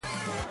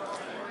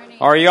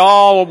Are you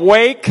all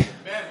awake? Yes.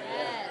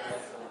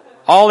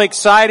 All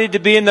excited to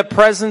be in the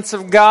presence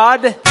of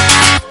God?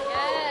 Yes.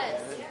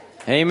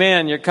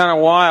 Amen. You're kind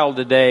of wild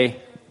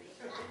today.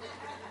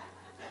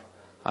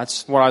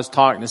 That's what I was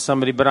talking to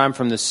somebody, but I'm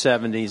from the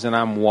 70s and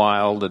I'm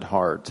wild at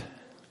heart.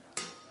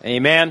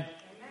 Amen.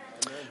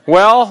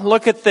 Well,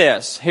 look at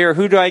this. Here,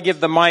 who do I give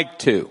the mic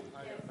to?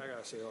 I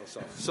gotta say all this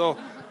stuff. So,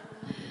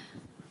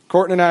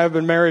 Courtney and I have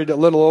been married a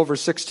little over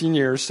 16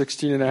 years,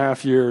 16 and a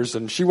half years,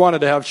 and she wanted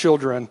to have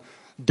children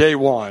day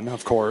one,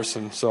 of course,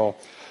 and so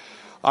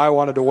I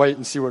wanted to wait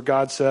and see what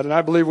God said, and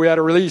I believe we had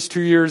a release 2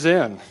 years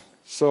in,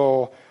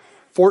 so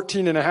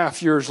 14 and a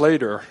half years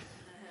later.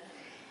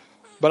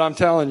 But I'm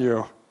telling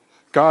you,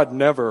 God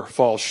never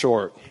falls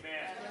short.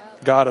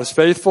 God is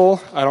faithful.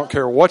 I don't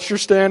care what you're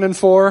standing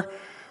for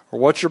or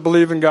what you're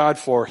believing God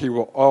for, He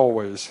will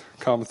always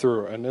come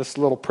through. And this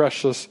little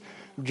precious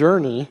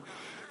journey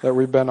that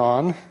we've been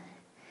on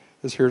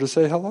is here to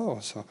say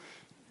hello.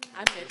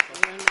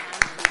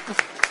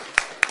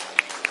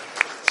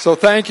 So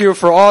thank you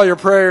for all your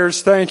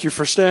prayers. Thank you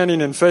for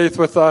standing in faith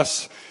with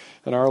us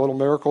in our little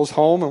Miracles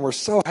home. And we're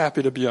so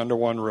happy to be under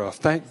one roof.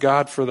 Thank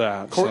God for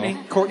that.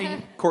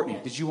 Courtney,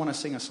 did you want to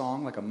sing a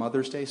song, like a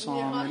Mother's Day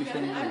song or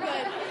anything? I'm good.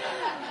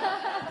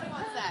 Nobody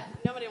wants that.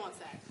 Nobody wants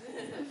that.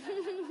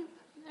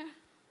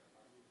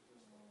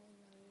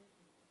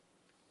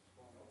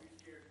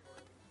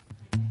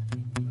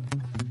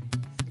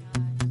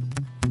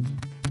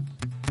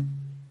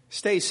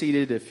 Stay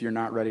seated if you're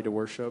not ready to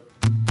worship.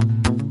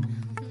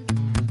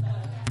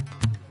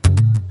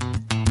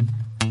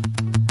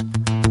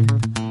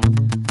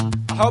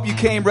 I hope you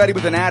came ready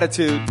with an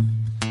attitude.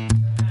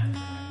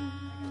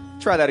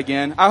 Try that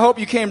again. I hope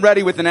you came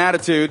ready with an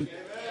attitude.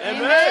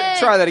 Amen.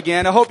 Try that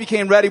again. I hope you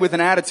came ready with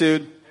an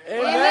attitude.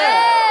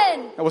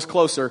 Amen. That was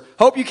closer.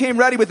 Hope you came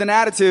ready with an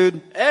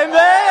attitude.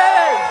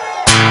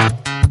 Amen.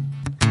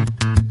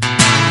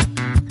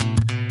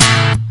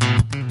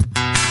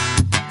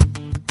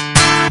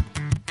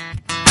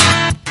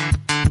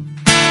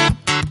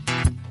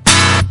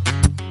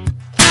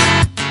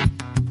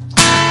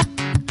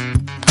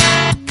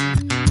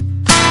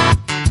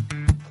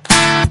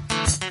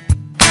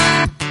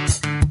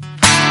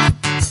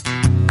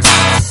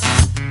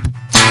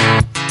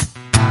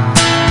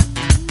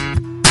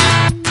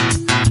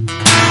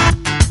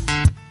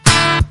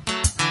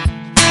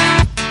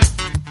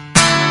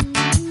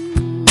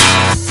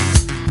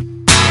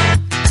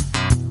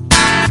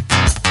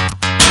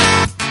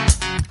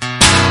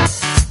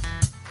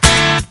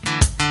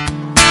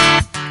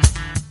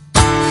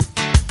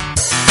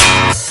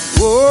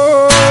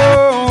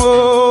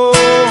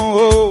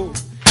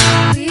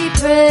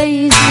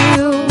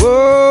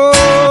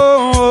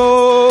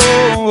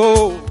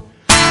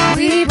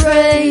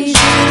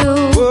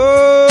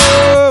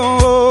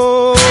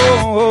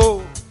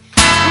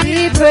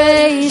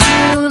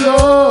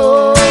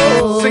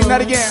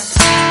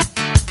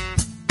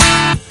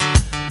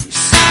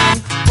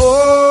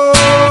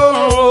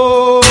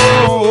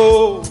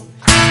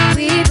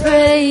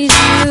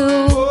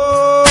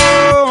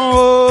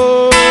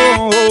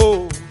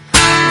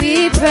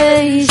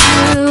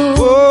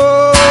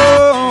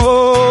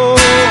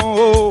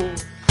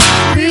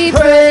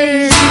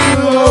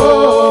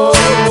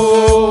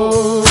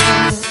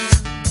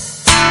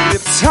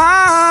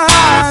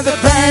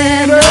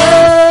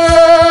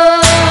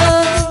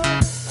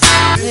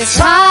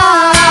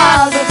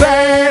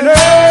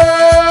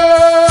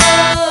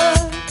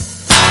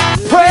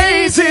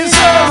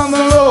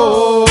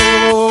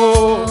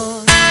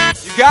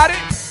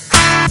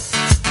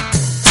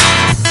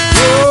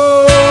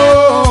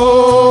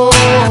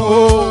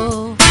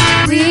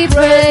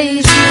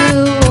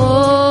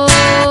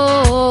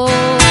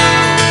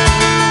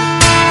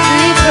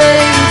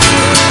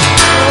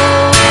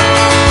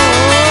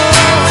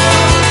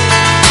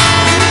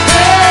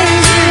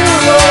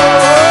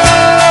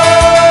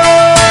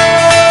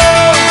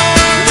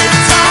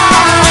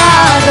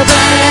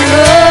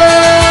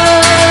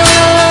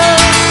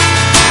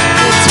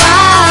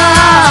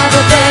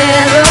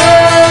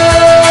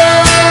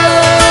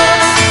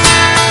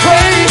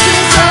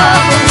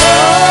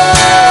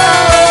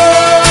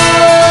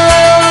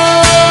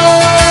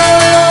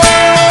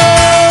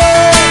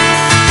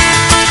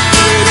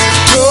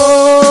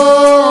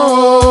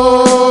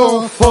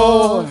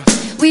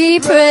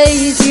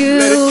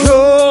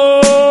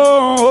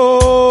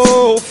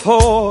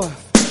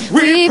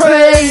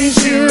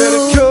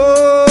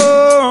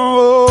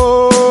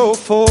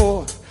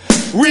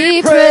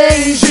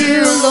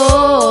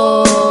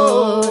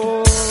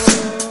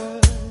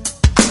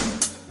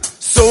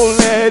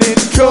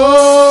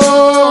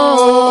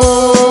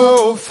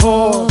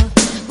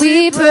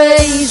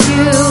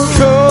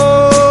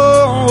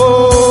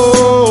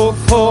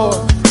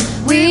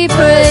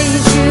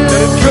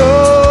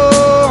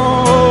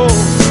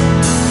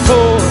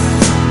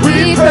 We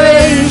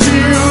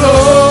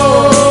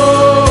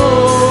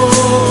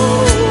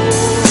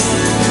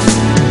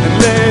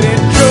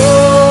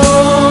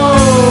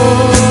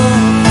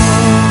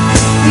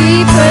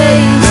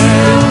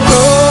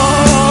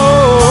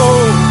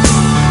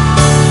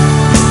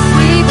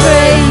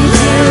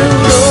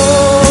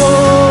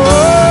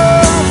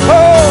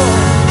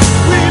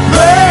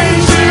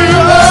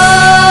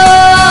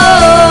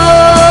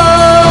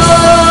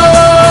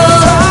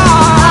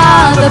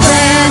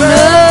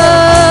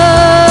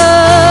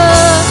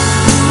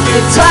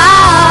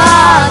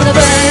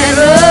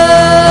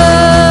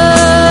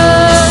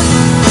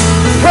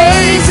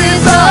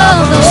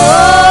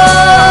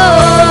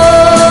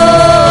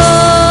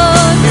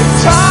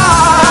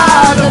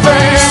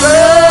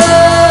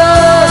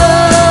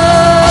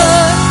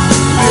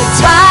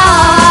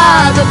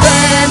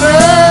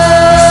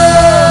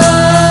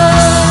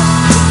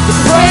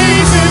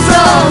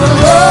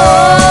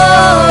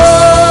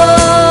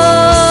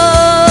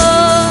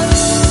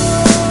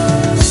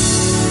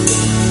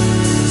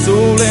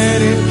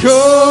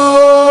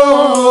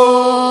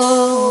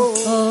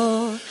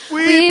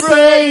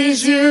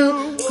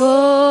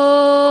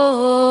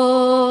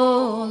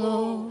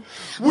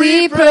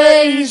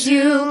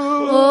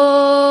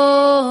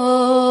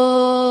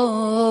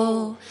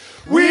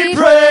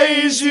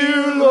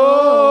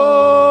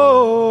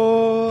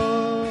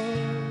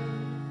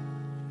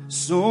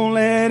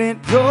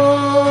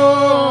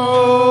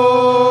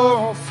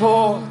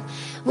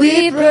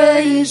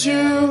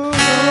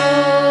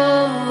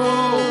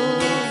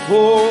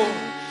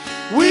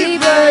We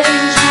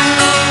praise you.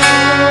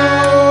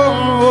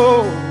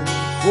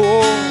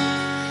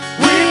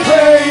 We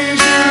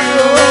praise you.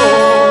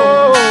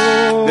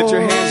 Lift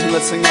your hands and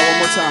let's sing that one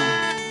more time.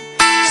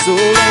 So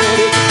let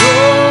it go.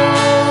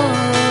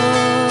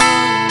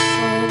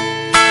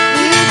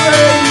 We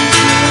praise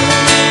you.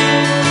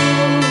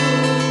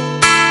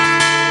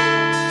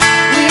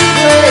 We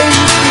praise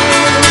you.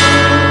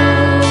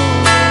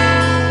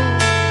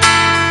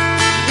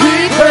 We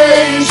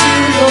praise you,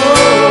 Lord.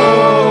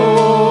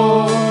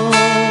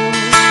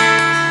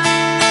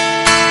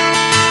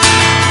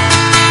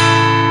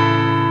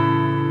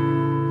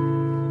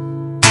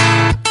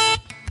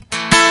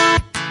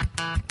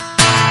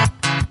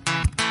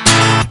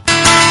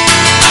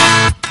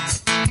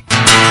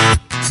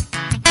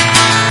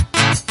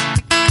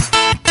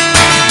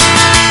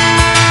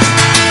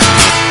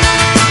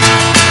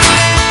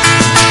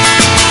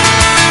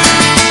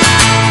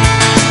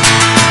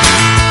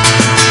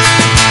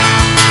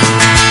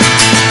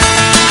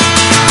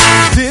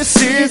 This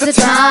is the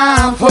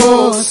time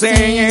for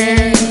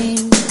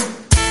singing.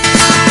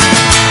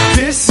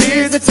 This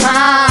is the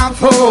time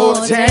for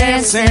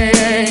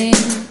dancing.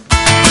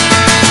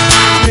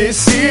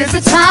 This is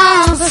the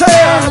time to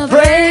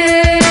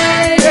celebrate.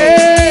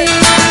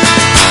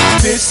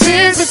 This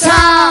is the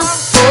time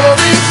for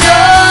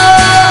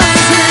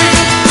rejoicing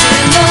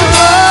in the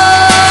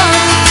Lord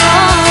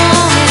strong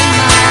and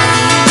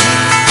mighty.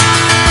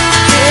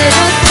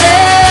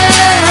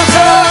 Give us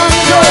of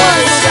joy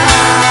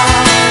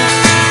shout.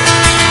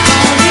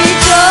 Come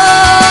rejoicing,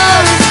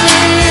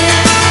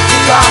 the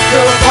rock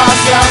of our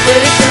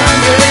salvation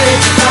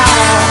is now.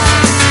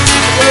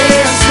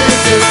 This is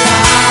the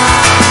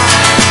time.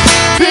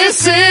 This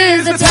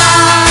is the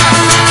time.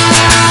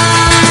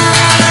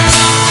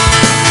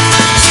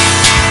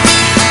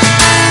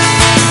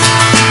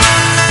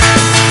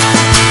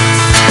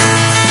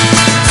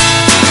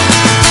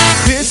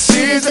 This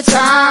is the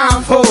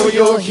time for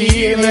your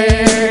healing.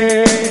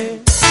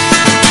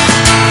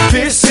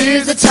 This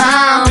is the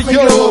time for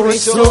your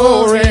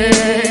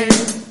restoring.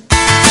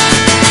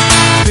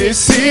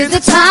 This is the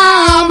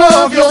time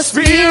of your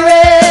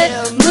spirit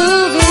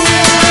moving.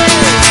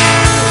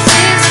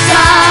 It's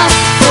time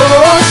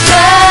for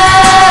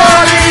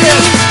shouting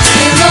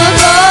in the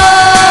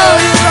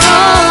Lord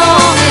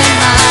strong and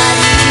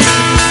mighty.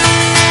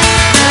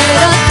 Let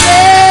us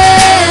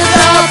lift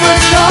up a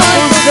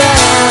joyful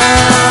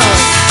sound.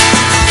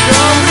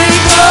 Come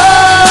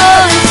rejoicing,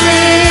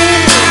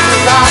 the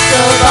rock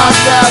of our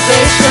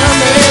salvation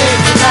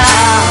make it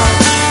loud.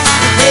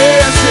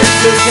 This is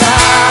the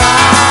time.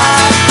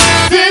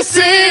 This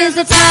is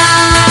the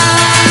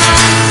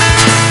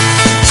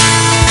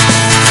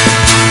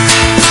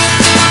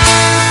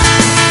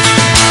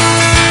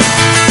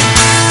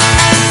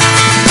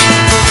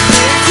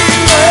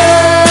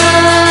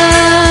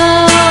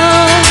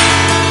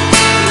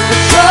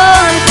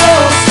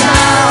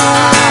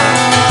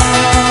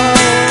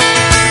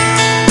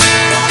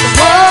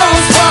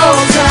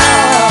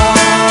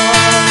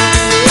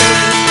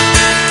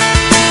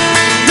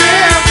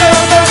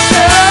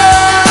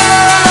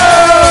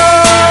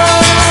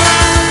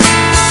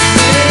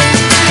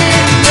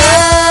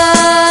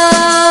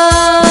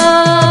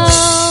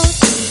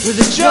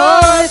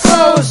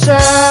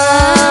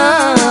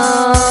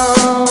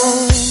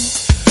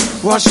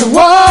watch the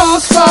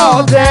walls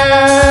fall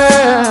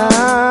down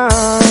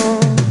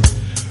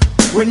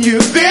when you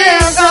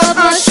lift up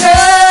a shout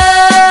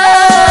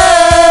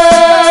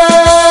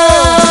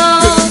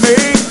to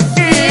make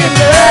it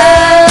loud.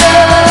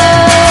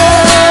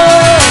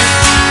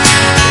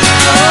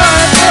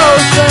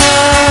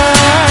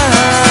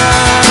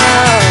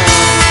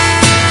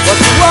 Watch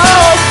the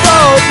walls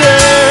fall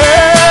down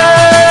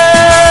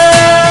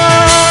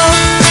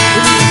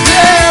when you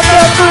lift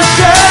up a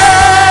shout.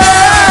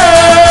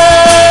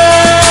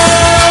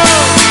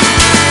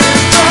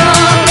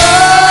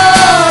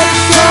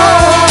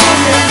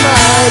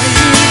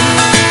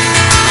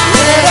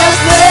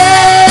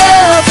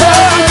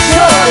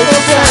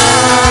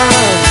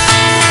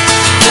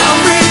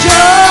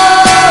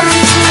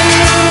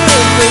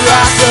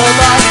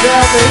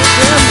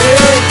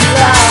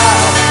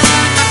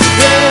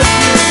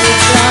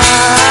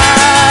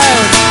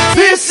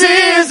 This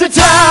is the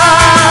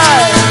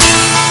time.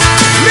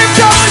 Lift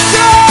up the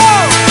show.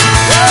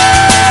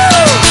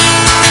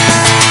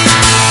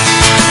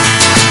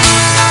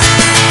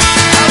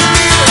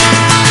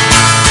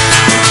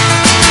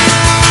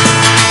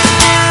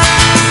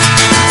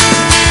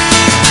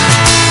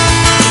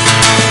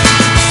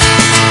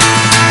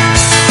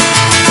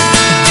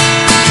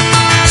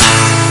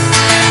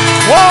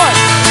 One,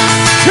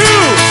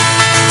 two,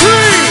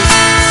 three.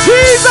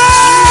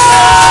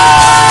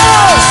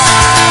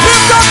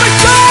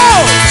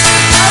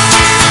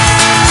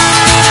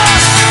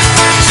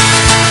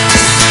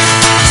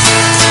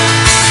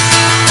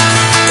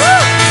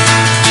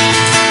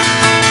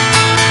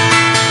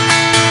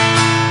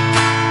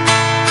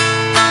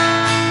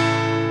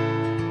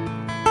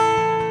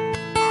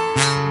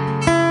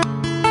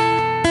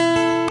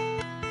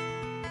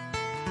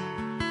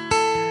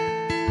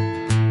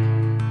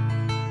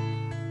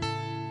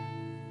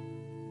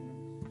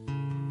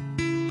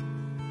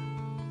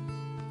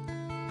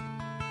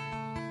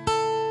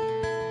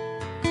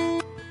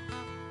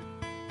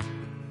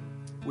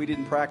 We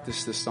didn't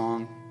practice this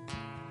song,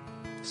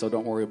 so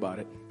don't worry about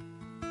it.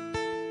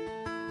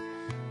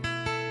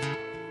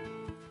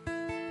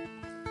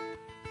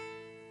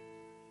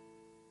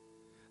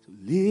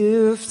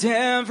 Lift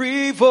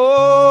every voice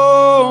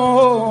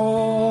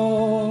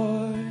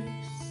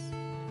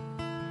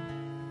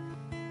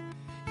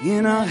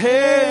in a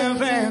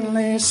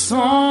heavenly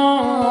song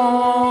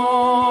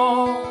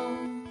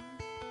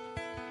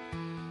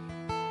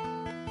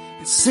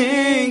and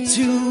sing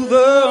to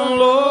the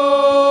Lord.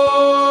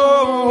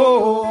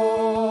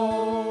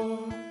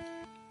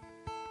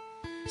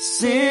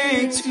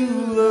 Sing to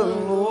the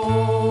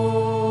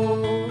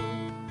Lord.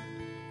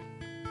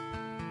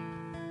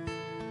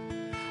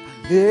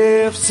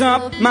 Lift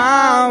up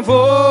my voice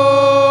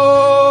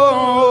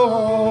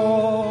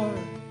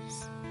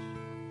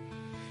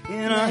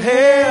in a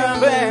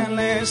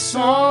heavenly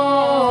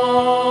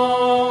song,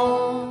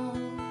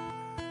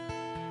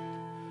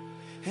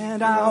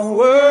 and I'll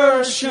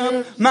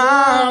worship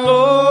my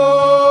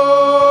Lord.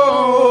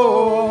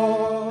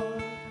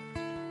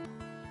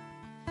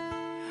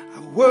 I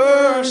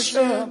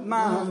worship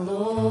my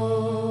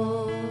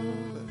Lord.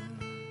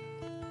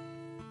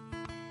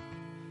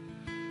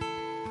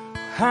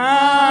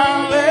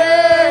 Hallelujah.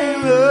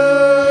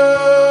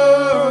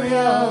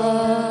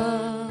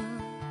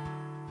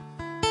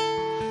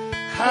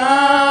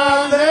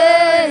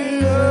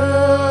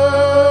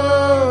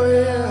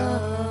 Hallelujah.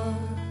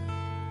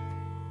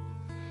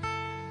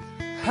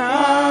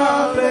 Hallelujah.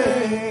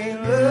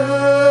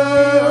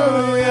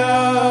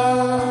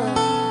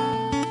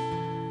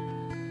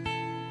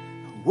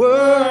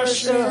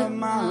 Worship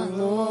my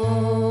Lord.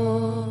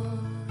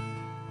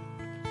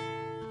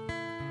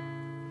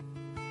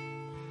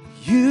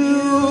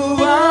 You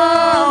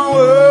are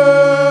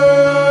worthy.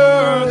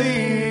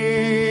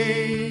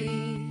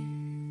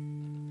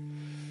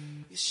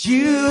 Yes,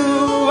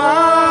 you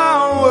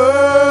are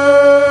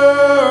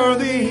worthy.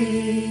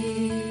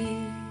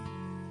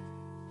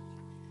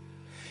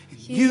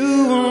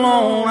 You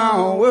alone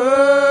are worthy.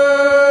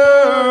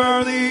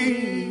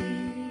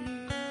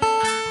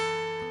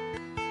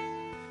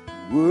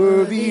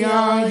 Worthy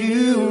are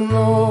you,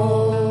 Lord.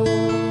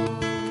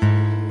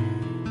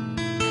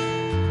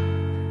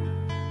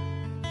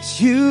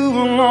 You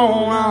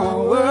alone are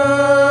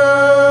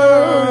worthy.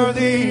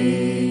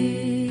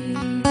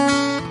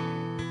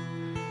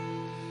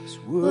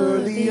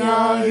 Worthy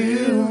are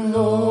you,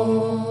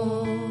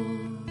 Lord.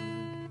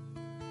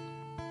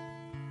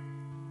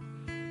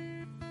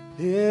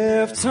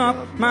 Lift up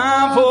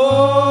my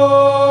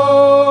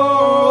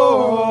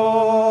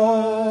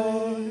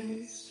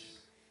voice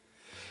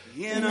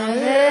in a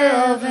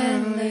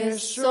heavenly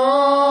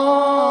song.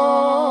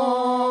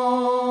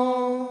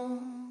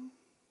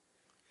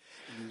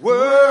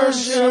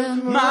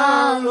 Worship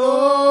my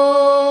Lord.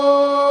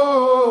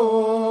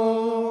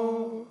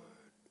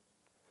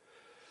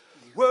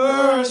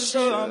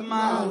 Worship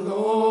my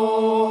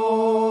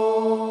Lord.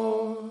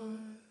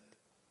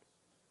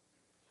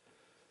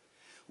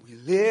 We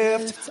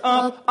lift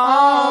up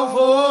our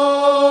voice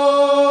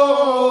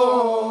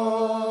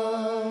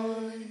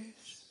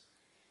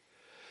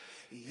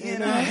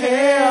in a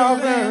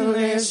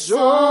heavenly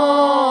song.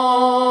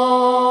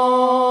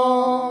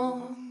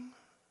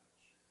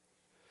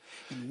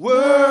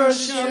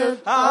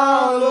 Worship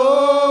our Lord.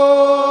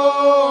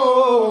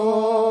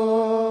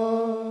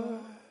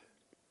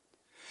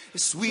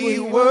 Yes, we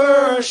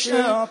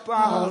worship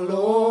our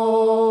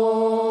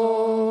Lord.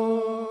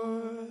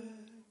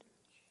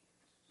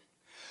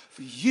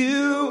 For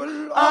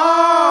you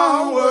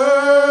are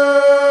worthy.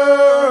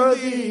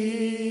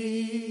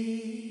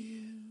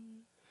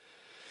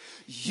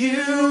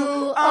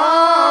 You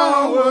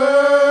are worthy.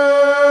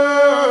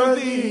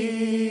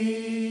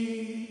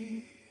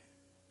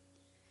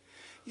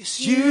 Yes,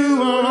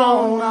 you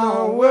alone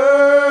are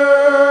worthy.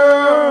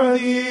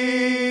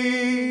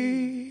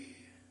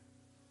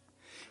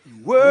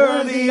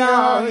 Worthy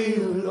are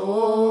you,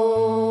 Lord.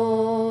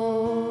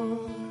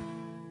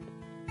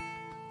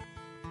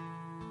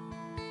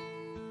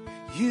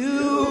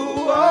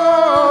 You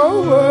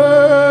are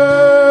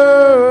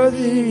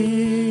worthy.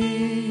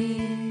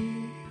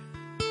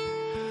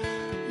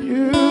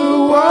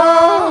 You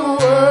are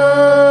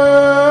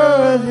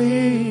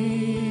worthy.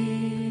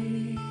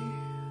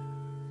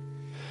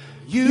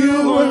 You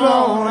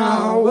alone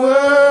are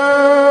worthy.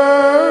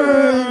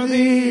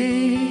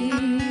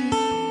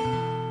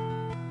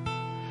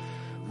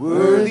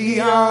 Worthy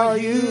are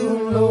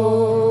you,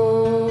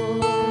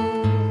 Lord.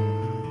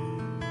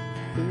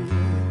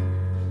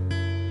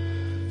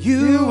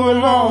 You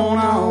alone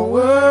are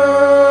worthy.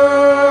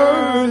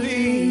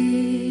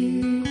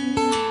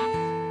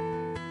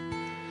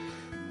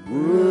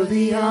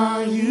 Worthy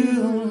are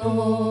you,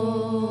 Lord.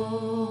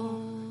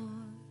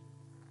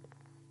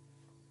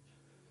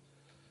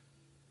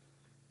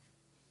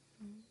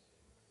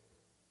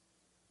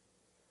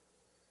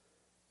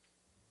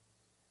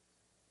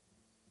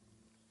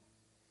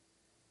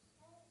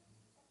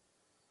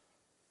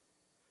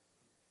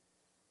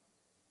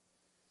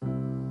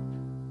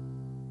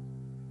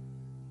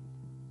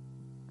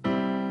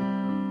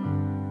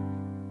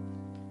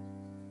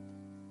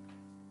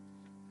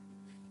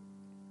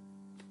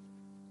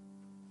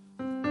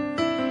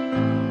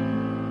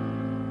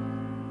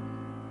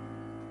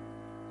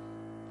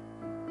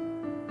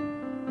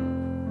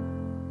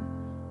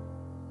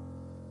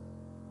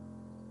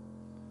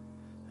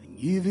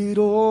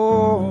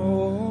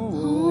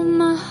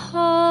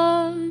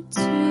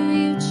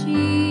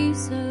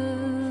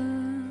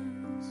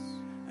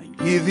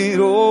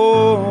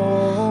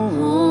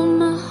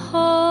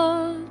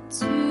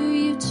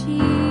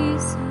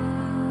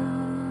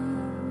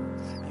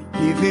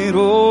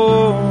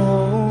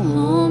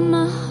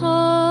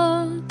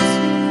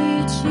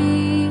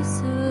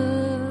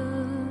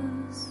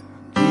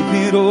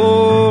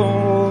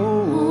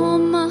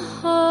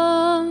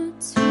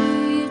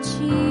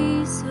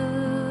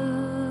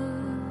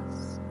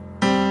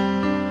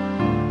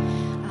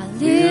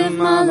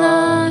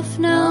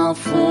 now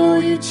for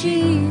you,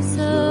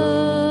 Jesus.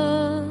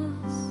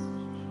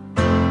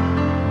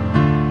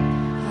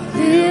 I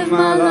live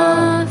my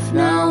life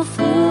now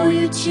for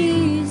you,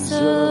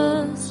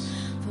 Jesus.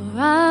 For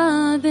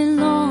I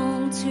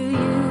belong to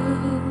you.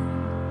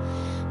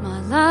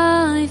 My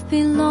life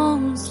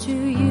belongs to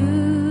you.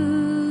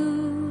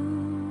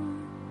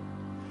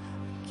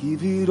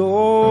 Give it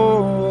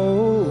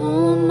all.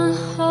 Hold my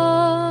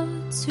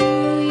heart to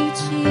you,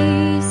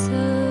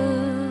 Jesus.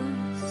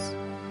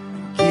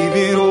 Give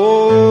it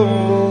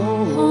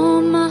all.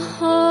 Hold my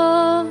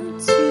heart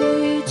to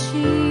you,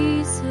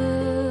 Jesus.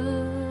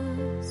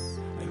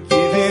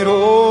 Give it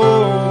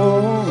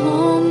all.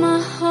 Hold my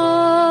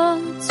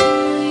heart to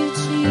you,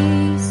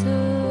 Jesus.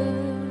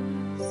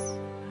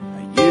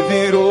 Give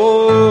it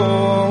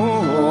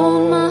all.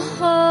 Hold my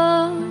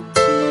heart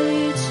to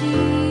you,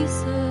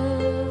 Jesus.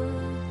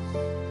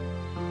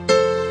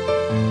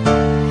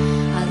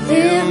 I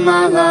live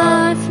my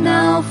life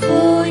now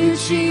for you,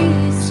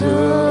 Jesus.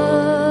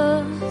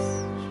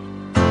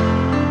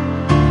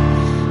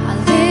 I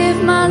live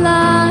my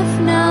life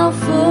now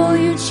for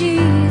you,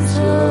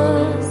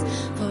 Jesus.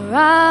 For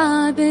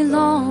I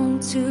belong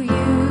to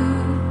you.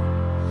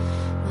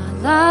 My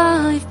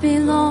life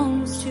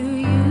belongs to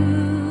you.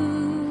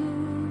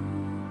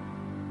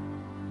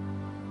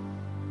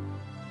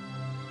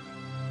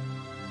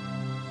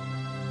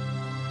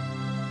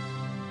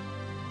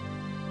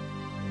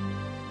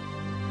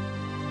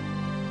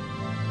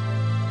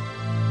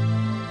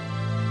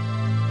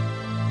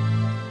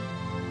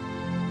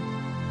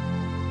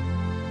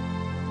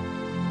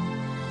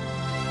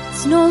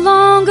 It's no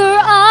longer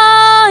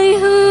I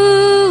who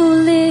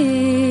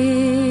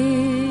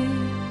live,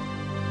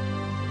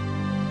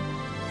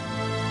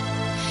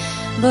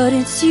 but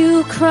it's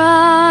you,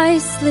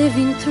 Christ,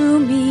 living through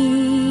me.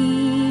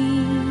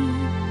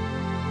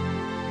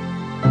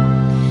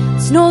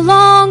 It's no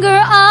longer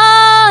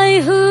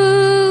I who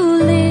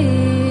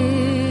live,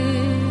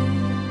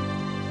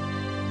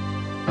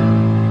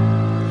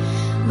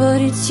 but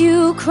it's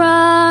you,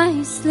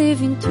 Christ,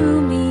 living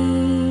through me.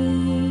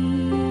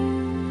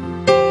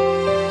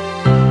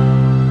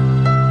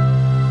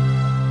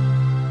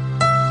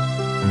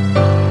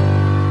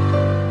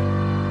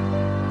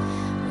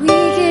 We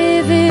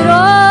give it all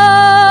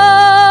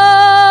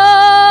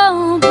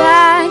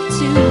back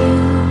to you.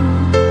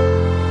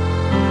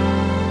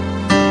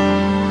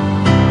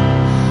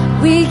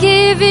 We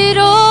give it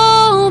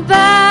all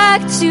back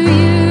to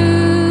you.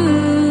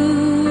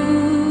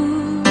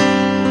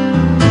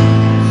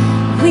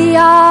 We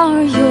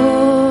are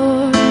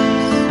yours.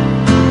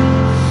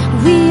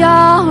 We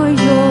are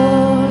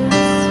yours.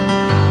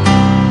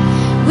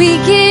 We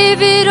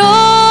give it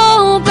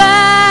all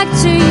back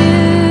to you.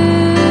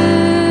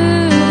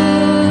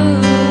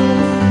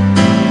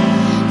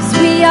 'Cause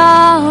we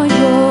are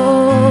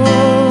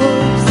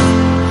yours.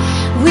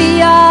 We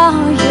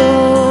are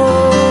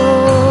yours.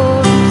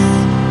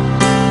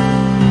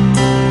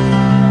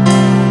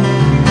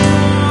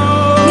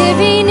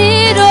 Giving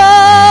it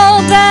all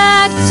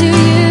back to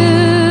you.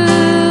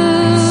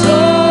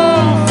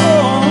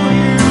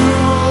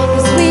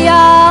 'Cause we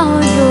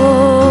are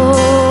yours.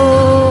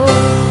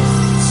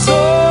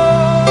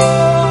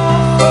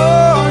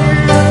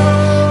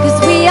 'Cause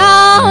we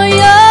are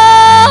yours.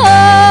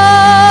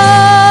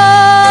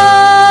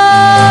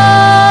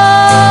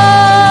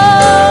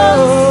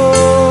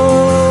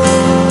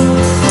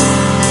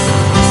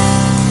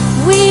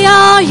 We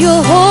are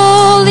your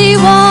holy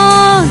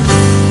one.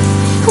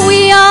 We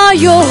are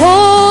your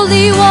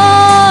holy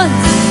one.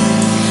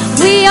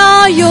 We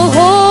are your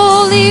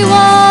holy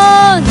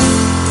one.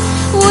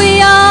 We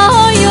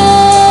are yours.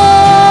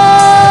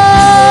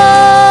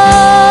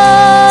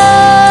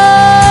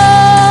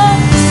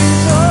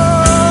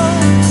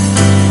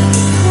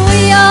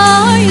 We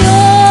are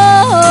yours.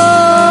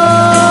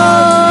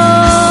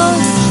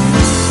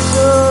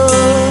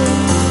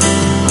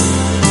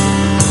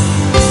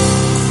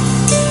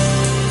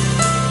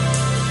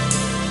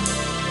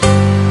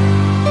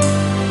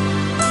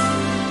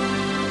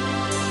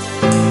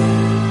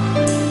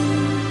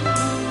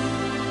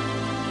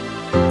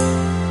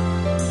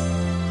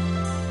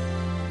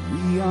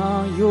 We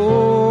are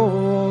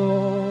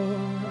yours.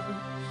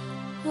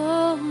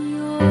 Oh,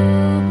 yours.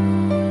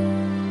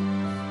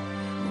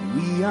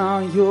 We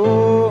are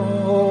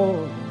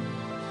yours.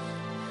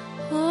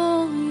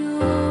 Oh,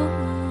 yours.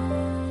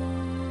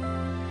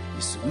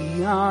 Yes, we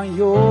are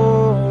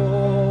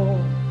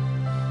yours.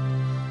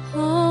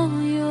 Oh,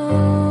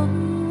 yours.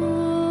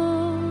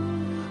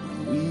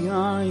 We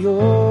are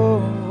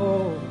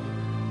yours.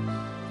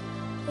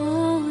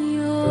 Oh,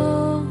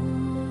 yours.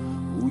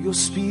 Oh, your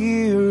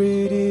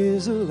spirit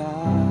is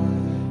alive.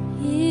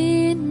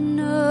 In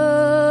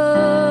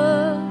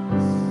us.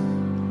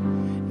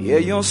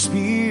 Yeah, your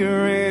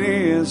spirit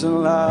is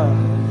alive.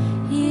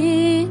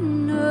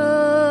 In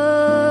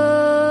us.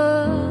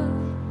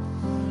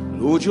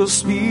 Lord, your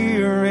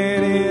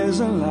spirit is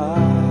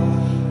alive.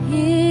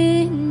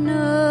 In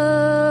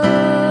us.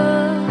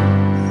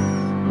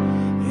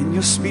 And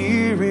your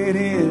spirit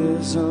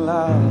is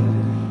alive.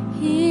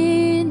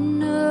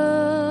 In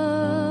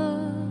us.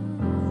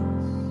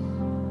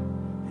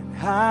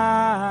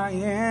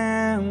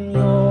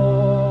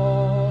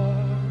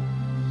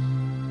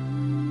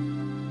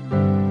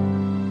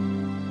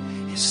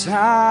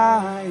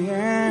 I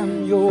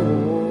am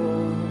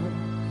yours.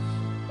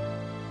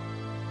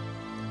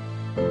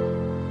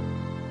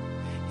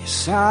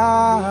 Yes,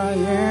 I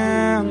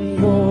am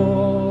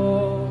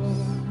yours.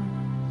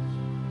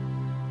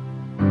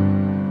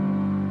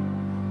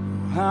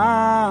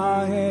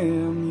 I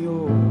am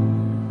yours.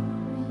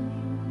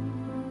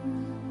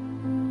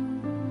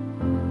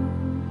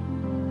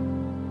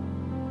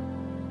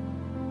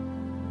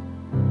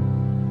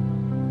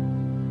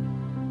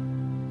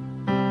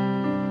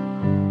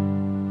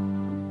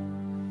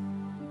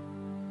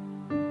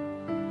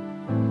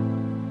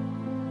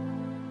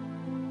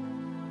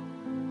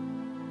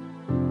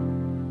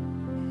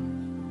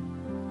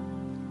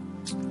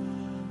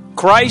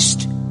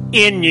 Christ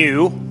in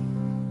you,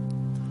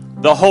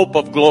 the hope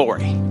of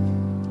glory.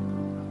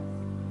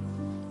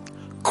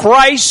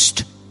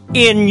 Christ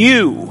in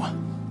you,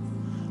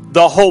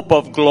 the hope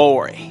of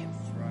glory.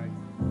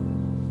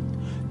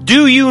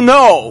 Do you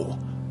know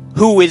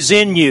who is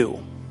in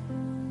you?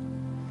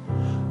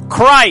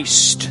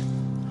 Christ,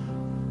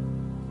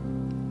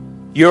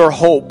 your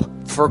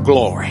hope for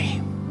glory.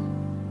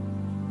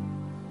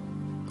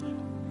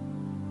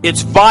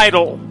 It's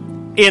vital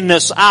in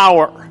this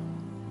hour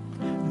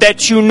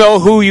that you know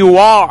who you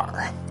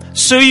are,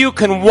 so you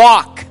can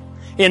walk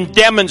in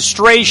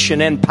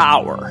demonstration and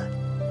power.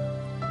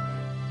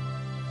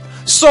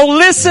 So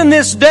listen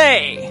this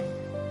day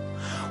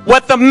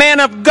what the man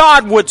of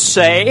God would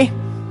say.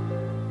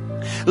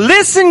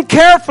 Listen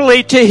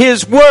carefully to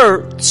his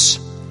words,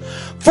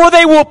 for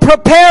they will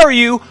prepare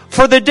you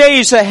for the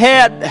days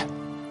ahead.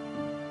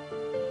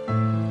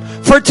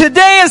 For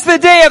today is the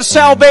day of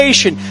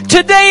salvation.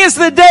 Today is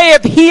the day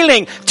of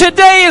healing.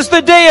 Today is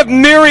the day of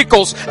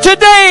miracles.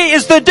 Today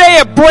is the day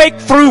of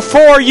breakthrough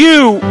for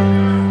you.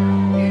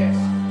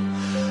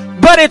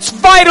 But it's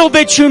vital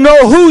that you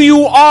know who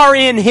you are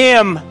in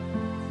Him.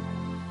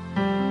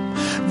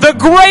 The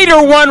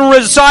greater one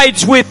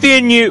resides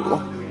within you.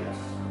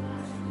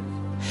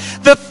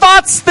 The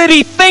thoughts that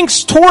He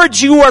thinks towards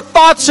you are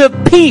thoughts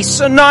of peace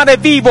and not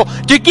of evil,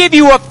 to give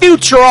you a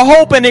future, a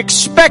hope, and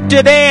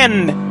expected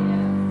end.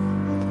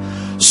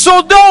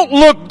 So don't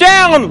look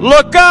down,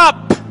 look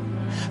up,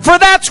 for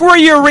that's where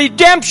your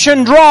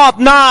redemption draweth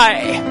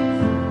nigh.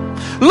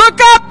 Look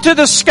up to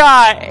the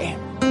sky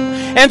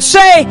and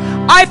say,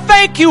 I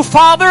thank you,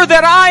 Father,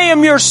 that I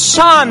am your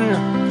son.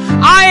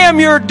 I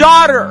am your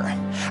daughter.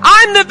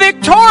 I'm the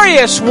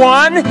victorious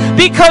one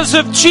because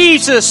of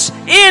Jesus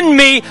in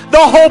me,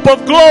 the hope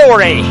of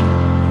glory.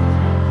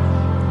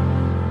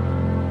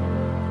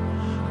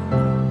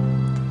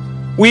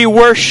 We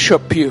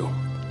worship you,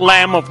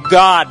 Lamb of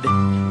God,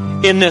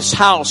 in this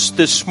house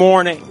this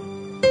morning.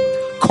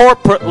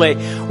 Corporately,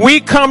 we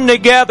come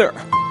together.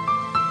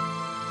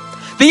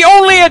 The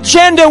only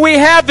agenda we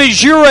have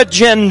is your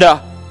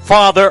agenda,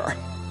 Father.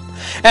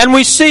 And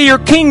we see your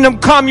kingdom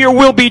come, your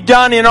will be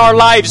done in our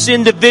lives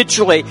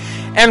individually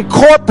and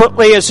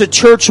corporately as a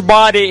church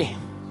body.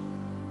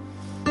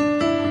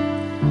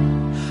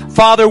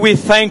 Father, we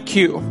thank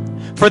you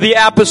for the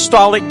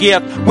apostolic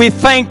gift. We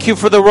thank you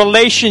for the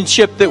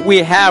relationship that we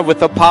have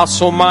with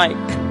Apostle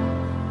Mike.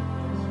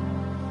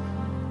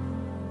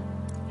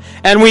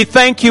 And we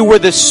thank you where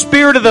the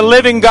Spirit of the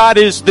living God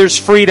is, there's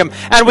freedom.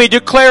 And we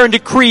declare and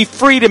decree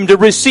freedom to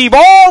receive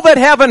all that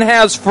heaven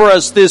has for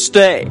us this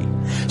day.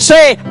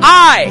 Say,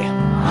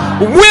 I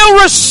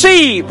will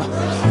receive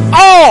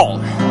all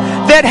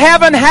that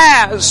heaven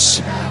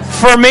has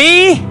for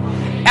me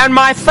and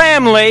my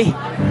family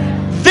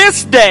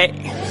this day.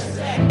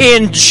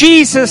 In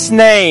Jesus'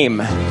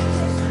 name.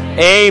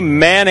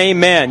 Amen,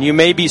 amen. You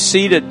may be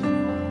seated.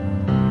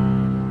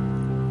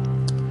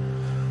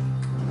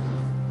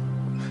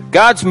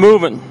 God's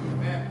moving.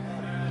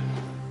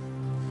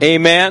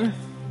 Amen.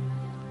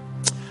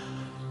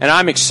 And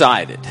I'm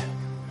excited.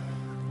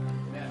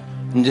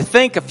 And to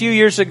think a few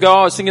years ago,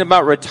 I was thinking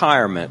about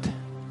retirement.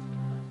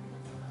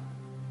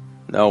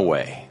 No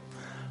way.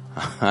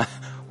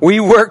 We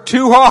worked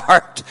too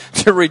hard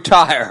to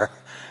retire.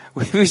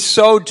 We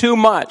sowed too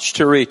much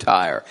to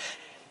retire.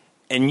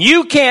 And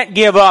you can't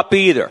give up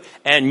either.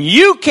 And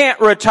you can't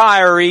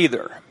retire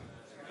either.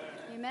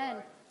 Amen.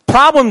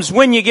 Problems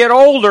when you get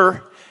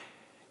older.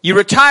 You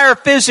retire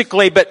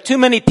physically, but too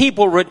many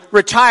people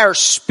retire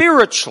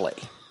spiritually.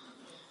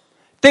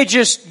 They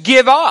just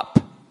give up.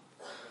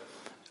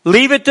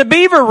 Leave It to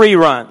Beaver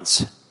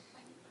reruns.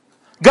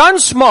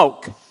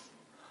 Gunsmoke.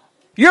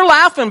 You're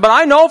laughing, but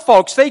I know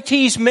folks, they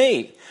tease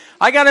me.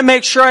 I got to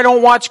make sure I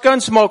don't watch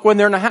Gunsmoke when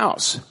they're in the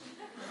house.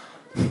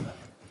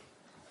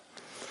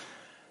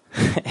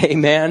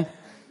 Amen.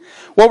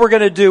 What we're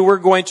going to do, we're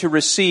going to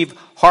receive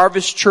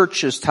Harvest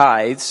Church's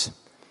tithes.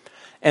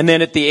 And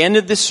then at the end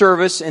of the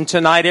service, and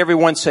tonight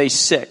everyone say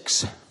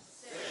 6.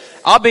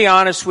 I'll be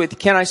honest with you.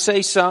 Can I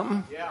say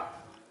something? Yeah.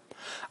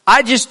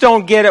 I just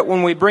don't get it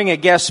when we bring a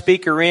guest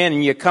speaker in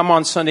and you come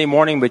on Sunday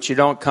morning, but you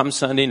don't come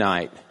Sunday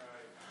night.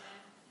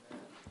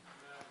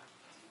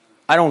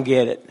 I don't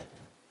get it.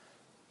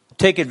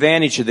 Take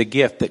advantage of the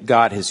gift that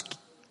God has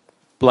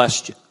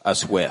blessed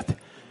us with.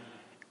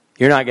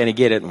 You're not going to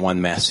get it in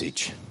one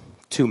message,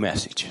 2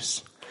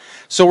 messages.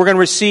 So we're going to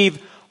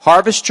receive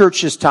Harvest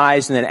Church's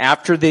tithes, and then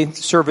after the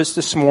service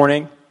this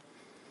morning,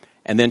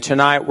 and then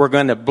tonight we're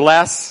going to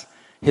bless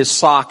his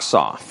socks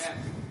off.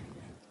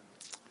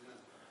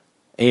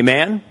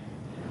 Amen?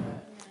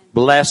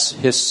 Bless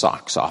his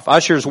socks off.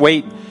 Ushers,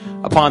 wait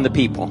upon the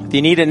people. If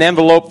you need an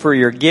envelope for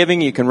your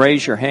giving, you can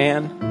raise your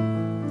hand.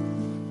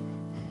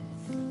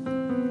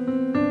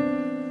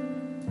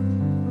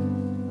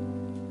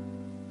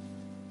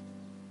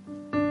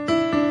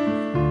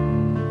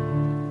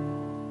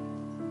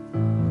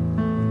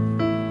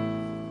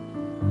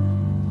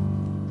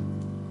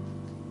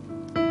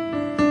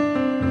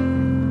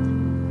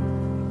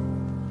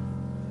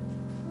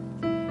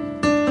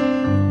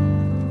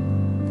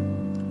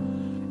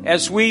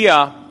 As we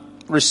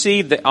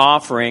receive the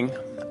offering,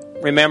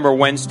 remember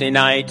Wednesday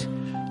night,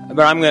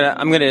 but I'm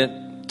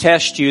gonna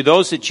test you.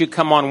 Those that you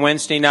come on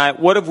Wednesday night,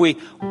 what have we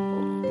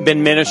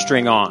been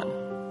ministering on?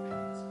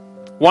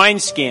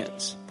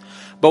 Wineskins.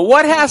 But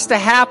what has to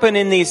happen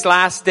in these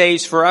last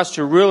days for us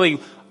to really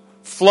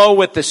flow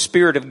with the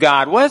Spirit of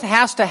God? What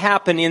has to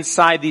happen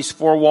inside these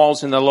four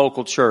walls in the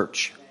local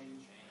church?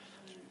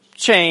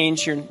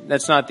 Change.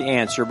 That's not the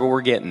answer, but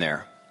we're getting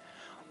there.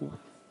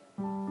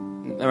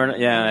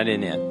 Yeah, I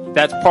didn't end.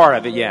 That's part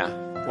of it, yeah.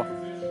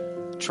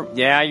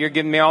 Yeah, you're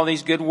giving me all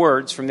these good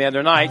words from the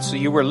other night, so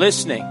you were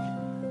listening.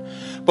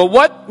 But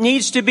what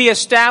needs to be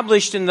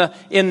established in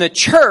the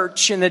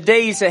church in the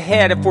days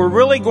ahead if we're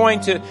really going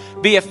to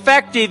be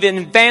effective in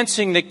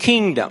advancing the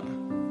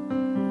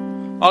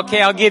kingdom?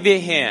 Okay, I'll give you a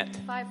hint.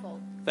 Fivefold.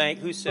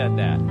 Who said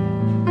that?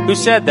 Who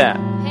said that?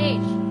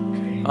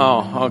 Paige.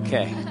 Oh,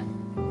 okay.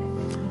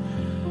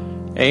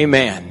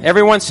 Amen.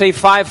 Everyone say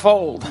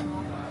fivefold.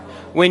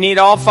 We need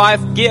all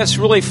five gifts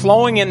really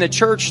flowing in the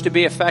church to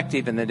be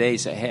effective in the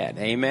days ahead.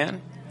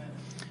 Amen?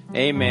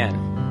 Amen.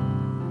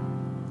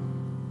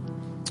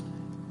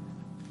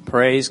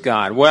 Praise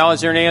God. Well, is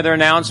there any other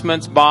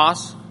announcements,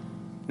 boss?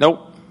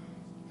 Nope.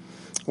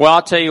 Well,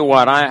 I'll tell you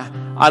what.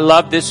 I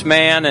love this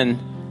man, and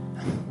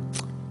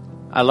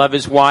I love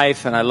his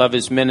wife, and I love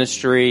his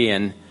ministry.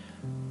 And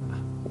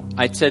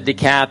I said to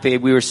Kathy,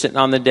 we were sitting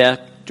on the deck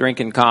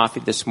drinking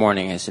coffee this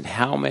morning. I said,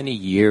 how many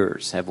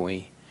years have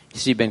we...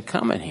 Has he been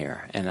coming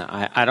here? And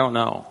I don't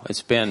know.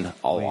 It's been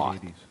a lot.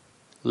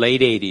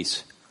 Late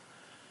 80s.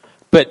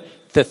 But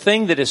the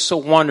thing that is so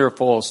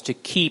wonderful is to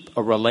keep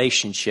a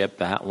relationship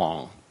that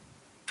long.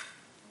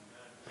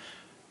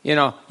 You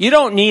know, you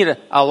don't need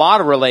a lot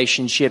of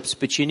relationships,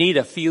 but you need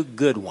a few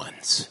good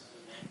ones.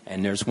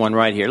 And there's one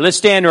right here. Let's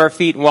stand to our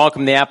feet and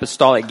welcome the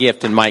apostolic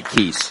gift and Mike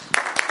Keys.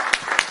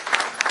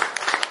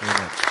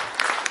 Amen.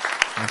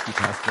 Thank you,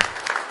 Pastor.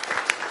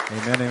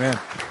 Amen, amen.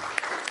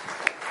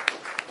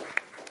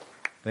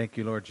 Thank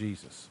you, Lord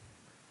Jesus.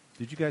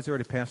 Did you guys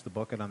already pass the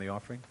bucket on the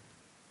offering?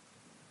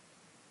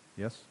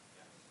 Yes?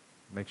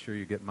 Make sure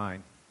you get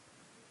mine.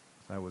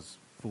 I was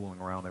fooling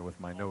around there with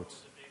my notes.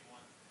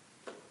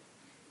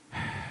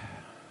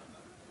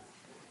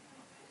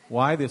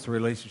 Why this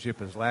relationship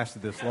has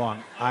lasted this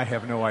long, I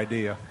have no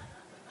idea.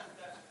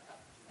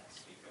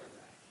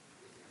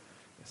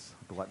 Yes,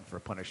 glutton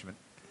for punishment.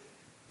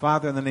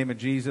 Father, in the name of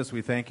Jesus,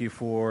 we thank you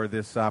for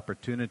this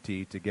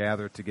opportunity to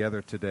gather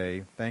together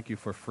today. Thank you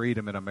for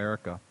freedom in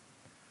America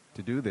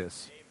to do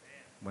this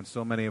when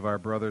so many of our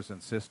brothers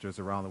and sisters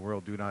around the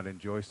world do not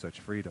enjoy such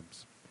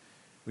freedoms.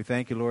 We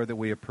thank you, Lord, that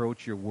we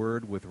approach your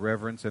word with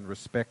reverence and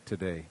respect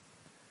today.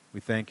 We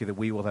thank you that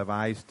we will have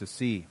eyes to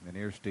see and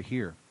ears to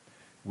hear.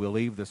 We'll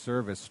leave the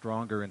service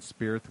stronger in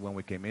spirit than when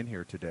we came in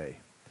here today,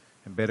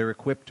 and better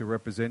equipped to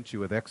represent you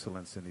with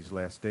excellence in these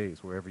last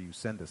days, wherever you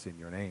send us in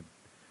your name.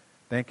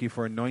 Thank you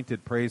for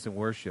anointed praise and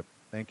worship.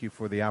 Thank you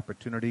for the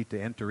opportunity to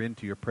enter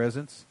into your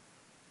presence.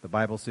 The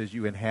Bible says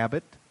you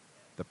inhabit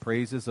the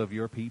praises of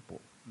your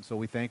people. And so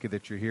we thank you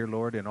that you're here,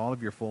 Lord, in all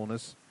of your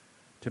fullness,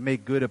 to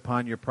make good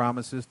upon your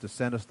promises, to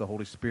send us the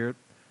Holy Spirit,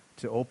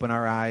 to open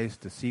our eyes,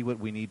 to see what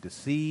we need to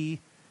see,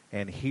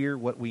 and hear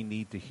what we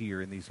need to hear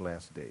in these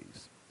last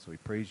days. So we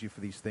praise you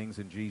for these things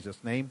in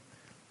Jesus' name.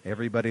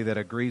 Everybody that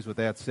agrees with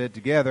that said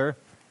together,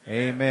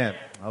 amen.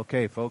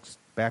 Okay, folks,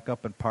 back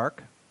up and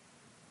park.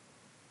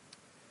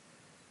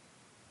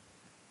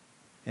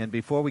 And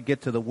before we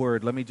get to the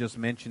word, let me just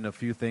mention a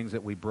few things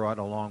that we brought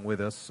along with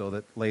us so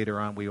that later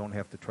on we won't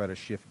have to try to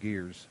shift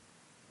gears.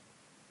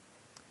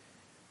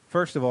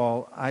 First of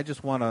all, I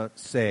just want to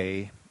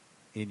say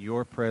in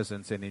your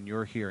presence and in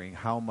your hearing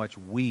how much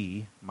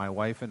we, my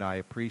wife and I,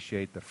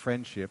 appreciate the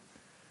friendship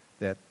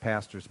that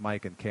Pastors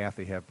Mike and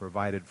Kathy have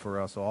provided for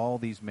us all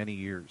these many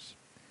years.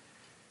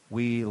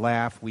 We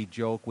laugh, we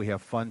joke, we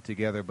have fun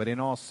together, but in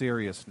all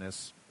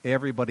seriousness,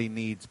 everybody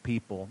needs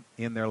people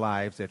in their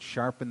lives that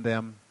sharpen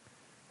them,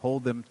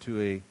 hold them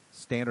to a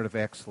standard of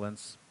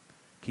excellence,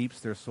 keeps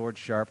their sword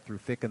sharp through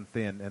thick and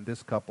thin, and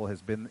this couple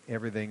has been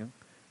everything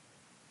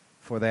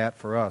for that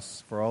for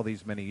us for all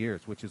these many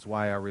years, which is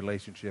why our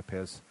relationship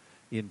has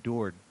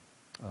endured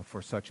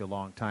for such a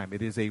long time.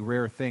 It is a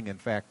rare thing, in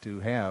fact, to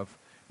have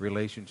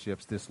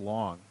relationships this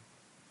long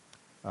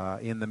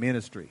in the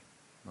ministry.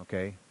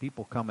 Okay?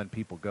 People come and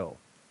people go.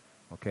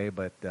 Okay,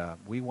 but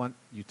we want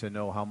you to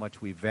know how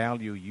much we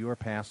value your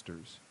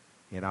pastors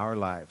in our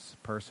lives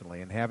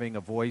personally, and having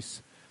a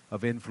voice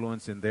of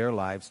influence in their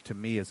lives to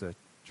me is a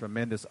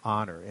tremendous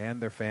honor,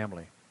 and their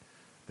family.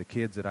 The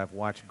kids that I've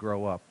watched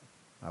grow up,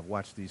 I've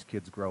watched these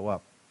kids grow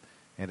up,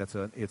 and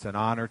it's an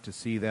honor to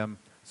see them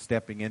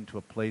stepping into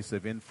a place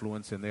of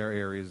influence in their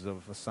areas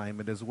of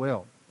assignment as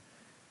well.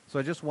 So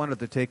I just wanted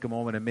to take a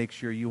moment and make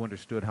sure you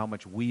understood how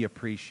much we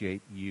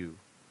appreciate you.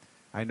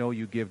 I know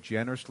you give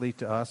generously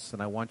to us,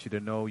 and I want you to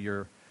know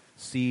your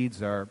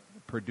seeds are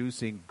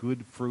producing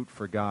good fruit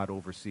for God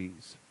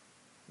overseas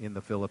in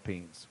the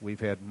Philippines. We've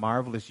had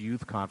marvelous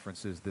youth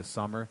conferences this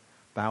summer.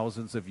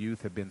 Thousands of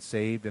youth have been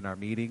saved in our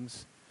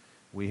meetings.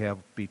 We have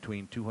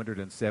between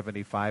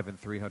 275 and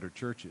 300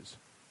 churches,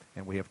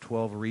 and we have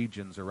 12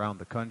 regions around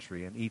the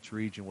country, and each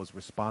region was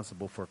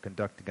responsible for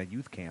conducting a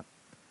youth camp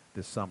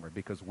this summer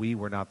because we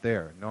were not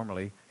there.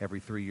 Normally, every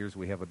 3 years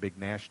we have a big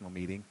national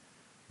meeting,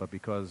 but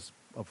because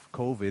of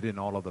COVID and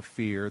all of the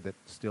fear that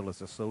still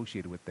is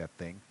associated with that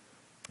thing,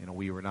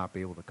 we were not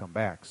able to come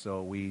back.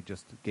 So we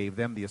just gave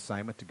them the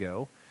assignment to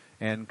go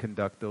and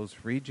conduct those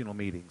regional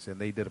meetings, and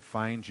they did a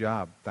fine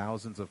job.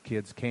 Thousands of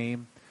kids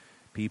came.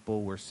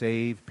 People were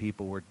saved.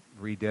 People were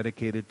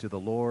rededicated to the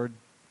Lord.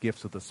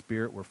 Gifts of the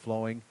Spirit were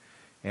flowing.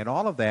 And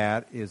all of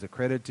that is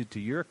accredited to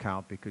your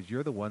account because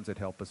you're the ones that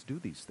help us do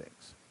these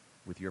things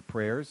with your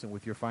prayers and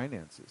with your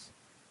finances.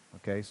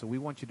 Okay, so we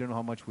want you to know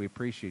how much we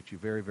appreciate you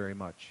very, very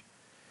much.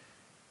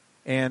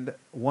 And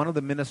one of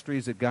the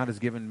ministries that God has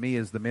given me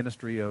is the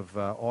ministry of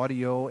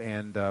audio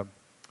and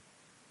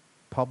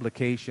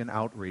publication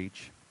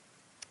outreach.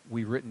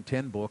 We've written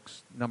 10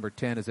 books. Number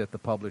 10 is at the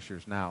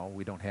publishers now.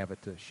 We don't have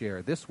it to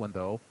share. This one,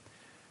 though,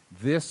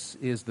 this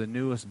is the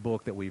newest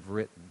book that we've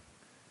written,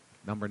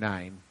 number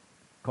 9,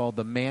 called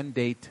The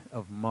Mandate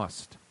of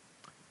Must.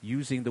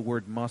 Using the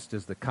word must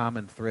as the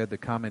common thread, the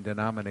common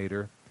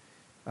denominator.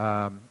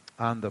 On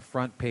the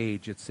front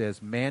page, it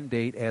says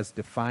mandate as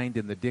defined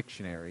in the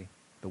dictionary.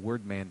 The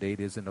word mandate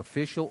is an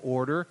official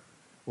order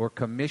or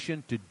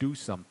commission to do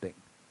something.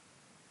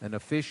 An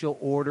official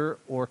order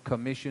or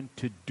commission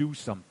to do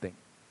something.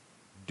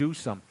 Do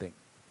something.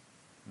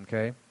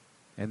 Okay?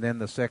 And then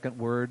the second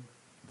word,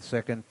 the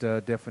second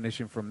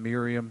definition from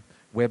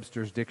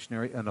Merriam-Webster's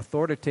dictionary, an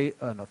authoritative,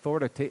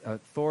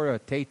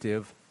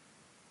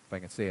 if I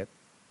can say it,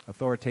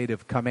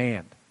 authoritative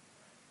command.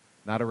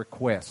 Not a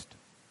request.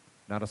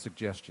 Not a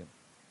suggestion.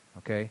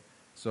 Okay?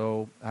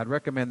 So I'd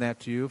recommend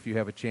that to you if you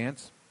have a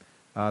chance.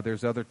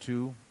 There's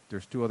two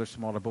other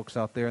smaller books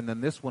out there. And then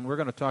this one, we're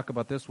going to talk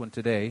about this one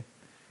today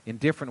in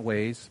different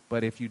ways.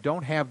 But if you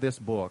don't have this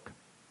book,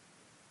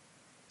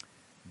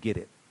 get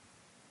it.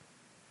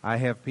 I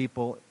have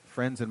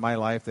friends in my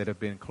life that have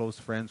been close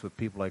friends with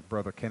people like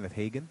Brother Kenneth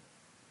Hagin.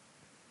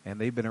 And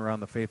they've been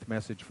around the faith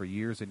message for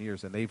years and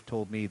years. And they've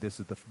told me this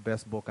is the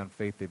best book on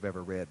faith they've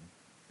ever read.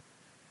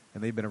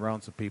 And they've been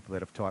around some people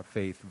that have taught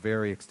faith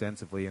very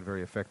extensively and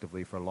very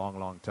effectively for a long,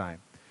 long time.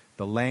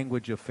 The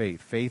language of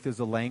faith. Faith is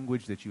a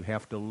language that you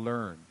have to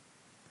learn,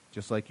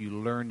 just like you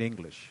learn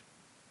English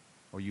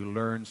or you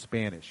learn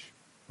Spanish.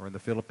 Or in the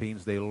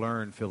Philippines, they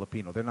learn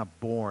Filipino. They're not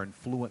born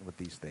fluent with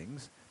these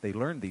things. They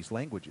learn these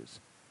languages.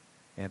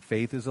 And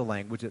faith is a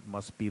language that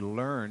must be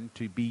learned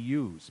to be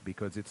used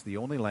because it's the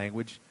only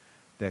language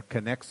that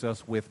connects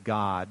us with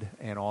God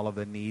and all of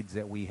the needs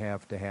that we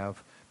have to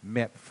have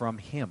met from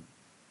Him.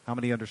 How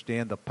many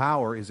understand the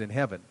power is in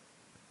heaven?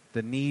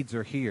 The needs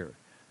are here.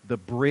 The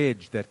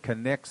bridge that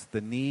connects the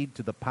need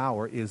to the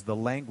power is the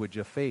language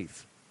of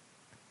faith.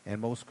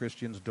 And most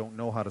Christians don't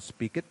know how to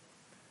speak it.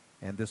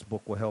 And this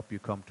book will help you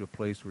come to a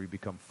place where you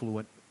become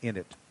fluent in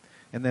it.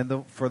 And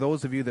then for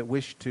those of you that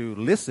wish to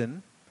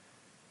listen,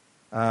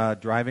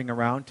 driving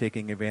around,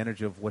 taking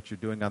advantage of what you're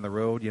doing on the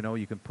road, you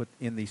can put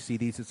in these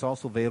CDs. It's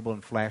also available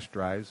in flash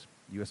drives,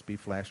 USB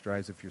flash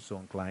drives if you're so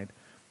inclined.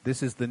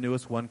 This is the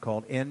newest one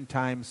called End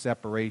Time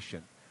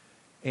Separation.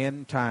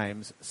 End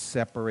times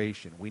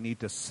separation. We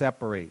need to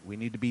separate. We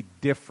need to be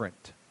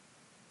different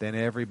than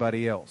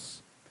everybody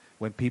else.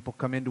 When people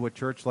come into a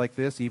church like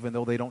this, even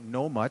though they don't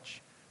know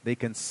much, they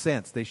can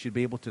sense. They should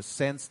be able to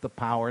sense the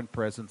power and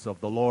presence of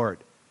the Lord.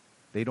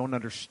 They don't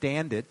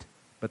understand it,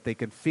 but they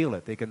can feel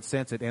it. They can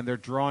sense it, and they're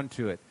drawn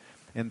to it.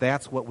 And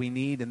that's what we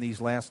need in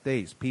these last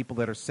days. People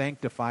that are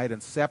sanctified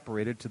and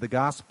separated to the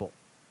gospel.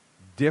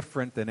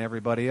 Different than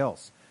everybody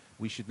else.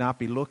 We should not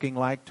be looking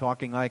like,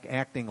 talking like,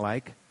 acting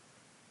like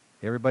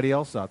everybody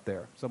else out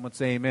there. Someone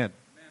say amen.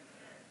 Amen.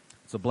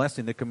 It's a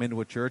blessing to come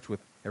into a church with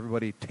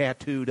everybody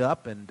tattooed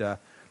up and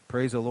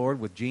praise the Lord,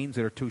 with jeans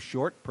that are too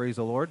short. Praise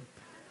the Lord.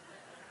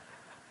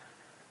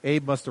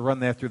 Abe must have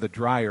run that through the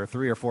dryer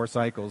 3 or 4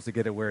 cycles to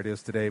get it where it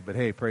is today. But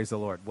hey, praise the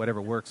Lord.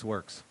 Whatever works,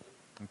 works.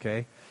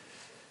 Okay?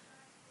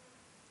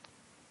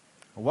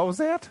 What was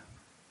that?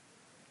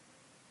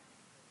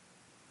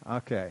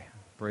 Okay.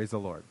 Praise the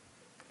Lord.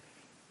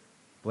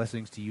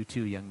 Blessings to you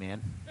too, young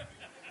man.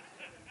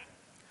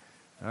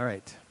 All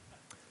right.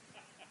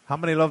 How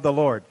many love the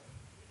Lord?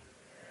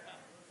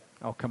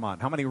 Oh, come on.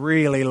 How many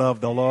really love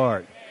the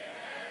Lord?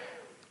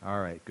 All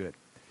right, good.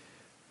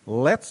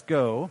 Let's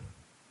go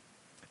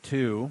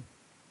to,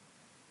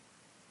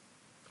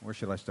 where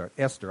should I start?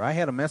 Esther. I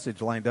had a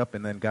message lined up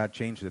and then God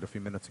changed it a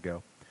few minutes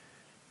ago.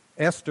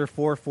 Esther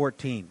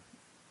 4:14.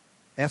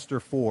 Esther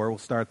 4, we'll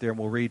start there and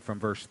we'll read from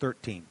verse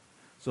 13.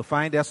 So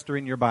find Esther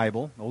in your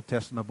Bible, Old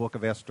Testament book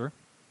of Esther.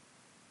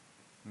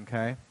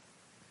 Okay?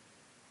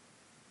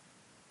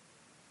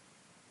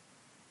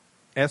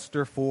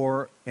 Esther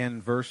 4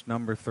 and verse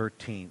number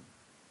 13.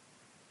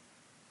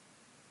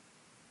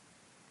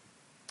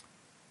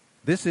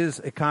 This is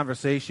a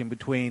conversation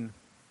between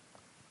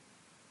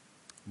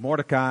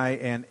Mordecai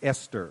and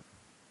Esther,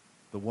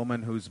 the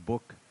woman whose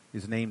book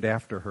is named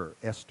after her,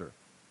 Esther.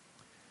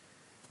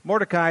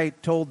 Mordecai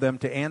told them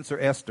to answer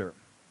Esther,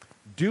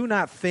 "Do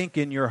not think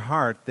in your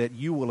heart that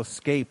you will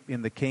escape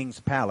in the king's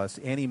palace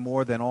any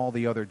more than all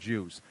the other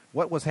Jews."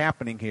 What was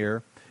happening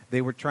here?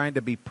 They were trying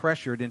to be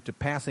pressured into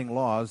passing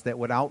laws that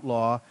would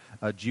outlaw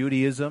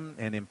Judaism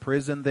and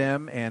imprison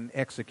them and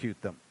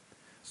execute them.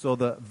 So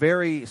the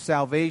very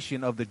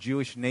salvation of the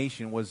Jewish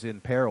nation was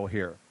in peril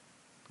here.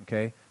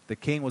 Okay? The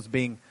king was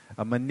being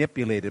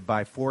manipulated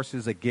by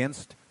forces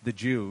against the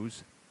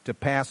Jews to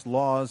pass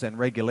laws and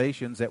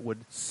regulations that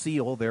would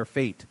seal their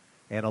fate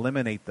and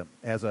eliminate them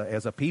as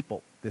a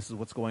people. This is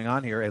what's going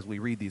on here as we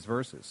read these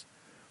verses.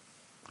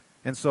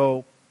 And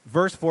so,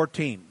 verse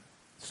 14.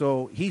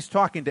 So he's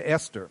talking to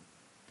Esther.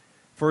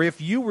 "For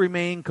if you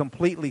remain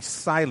completely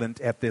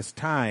silent at this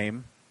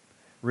time,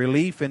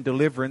 relief and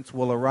deliverance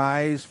will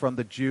arise from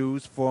the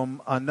Jews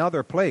from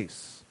another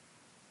place,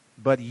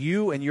 but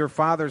you and your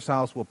father's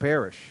house will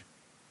perish.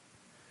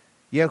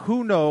 Yet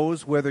who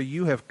knows whether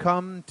you have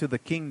come to the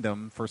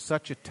kingdom for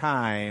such a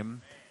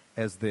time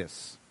as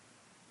this?"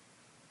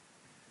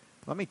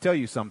 Let me tell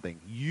you something.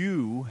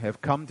 You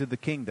have come to the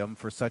kingdom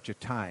for such a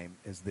time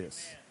as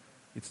this.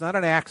 It's not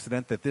an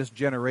accident that this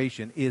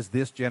generation is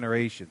this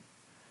generation.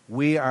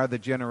 We are the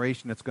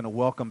generation that's going to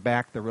welcome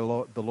back the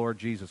Lord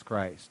Jesus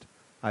Christ.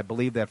 I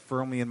believe that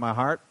firmly in my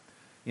heart.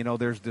 You know,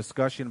 there's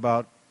discussion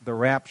about the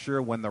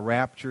rapture, when the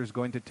rapture is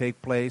going to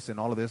take place and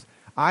all of this.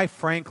 I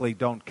frankly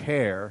don't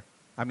care.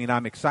 I mean,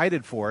 I'm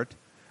excited for it,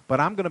 but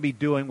I'm going to be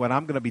doing what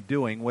I'm going to be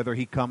doing, whether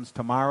he comes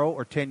tomorrow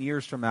or 10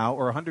 years from now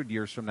or 100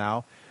 years from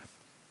now.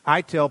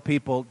 I tell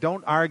people,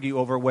 don't argue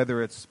over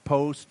whether it's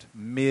post,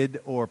 mid,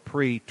 or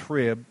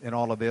pre-trib and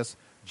all of this.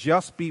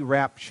 Just be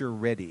rapture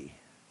ready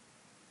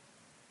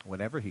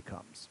whenever he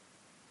comes.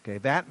 Okay,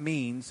 that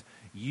means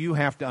you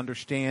have to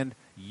understand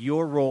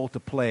your role to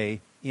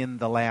play in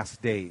the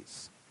last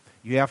days.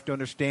 You have to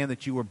understand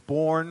that you were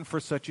born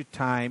for such a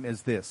time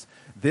as this.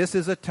 This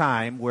is a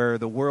time where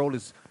the world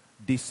is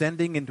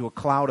descending into a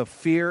cloud of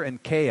fear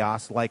and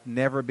chaos like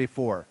never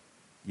before.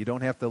 You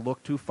don't have to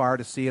look too far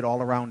to see it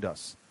all around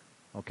us.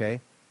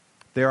 Okay?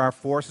 There are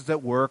forces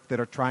at work that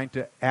are trying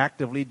to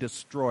actively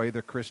destroy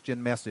the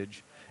Christian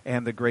message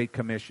and the Great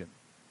Commission.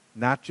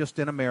 Not just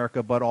in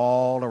America, but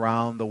all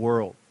around the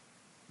world.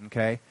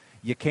 Okay?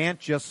 You can't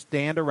just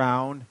stand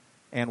around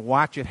and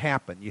watch it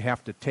happen. You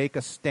have to take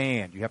a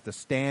stand. You have to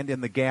stand in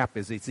the gap,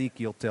 as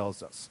Ezekiel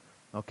tells us.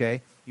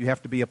 Okay? You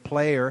have to be a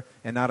player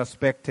and not a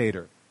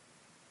spectator.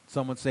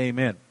 Someone say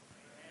amen.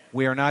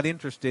 We are not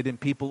interested in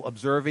people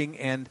observing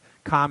and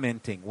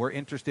commenting. We're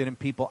interested in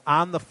people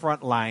on the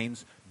front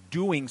lines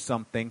doing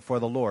something for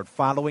the Lord,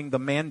 following the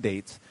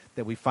mandates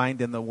that we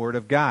find in the Word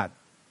of God.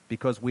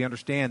 Because we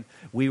understand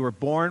we were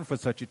born for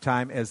such a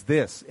time as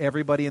this.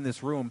 Everybody in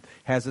this room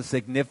has a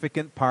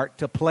significant part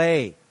to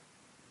play.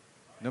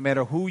 No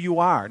matter who you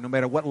are, no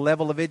matter what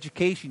level of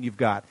education you've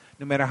got,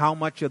 no matter how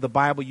much of the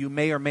Bible you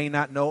may or may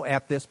not know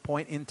at this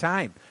point in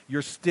time,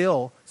 you're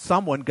still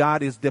someone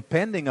God is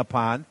depending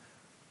upon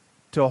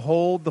to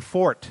hold the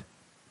fort.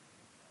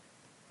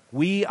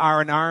 We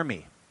are an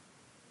army.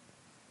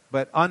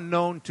 But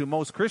unknown to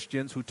most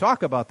Christians who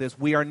talk about this,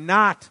 we are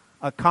not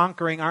a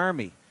conquering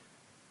army.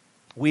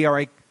 We are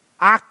an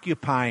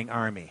occupying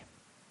army.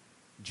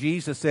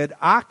 Jesus said,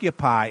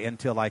 "Occupy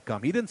until I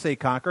come." He didn't say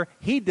conquer.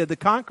 He did the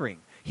conquering.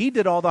 He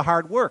did all the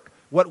hard work.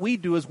 What we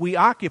do is we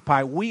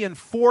occupy. We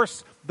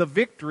enforce the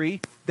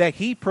victory that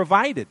he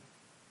provided.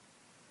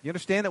 You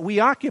understand that? We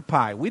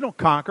occupy. We don't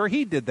conquer.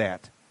 He did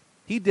that.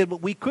 He did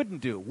what we couldn't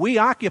do. We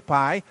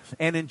occupy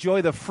and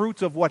enjoy the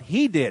fruits of what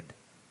he did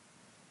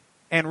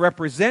and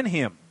represent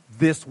him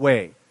this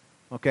way.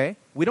 Okay?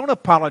 We don't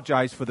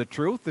apologize for the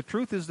truth. The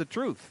truth is the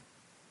truth.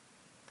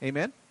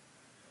 Amen?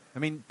 I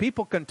mean,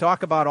 people can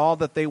talk about all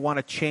that they want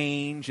to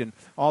change and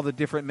all the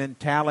different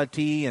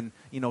mentality and,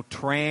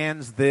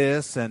 trans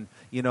this and,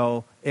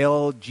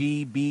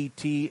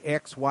 LGBT,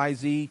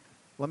 XYZ.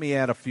 Let me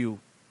add a few.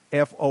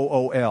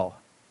 FOOL.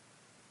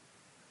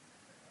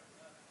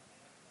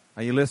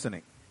 Are you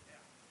listening?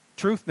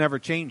 Truth never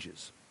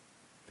changes.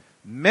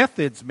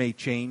 Methods may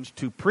change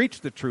to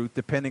preach the truth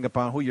depending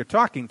upon who you're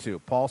talking to.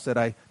 Paul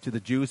said, to the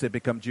Jews I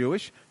become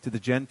Jewish, to the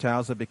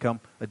Gentiles I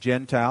become a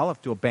Gentile,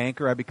 to a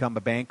banker I become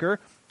a banker,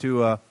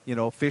 to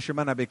a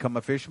fisherman I become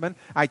a fisherman.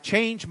 I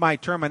change my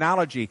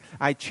terminology,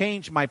 I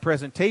change my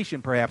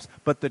presentation perhaps,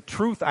 but the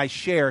truth I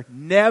share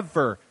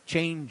never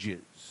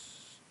changes.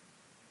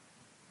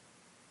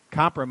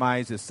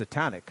 Compromise is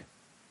satanic.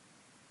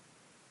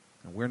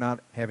 And we're not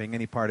having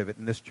any part of it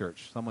in this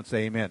church. Someone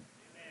say amen.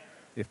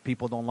 If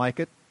people don't like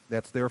it,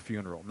 that's their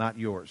funeral, not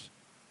yours.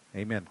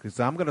 Amen. Because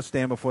I'm going to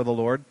stand before the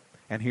Lord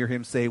and hear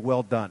him say,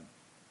 well done,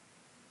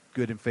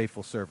 good and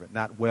faithful servant.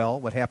 Not, well,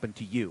 what happened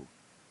to you?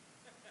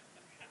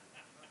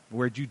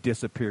 Where'd you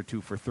disappear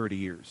to for 30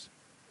 years?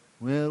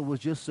 Well, it was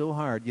just so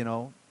hard,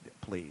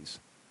 Please.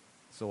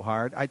 So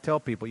hard. I tell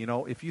people,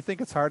 if you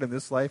think it's hard in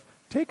this life,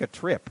 take a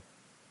trip.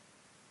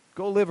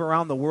 Go live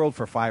around the world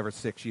for 5 or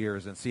 6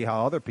 years and see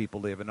how other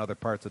people live in other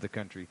parts of the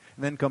country.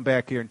 And then come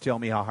back here and tell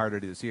me how hard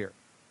it is here.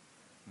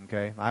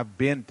 Okay? I've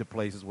been to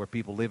places where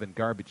people live in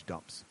garbage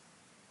dumps.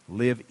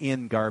 Live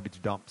in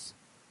garbage dumps.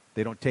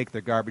 They don't take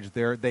their garbage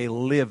there. They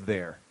live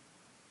there.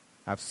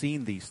 I've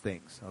seen these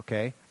things,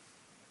 okay?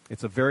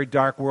 It's a very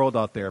dark world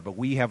out there, but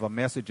we have a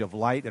message of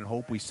light and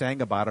hope. We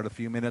sang about it a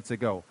few minutes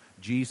ago.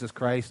 Jesus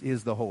Christ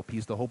is the hope.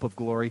 He's the hope of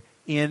glory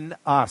in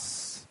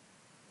us.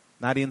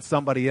 Not in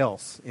somebody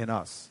else, in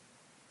us.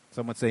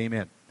 Someone say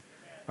amen.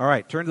 All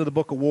right, turn to the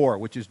book of War,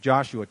 which is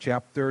Joshua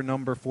chapter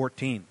number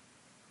 14.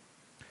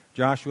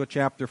 Joshua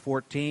chapter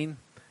 14.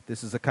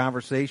 This is a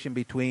conversation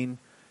between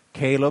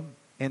Caleb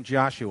and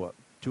Joshua,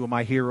 two of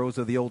my heroes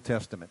of the Old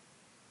Testament.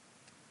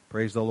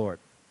 Praise the Lord.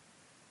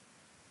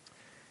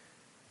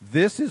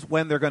 This is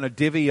when they're going to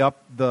divvy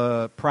up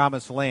the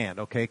promised land.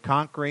 Okay,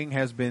 conquering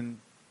has been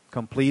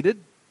completed.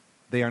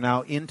 They are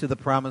now into the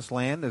promised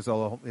land. It's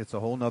a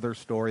whole other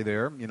story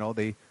there.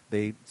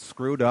 They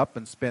screwed up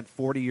and spent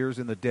 40 years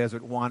in the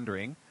desert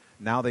wandering.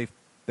 Now they've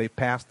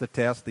passed the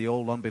test. The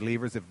old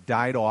unbelievers have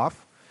died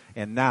off,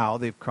 and now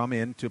they've come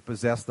in to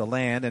possess the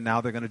land, and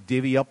now they're going to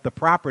divvy up the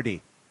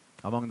property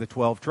among the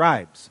 12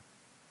 tribes.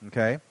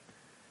 Okay?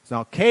 So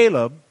now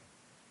Caleb,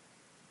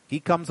 he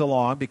comes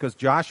along because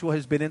Joshua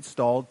has been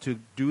installed to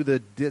do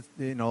the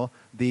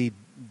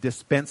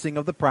dispensing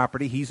of the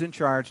property. He's in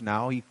charge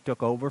now. He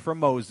took over from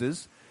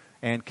Moses.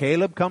 And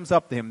Caleb comes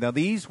up to him. Now,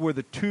 these were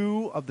the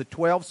 2 of the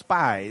 12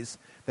 spies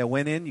that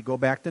went in. You go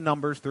back to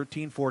Numbers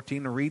 13,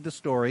 14 and read the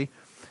story.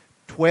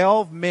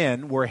 12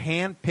 men were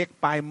handpicked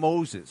by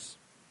Moses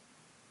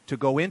to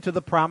go into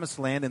the promised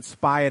land and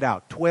spy it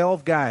out.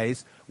 12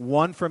 guys,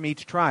 1 from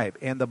each tribe.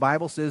 And the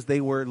Bible says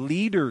they were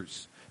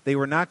leaders. They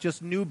were not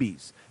just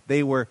newbies.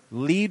 They were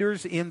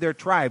leaders in their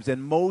tribes.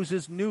 And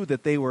Moses knew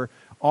that they were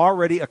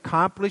already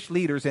accomplished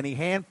leaders, and he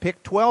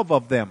handpicked 12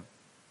 of them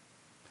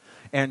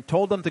and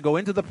told them to go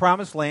into the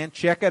promised land,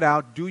 check it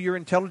out, do your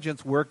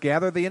intelligence work,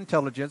 gather the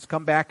intelligence,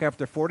 come back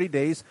after 40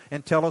 days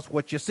and tell us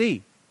what you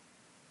see.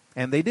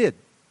 And they did.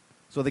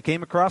 So they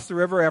came across the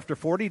river after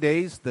 40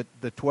 days.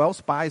 The 12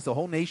 spies, the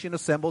whole nation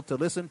assembled to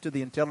listen to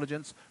the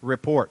intelligence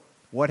report.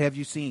 What have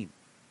you seen?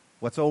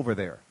 What's over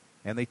there?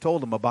 And they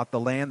told them about the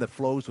land that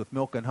flows with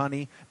milk and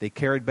honey. They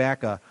carried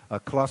back a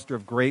cluster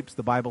of grapes.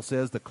 The Bible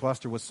says the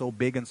cluster was so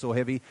big and so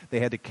heavy,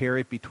 they had to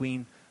carry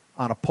it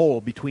on a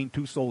pole between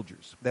 2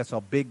 soldiers. That's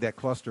how big that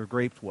cluster of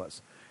grapes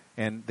was.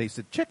 And they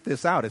said, check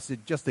this out. It's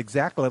just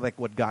exactly like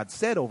what God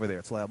said over there.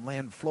 It's like a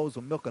land flows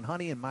with milk and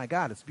honey, and my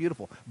God, it's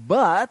beautiful.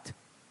 But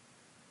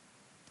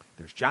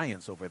there's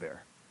giants over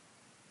there.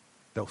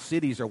 Those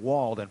cities are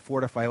walled and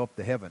fortified up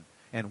to heaven.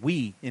 And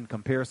we, in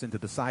comparison to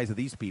the size of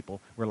these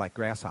people, we're like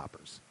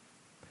grasshoppers.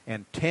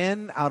 And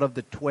 10 out of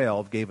the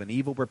 12 gave an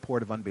evil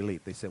report of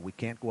unbelief. They said, we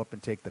can't go up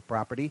and take the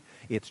property.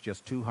 It's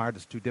just too hard.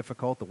 It's too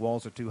difficult. The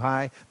walls are too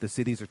high. The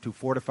cities are too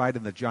fortified,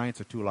 and the giants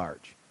are too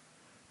large.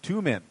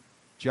 2 men,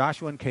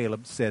 Joshua and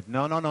Caleb, said,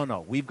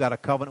 no. We've got a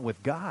covenant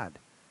with God.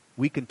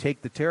 We can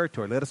take the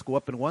territory. Let us go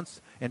up and once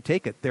and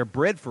take it. They're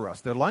bread for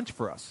us. They're lunch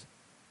for us.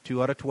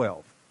 2 out of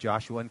 12,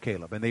 Joshua and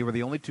Caleb. And they were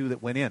the only 2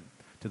 that went in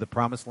to the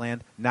promised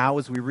land. Now,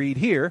 as we read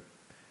here,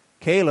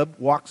 Caleb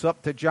walks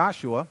up to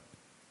Joshua,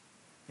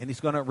 and he's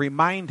going to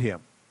remind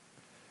him.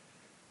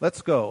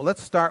 Let's go.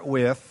 Let's start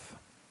with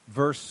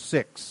verse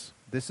 6.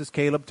 This is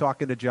Caleb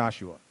talking to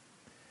Joshua.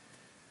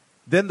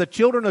 Then the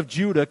children of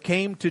Judah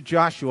came to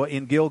Joshua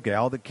in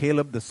Gilgal, that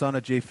Caleb the son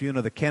of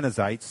Jephunneh the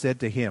Kenizzite said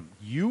to him,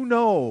 you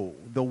know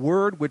the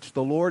word which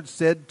the Lord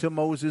said to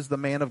Moses the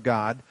man of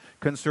God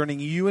concerning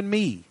you and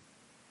me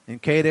in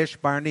Kadesh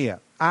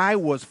Barnea. I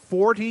was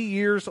 40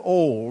 years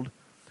old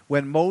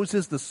when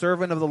Moses the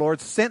servant of the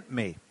Lord sent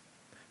me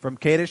from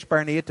Kadesh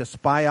Barnea to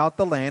spy out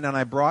the land, and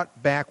I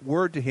brought back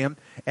word to him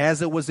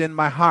as it was in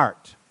my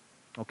heart.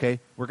 Okay,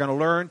 we're going to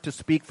learn to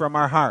speak from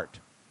our heart.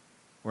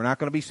 We're not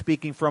going to be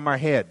speaking from our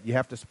head. You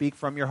have to speak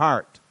from your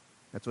heart.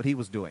 That's what he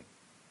was doing.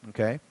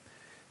 Okay?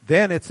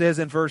 Then it says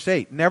in verse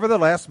 8,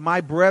 nevertheless,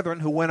 my brethren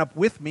who went up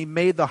with me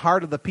made the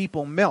heart of the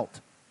people melt.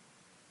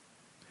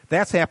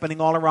 That's happening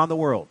all around the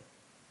world.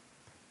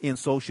 In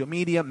social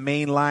media,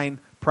 mainline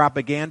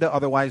propaganda,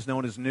 otherwise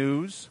known as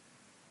news.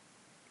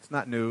 It's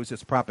not news,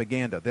 it's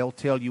propaganda. They'll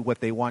tell you what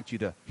they want you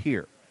to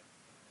hear.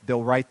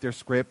 They'll write their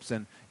scripts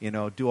and,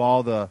 do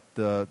all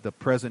the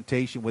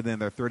presentation within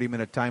their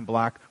 30-minute time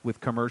block with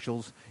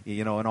commercials,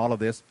 and all of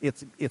this.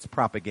 It's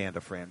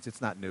propaganda, friends.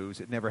 It's not news.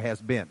 It never has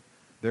been.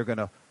 They're going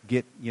to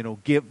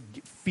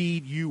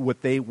feed you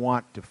what they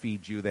want to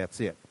feed you. That's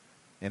it.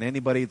 And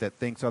anybody that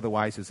thinks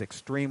otherwise is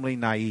extremely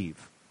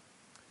naive.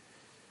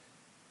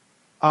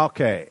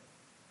 Okay.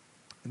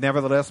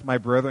 Nevertheless, my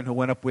brethren who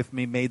went up with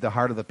me made the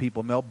heart of the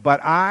people melt.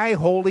 But I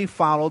wholly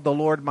followed the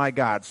Lord my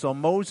God. So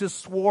Moses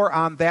swore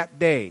on that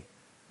day.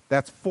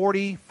 That's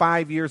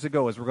 45 years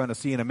ago, as we're going to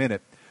see in a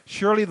minute.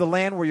 Surely the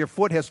land where your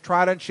foot has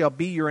trodden shall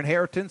be your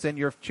inheritance and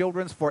your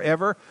children's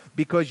forever,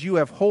 because you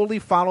have wholly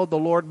followed the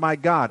Lord my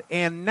God.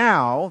 And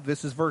now,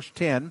 this is verse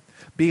 10,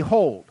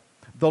 behold,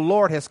 the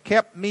Lord has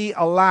kept me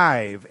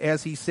alive,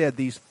 as he said,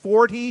 these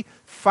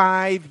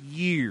 45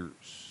 years.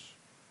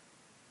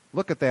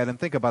 Look at that and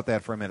think about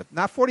that for a minute.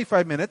 Not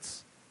 45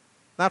 minutes,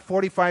 not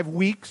 45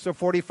 weeks or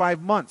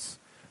 45 months.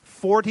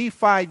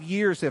 45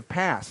 years have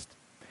passed.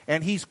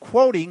 And he's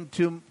quoting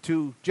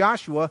to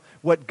Joshua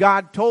what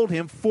God told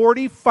him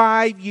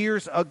 45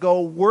 years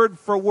ago, word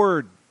for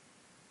word.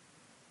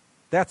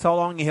 That's how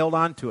long he held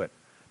on to it.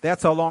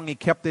 That's how long he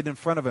kept it in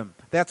front of him.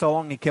 That's how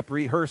long he kept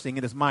rehearsing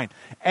in his mind.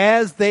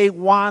 As they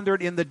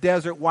wandered in the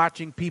desert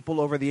watching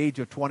people over the age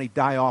of 20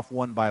 die off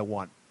one by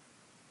one.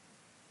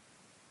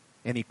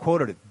 And he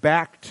quoted it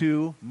back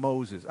to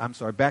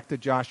back to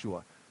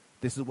Joshua.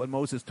 This is what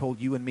Moses told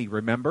you and me,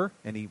 remember?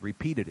 And he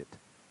repeated it.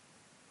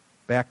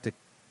 Back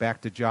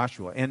to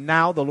Joshua. And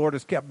now the Lord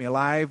has kept me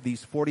alive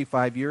these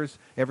 45 years,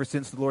 ever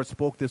since the Lord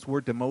spoke this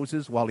word to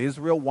Moses while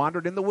Israel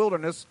wandered in the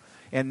wilderness.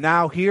 And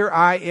now here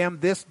I am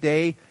this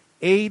day,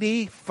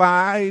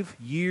 85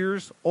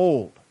 years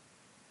old.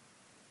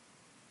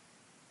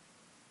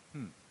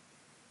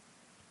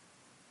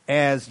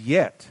 As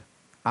yet,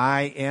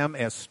 I am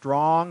as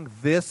strong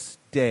this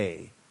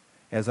day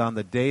as on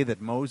the day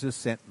that Moses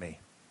sent me.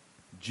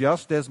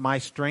 Just as my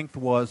strength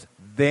was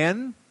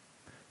then,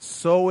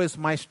 so is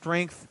my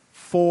strength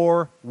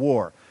for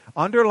war.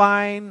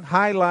 Underline,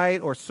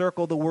 highlight, or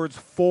circle the words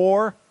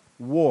for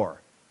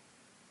war.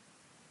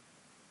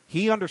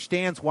 He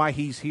understands why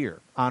he's here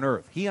on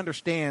earth. He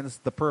understands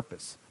the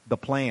purpose, the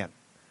plan,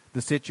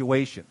 the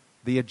situation,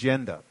 the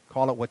agenda.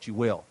 Call it what you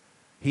will.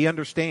 He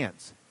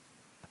understands.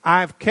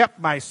 I've kept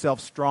myself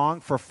strong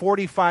for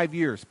 45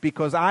 years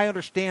because I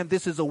understand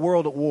this is a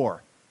world at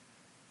war.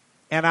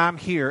 And I'm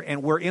here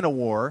and we're in a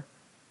war.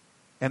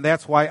 And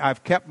that's why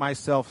I've kept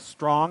myself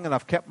strong and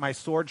I've kept my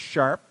sword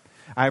sharp.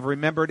 I've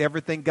remembered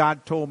everything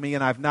God told me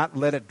and I've not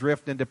let it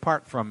drift and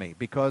depart from me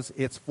because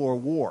it's for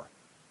war.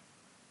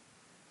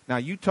 Now,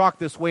 you talk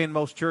this way in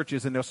most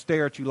churches and they'll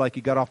stare at you like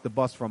you got off the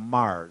bus from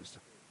Mars.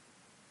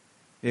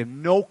 They have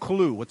no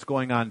clue what's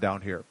going on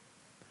down here.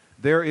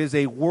 There is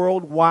a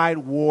worldwide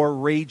war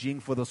raging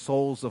for the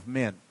souls of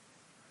men.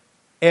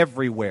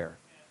 Everywhere.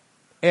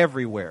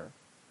 Everywhere.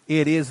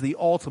 It is the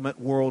ultimate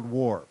world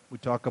war. We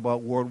talk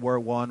about World War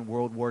I,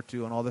 World War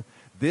II, and all that.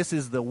 This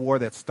is the war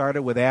that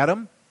started with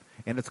Adam,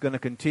 and it's going to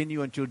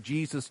continue until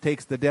Jesus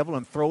takes the devil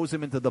and throws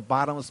him into the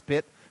bottomless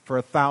pit for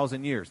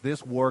 1,000 years.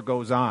 This war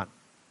goes on.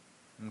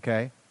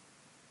 Okay?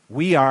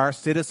 We are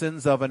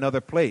citizens of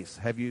another place.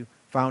 Have you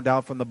found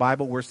out from the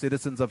Bible we're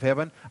citizens of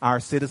heaven? Our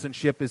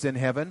citizenship is in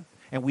heaven.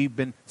 And we've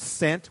been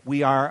sent.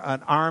 We are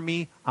an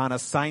army on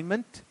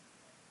assignment.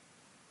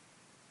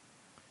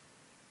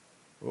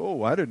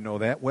 Oh, I didn't know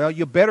that. Well,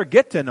 you better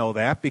get to know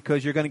that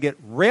because you're going to get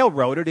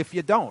railroaded if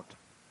you don't.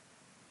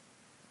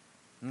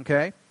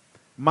 Okay?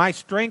 My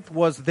strength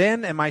was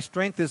then and my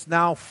strength is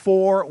now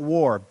for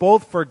war,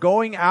 both for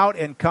going out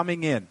and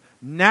coming in.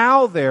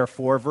 Now,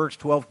 therefore, verse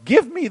 12,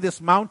 give me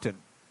this mountain.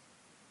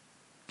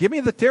 Give me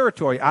the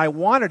territory. I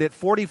wanted it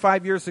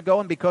 45 years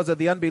ago, and because of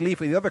the unbelief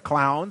of the other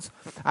clowns,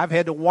 I've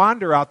had to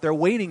wander out there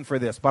waiting for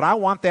this. But I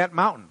want that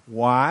mountain.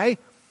 Why?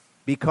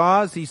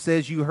 Because, he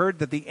says, you heard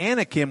that the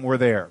Anakim were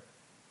there.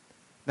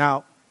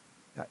 Now,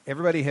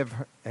 everybody have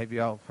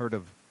you all heard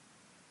of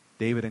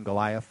David and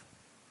Goliath?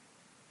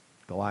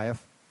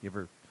 Goliath? You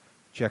ever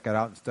check it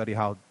out and study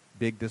how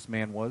big this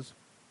man was?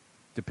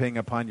 Depending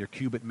upon your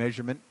cubit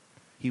measurement,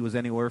 he was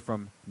anywhere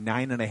from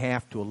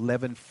 9.5 to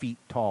 11 feet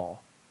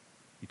tall.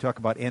 You talk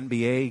about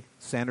NBA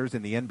centers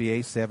in the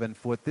NBA, 7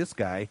 foot. This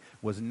guy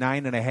was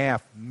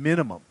 9.5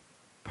 minimum,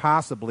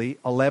 possibly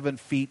 11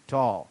 feet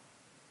tall.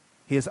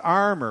 His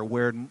armor,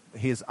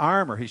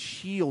 his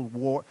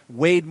shield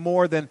weighed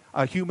more than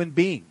a human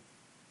being.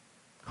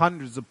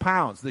 Hundreds of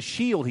pounds. The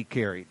shield he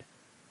carried.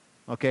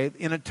 Okay,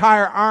 an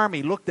entire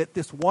army looked at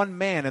this one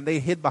man and they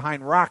hid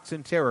behind rocks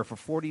in terror for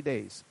 40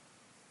 days.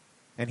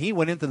 And he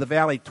went into the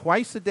valley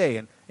twice a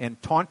day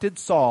and taunted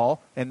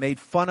Saul and made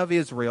fun of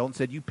Israel and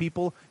said, you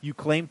people, you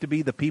claim to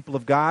be the people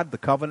of God, the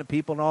covenant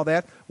people and all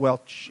that.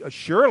 Well,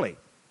 surely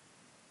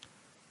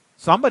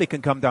somebody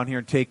can come down here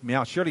and take me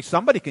out. Surely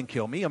somebody can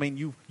kill me. I mean,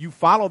 you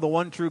follow the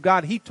one true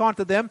God. He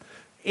taunted them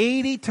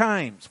 80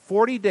 times,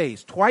 40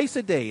 days, twice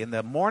a day. In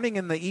the morning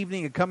and the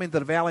evening, he'd come into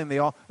the valley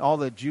and all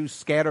the Jews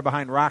scatter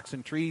behind rocks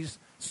and trees.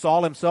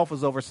 Saul himself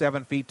was over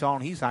 7 feet tall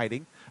and he's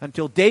hiding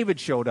until David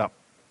showed up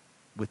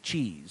with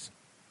cheese.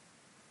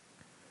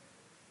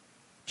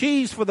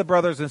 Cheese for the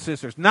brothers and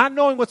sisters, not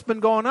knowing what's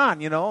been going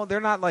on, you know.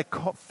 They're not like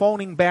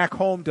phoning back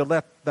home to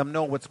let them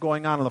know what's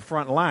going on the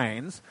front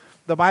lines.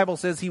 The Bible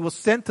says he was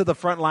sent to the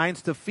front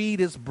lines to feed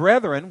his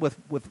brethren with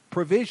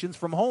provisions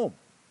from home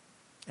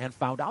and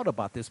found out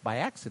about this by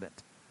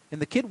accident.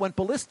 And the kid went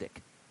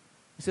ballistic.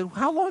 He said,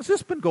 how long has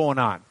this been going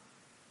on?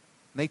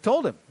 And they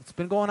told him, it's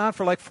been going on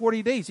for like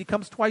 40 days. He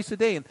comes twice a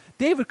day. And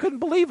David couldn't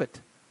believe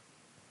it.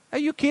 Are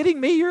you kidding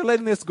me? You're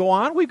letting this go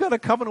on? We've got a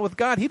covenant with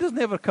God. He doesn't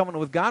have a covenant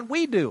with God.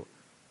 We do.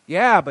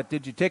 Yeah, but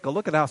did you take a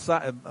look at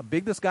how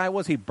big this guy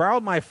was? He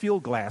borrowed my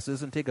field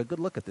glasses and take a good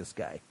look at this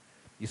guy.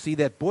 You see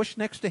that bush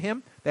next to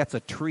him? That's a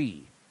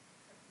tree.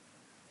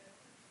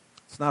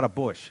 It's not a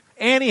bush.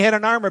 And he had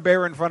an armor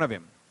bearer in front of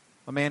him.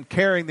 A man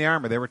carrying the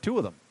armor. There were two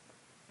of them.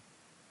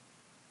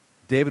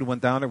 David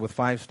went down there with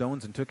 5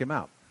 stones and took him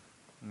out.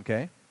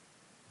 Okay?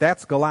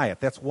 That's Goliath.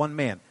 That's one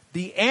man.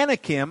 The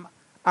Anakim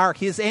are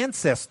his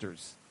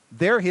ancestors.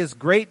 They're his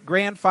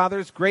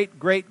great-grandfathers,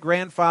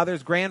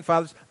 great-great-grandfathers,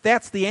 grandfathers.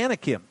 That's the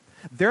Anakim.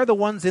 They're the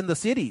ones in the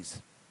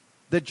cities,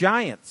 the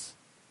giants.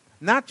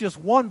 Not just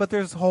one, but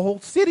there's whole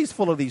cities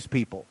full of these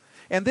people.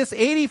 And this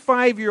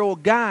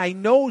 85-year-old guy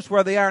knows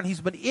where they are, and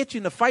he's been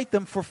itching to fight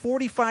them for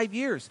 45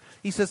 years.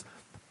 He says,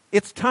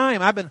 it's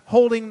time. I've been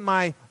holding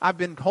my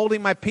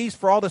peace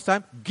for all this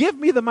time. Give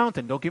me the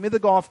mountain. Don't give me the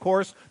golf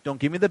course. Don't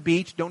give me the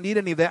beach. Don't need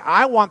any of that.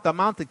 I want the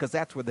mountain because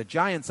that's where the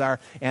giants are,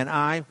 and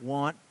I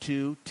want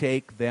to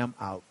take them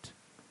out.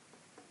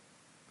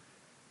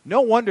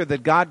 No wonder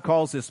that God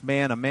calls this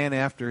man a man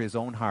after his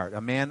own heart,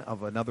 a man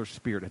of another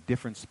spirit, a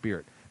different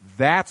spirit.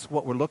 That's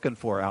what we're looking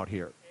for out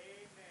here.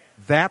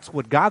 That's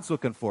what God's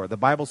looking for. The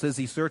Bible says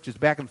he searches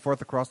back and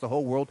forth across the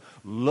whole world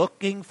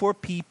looking for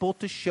people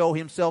to show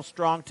himself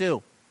strong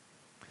too.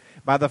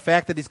 By the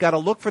fact that he's got to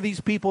look for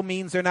these people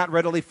means they're not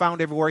readily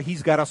found everywhere.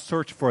 He's got to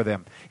search for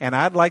them. And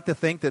I'd like to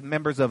think that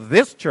members of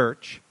this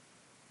church,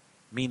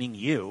 meaning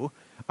you,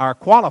 are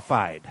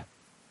qualified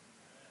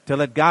to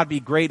let God be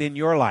great in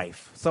your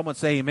life. Someone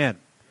say amen.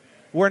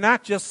 We're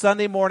not just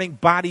Sunday morning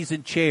bodies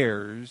in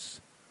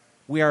chairs.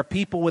 We are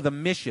people with a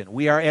mission.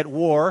 We are at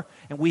war,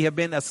 and we have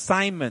been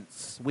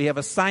assignments. We have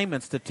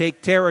assignments to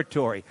take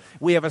territory.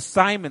 We have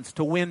assignments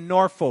to win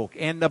Norfolk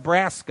and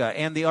Nebraska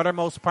and the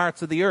uttermost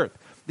parts of the earth.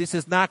 This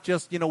is not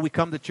just, we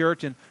come to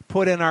church and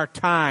put in our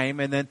time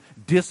and then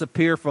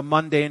disappear from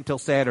Monday until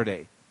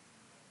Saturday.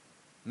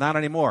 Not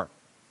anymore.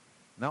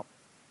 No.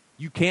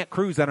 You can't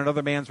cruise on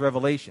another man's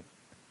revelation.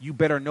 You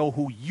better know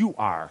who you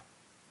are.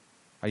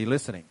 Are you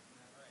listening?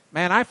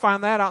 Man, I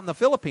found that out in the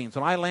Philippines.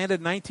 When I landed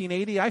in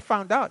 1980, I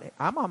found out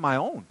I'm on my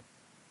own.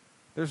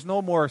 There's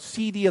no more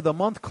CD of the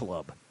month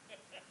club.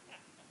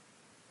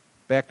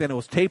 Back then it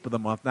was tape of the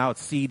month. Now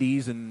it's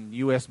CDs and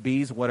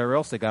USBs, whatever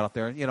else they got out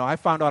there. I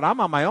found out I'm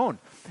on my own.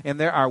 And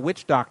there are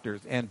witch doctors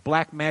and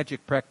black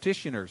magic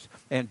practitioners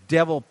and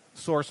devil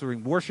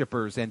sorcering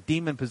worshipers and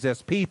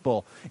demon-possessed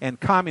people and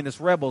communist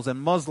rebels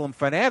and Muslim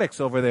fanatics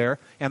over there.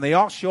 And they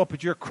all show up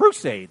at your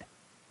crusade.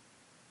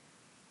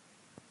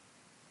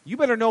 You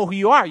better know who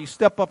you are. You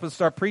step up and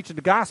start preaching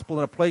the gospel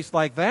in a place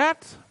like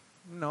that.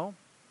 No,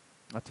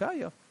 I'll tell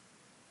you.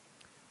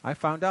 I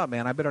found out,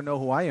 man, I better know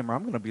who I am or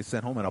I'm going to be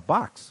sent home in a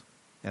box.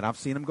 And I've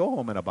seen them go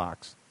home in a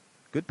box.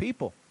 Good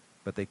people.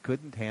 But they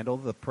couldn't handle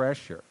the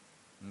pressure.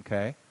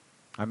 Okay?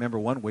 I remember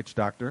one witch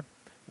doctor,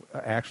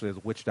 actually it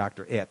was Witch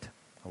Dr. Et,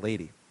 a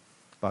lady,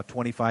 about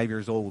 25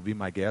 years old would be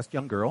my guess,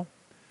 young girl.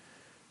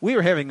 We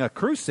were having a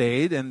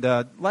crusade, and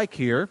like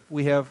here,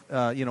 we have,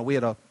 we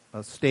had a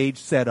stage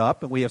set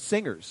up, and we have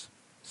singers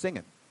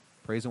singing,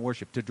 praise and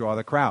worship, to draw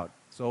the crowd.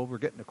 So we're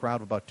getting a crowd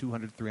of about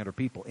 200, 300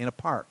 people in a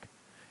park,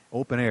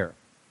 open air.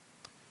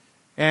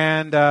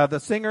 And the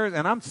singers,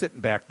 and I'm sitting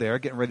back there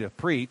getting ready to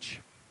preach,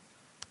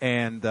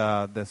 and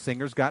the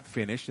singers got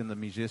finished, and the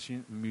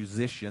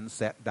musicians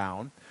sat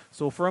down.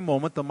 So for a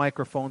moment, the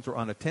microphones were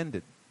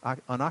unattended,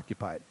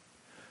 unoccupied.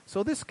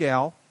 So this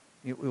gal,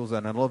 it was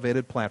an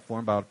elevated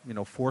platform, about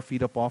 4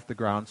 feet up off the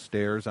ground,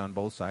 stairs on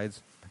both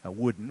sides,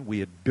 wooden. We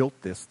had built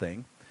this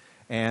thing,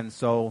 and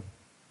so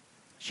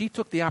she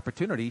took the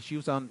opportunity. She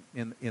was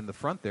in the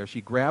front there.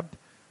 She grabbed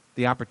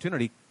the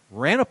opportunity,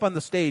 ran up on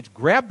the stage,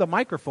 grabbed the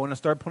microphone, and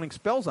started putting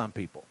spells on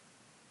people.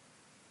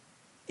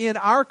 In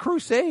our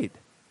crusade.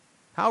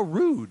 How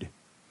rude.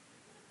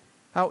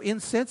 How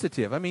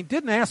insensitive. I mean,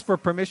 didn't ask for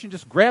permission,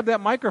 just grabbed that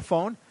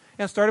microphone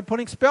and started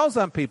putting spells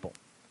on people.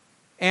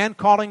 And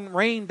calling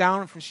rain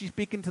down, she's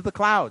speaking to the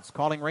clouds,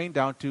 calling rain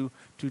down to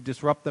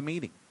disrupt the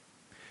meeting.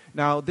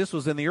 Now, this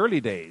was in the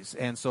early days,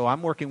 and so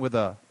I'm working with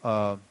a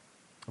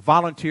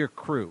volunteer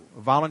crew,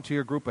 a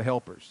volunteer group of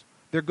helpers.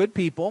 They're good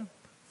people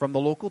from the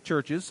local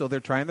churches, so they're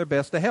trying their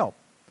best to help.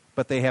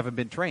 But they haven't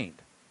been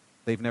trained.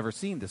 They've never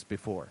seen this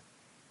before.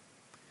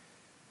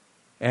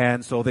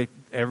 And so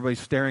everybody's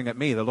staring at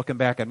me. They're looking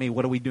back at me.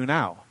 What do we do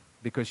now?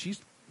 Because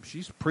she's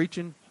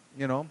preaching,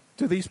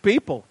 to these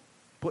people,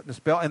 putting a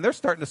spell, and they're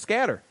starting to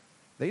scatter.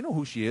 They know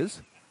who she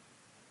is.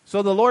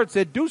 So the Lord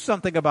said, do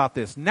something about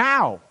this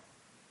now.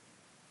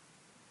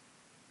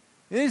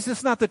 Is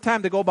this not the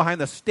time to go behind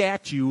the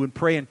statue and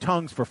pray in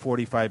tongues for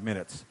 45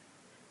 minutes?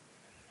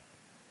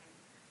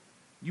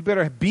 You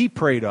better be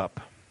prayed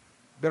up.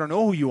 You better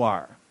know who you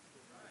are.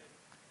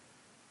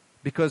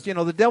 Because,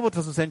 the devil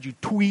doesn't send you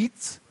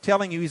tweets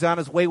telling you he's on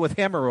his way with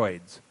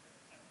hemorrhoids.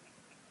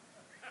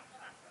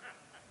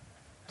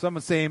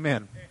 Someone say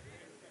amen.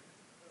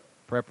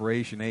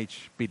 Preparation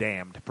H be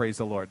damned. Praise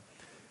the Lord.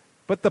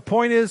 But the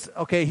point is,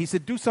 okay, he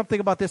said, do something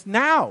about this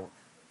now.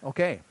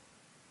 Okay.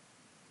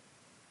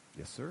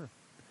 Yes, sir.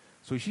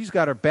 So she's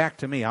got her back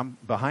to me. I'm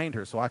behind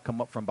her, so I come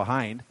up from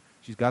behind.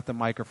 She's got the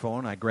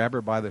microphone. I grab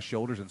her by the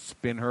shoulders and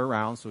spin her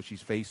around so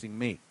she's facing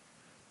me.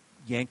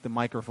 Yank the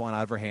microphone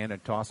out of her hand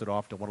and toss it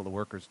off to one of the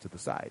workers to the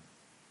side.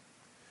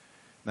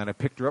 Then I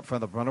picked her up by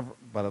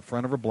the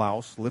front of her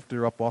blouse, lifted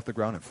her up off the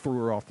ground, and threw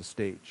her off the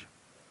stage.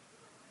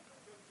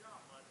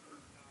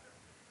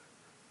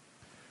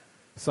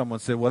 Someone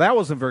said, well, that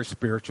wasn't very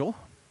spiritual.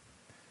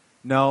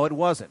 No, it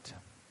wasn't.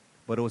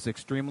 But it was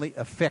extremely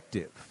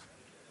effective.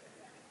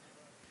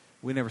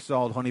 We never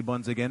saw old Honey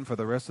Buns again for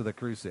the rest of the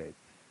crusade.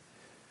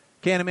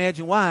 Can't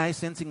imagine why,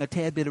 sensing a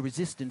tad bit of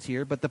resistance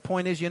here. But the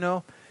point is, you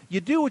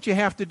do what you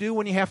have to do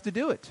when you have to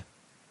do it.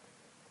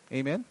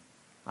 Amen?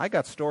 I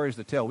got stories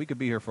to tell. We could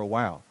be here for a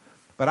while.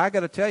 But I got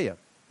to tell you,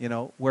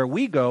 where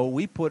we go,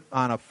 we put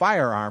on a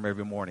firearm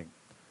every morning.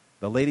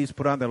 The ladies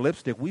put on their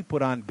lipstick. We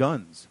put on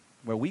guns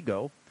where we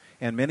go.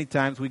 And many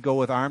times we go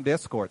with armed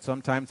escorts,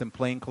 sometimes in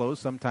plain clothes,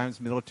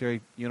 sometimes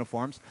military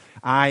uniforms.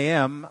 I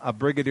am a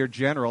brigadier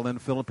general in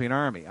the Philippine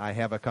Army. I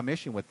have a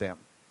commission with them.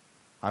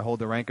 I hold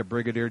the rank of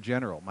brigadier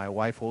general. My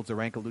wife holds the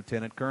rank of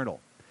lieutenant colonel.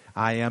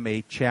 I am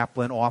a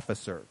chaplain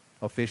officer,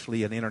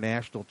 officially an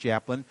international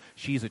chaplain.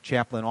 She's a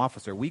chaplain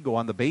officer. We go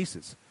on the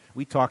bases.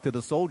 We talk to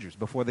the soldiers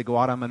before they go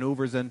out on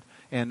maneuvers and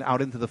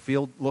out into the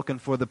field looking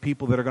for the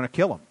people that are going to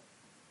kill them.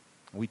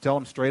 We tell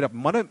them straight up,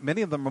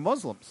 many of them are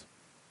Muslims.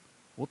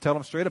 We'll tell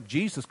them straight up,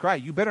 Jesus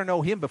Christ, you better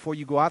know him before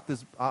you go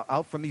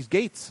out from these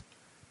gates,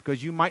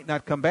 because you might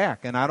not come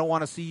back. And I don't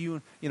want to see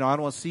you, I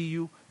don't want to see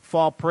you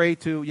fall prey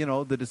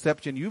to, the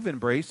deception you've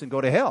embraced and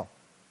go to hell.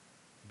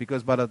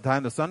 Because by the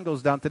time the sun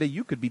goes down today,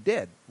 you could be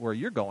dead where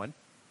you're going.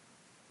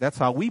 That's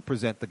how we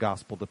present the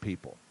gospel to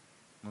people.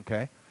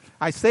 Okay?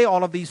 I say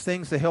all of these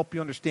things to help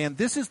you understand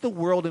this is the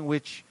world in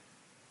which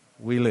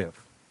we live.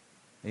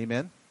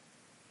 Amen?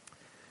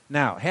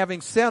 Now,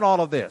 having said all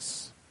of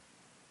this,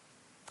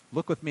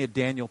 look with me at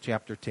Daniel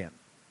chapter 10.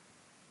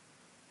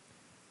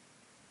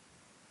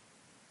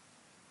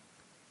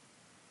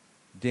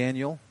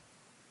 Daniel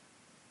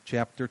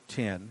chapter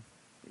 10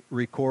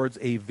 records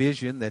a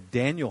vision that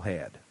Daniel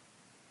had.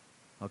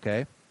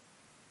 Okay?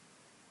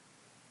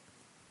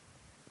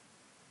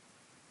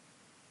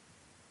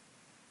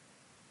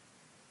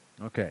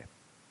 Okay.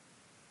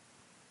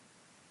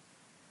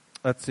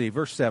 Let's see,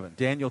 verse 7.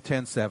 Daniel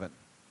 10:7.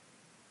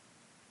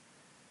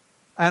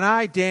 And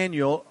I,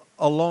 Daniel,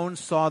 alone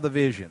saw the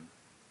vision.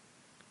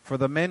 For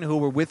the men who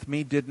were with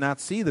me did not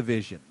see the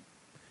vision.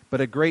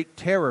 But a great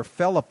terror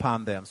fell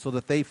upon them, so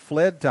that they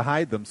fled to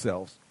hide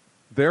themselves.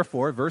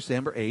 Therefore, verse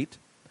number 8,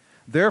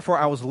 therefore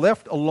I was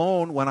left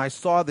alone when I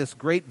saw this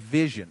great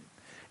vision,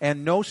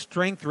 and no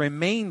strength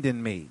remained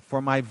in me,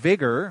 for my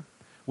vigor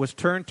was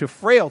turned to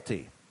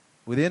frailty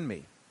within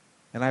me,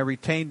 and I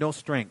retained no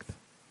strength.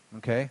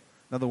 Okay?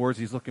 In other words,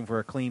 he's looking for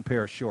a clean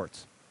pair of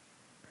shorts.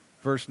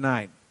 Verse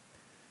 9,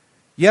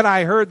 yet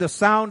I heard the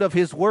sound of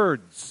his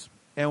words,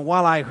 and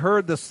while I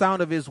heard the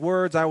sound of his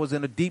words, I was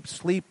in a deep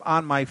sleep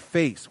on my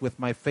face, with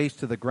my face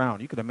to the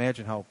ground. You can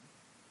imagine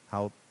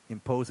how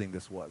imposing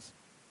this was.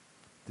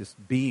 This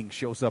being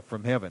shows up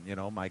from heaven,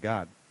 my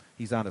God.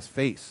 He's on his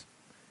face,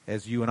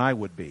 as you and I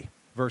would be.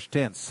 Verse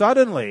 10,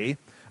 suddenly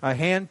a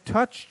hand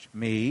touched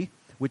me,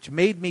 which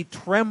made me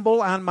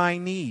tremble on my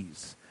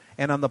knees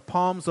and on the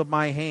palms of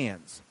my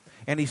hands.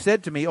 And he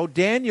said to me, O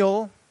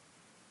Daniel,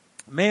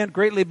 man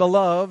greatly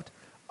beloved,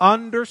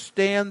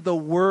 understand the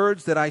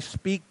words that I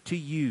speak to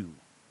you.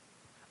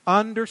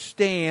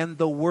 Understand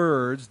the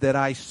words that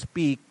I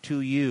speak to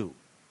you.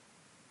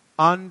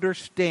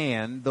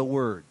 Understand the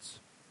words.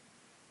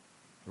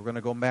 We're going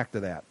to go back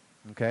to that.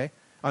 Okay?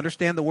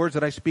 Understand the words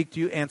that I speak to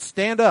you, and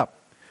stand up,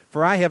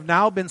 for I have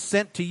now been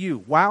sent to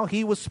you. While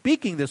he was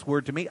speaking this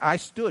word to me, I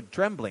stood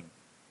trembling.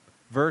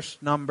 Verse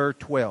number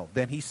 12.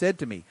 Then he said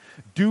to me,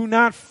 do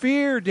not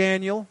fear,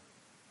 Daniel,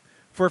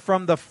 for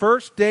from the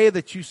first day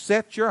that you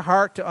set your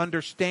heart to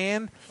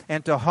understand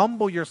and to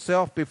humble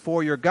yourself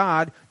before your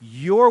God,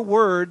 your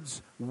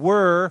words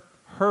were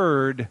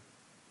heard.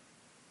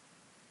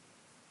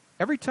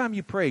 Every time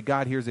you pray,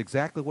 God hears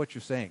exactly what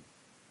you're saying.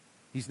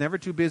 He's never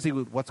too busy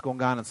with what's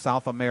going on in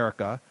South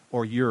America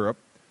or Europe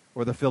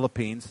or the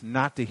Philippines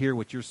not to hear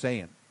what you're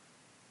saying.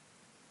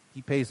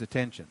 He pays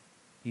attention.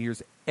 He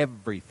hears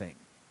everything.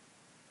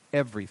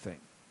 Everything.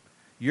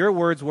 Your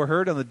words were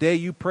heard on the day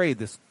you prayed,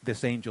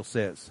 this angel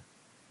says.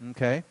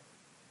 Okay?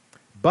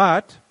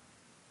 But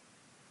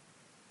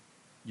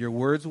your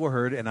words were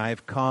heard, and I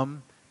have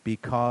come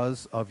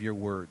because of your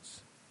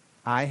words.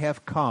 I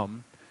have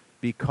come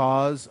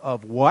because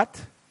of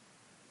what?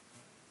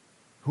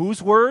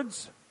 Whose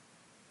words?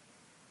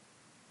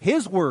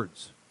 His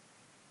words.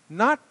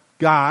 Not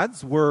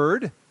God's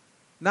word.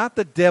 Not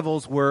the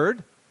devil's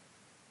word.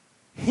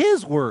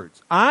 His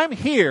words. I'm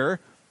here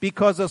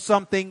because of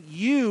something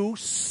you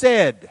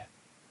said.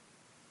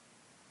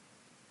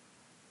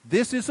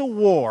 This is a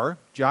war.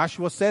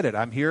 Joshua said it.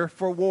 I'm here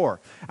for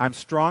war. I'm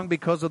strong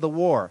because of the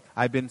war.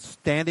 I've been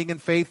standing in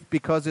faith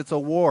because it's a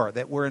war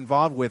that we're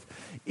involved with.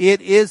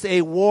 It is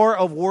a war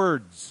of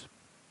words.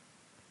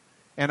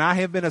 And I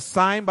have been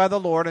assigned by the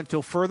Lord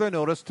until further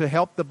notice to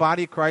help the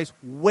body of Christ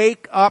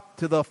wake up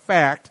to the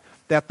fact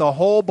that the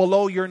hole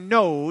below your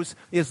nose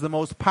is the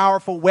most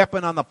powerful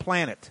weapon on the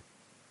planet.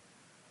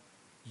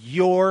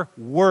 Your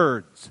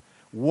words.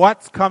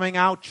 What's coming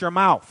out your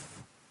mouth?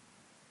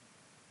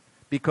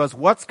 Because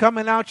what's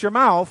coming out your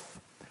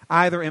mouth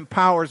either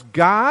empowers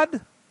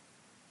God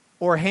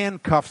or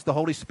handcuffs the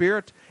Holy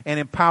Spirit and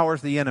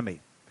empowers the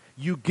enemy.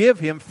 You give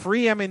him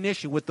free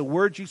ammunition with the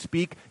words you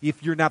speak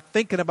if you're not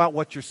thinking about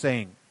what you're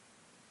saying.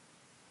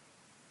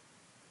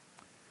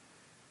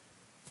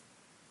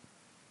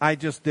 I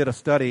just did a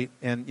study,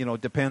 and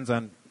it depends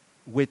on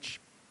which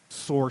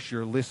source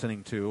you're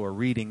listening to or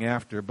reading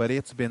after, but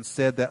it's been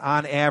said that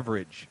on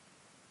average,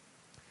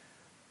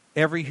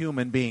 every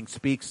human being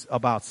speaks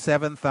about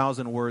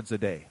 7,000 words a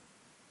day.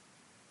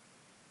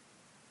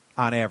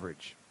 On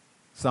average.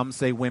 Some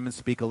say women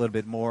speak a little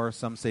bit more.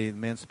 Some say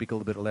men speak a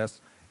little bit less.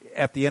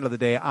 At the end of the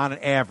day, on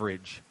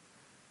average,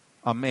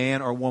 a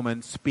man or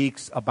woman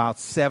speaks about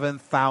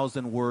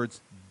 7,000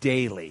 words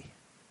daily.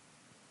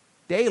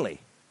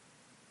 Daily.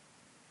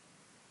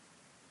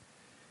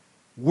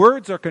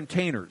 Words are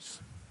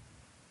containers.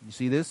 You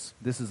see this?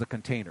 This is a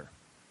container.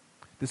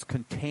 This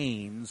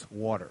contains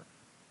water.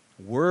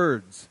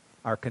 Words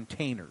are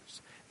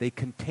containers. They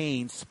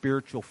contain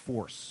spiritual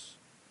force.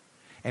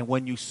 And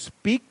when you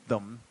speak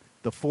them,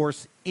 the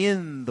force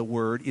in the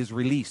word is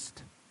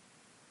released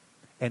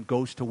and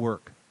goes to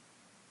work.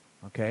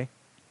 Okay?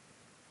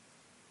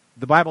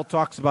 The Bible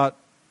talks about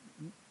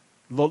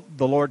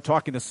the Lord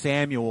talking to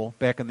Samuel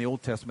back in the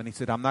Old Testament. He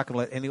said, I'm not going to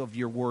let any of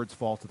your words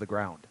fall to the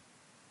ground.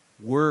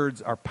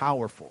 Words are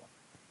powerful.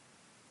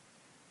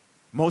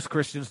 Most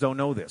Christians don't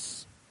know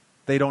this.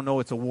 They don't know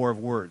it's a war of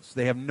words.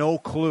 They have no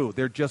clue.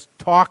 They're just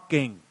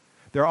talking.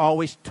 They're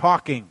always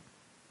talking.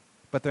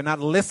 But they're not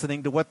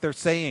listening to what they're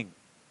saying.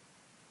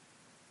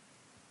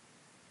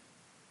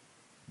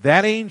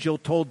 That angel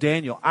told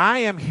Daniel, I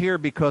am here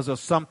because of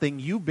something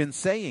you've been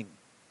saying.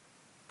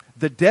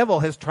 The devil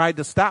has tried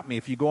to stop me.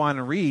 If you go on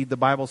and read, the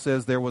Bible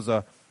says there was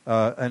an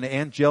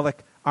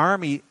angelic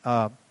army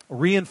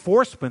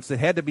reinforcements that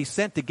had to be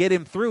sent to get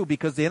him through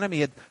because the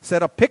enemy had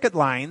set up picket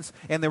lines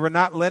and they were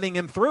not letting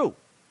him through.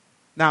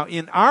 Now,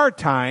 in our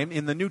time,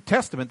 in the New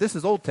Testament, this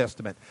is Old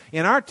Testament.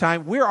 In our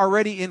time, we're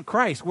already in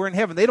Christ. We're in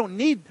heaven.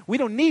 We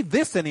don't need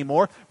this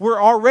anymore. We're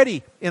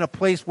already in a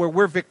place where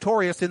we're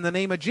victorious in the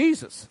name of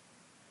Jesus.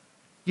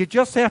 You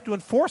just have to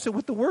enforce it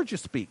with the words you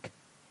speak.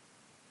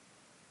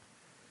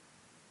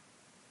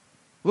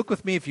 Look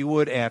with me, if you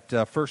would, at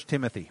 1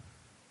 Timothy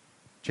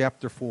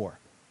chapter 4.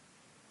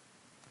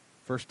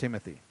 1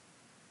 Timothy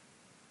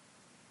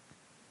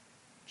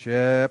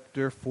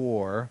chapter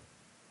 4,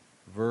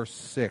 verse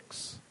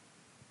 6.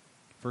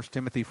 1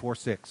 Timothy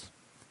 4:6.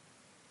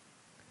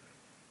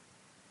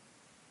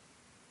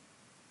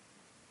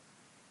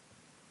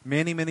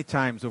 Many, many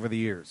times over the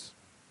years,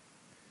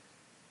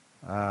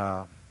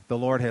 the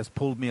Lord has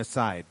pulled me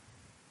aside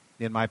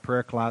in my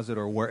prayer closet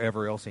or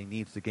wherever else He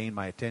needs to gain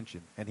my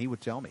attention, and He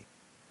would tell me.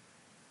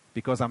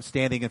 Because I'm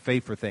standing in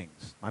faith for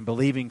things. I'm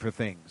believing for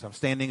things. I'm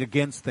standing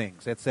against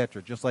things,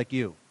 etc., just like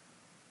you.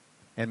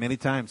 And many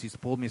times He's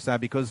pulled me aside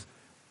because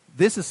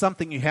this is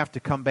something you have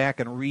to come back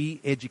and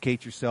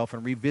re-educate yourself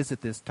and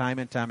revisit this time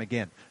and time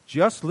again.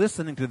 Just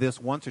listening to this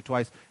once or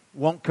twice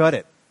won't cut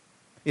it.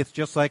 It's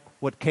just like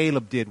what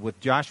Caleb did with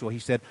Joshua. He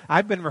said,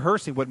 I've been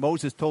rehearsing what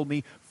Moses told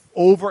me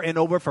over and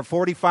over for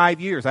 45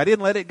 years. I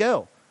didn't let it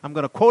go. I'm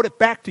going to quote it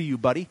back to you,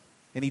 buddy.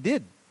 And he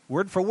did,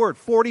 word for word,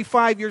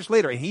 45 years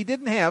later. And he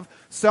didn't have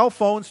cell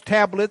phones,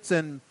 tablets,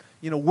 and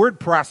word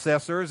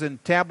processors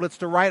and tablets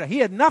to write. He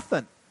had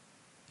nothing.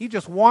 He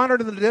just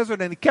wandered in the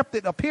desert and he kept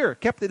it up here,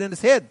 kept it in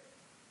his head,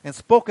 and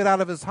spoke it out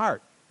of his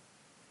heart.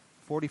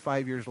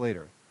 45 years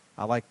later.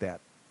 I like that.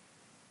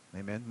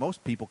 Amen.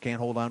 Most people can't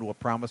hold on to a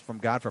promise from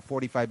God for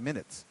 45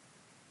 minutes.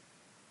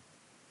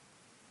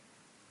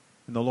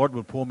 And the Lord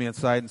would pull me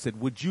inside and said,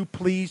 would you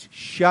please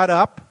shut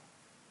up?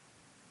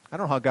 I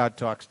don't know how God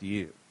talks to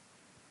you,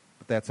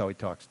 but that's how He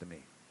talks to me.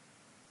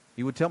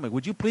 He would tell me,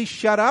 would you please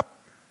shut up?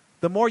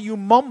 The more you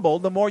mumble,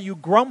 the more you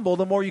grumble,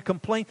 the more you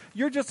complain,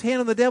 you're just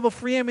handing the devil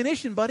free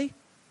ammunition, buddy.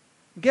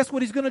 And guess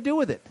what he's going to do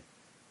with it?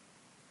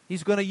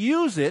 He's going to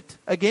use it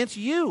against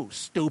you,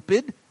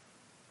 stupid.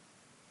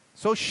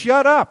 So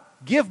shut up.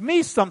 Give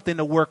me something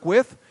to work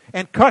with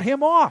and cut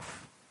him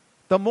off.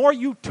 The more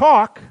you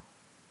talk,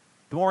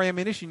 the more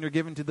ammunition you're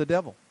giving to the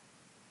devil.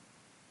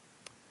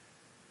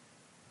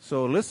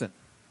 So listen.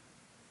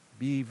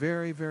 Be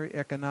very, very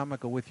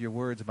economical with your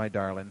words, my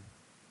darling.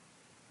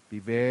 Be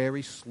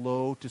very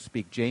slow to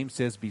speak. James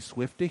says, be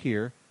swift to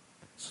hear,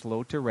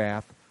 slow to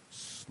wrath,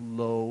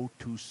 slow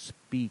to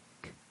speak.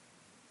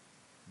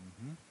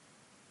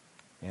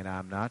 And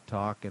I'm not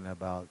talking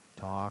about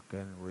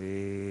talking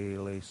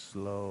really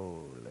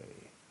slowly.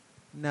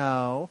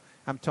 No,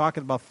 I'm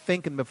talking about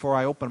thinking before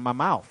I open my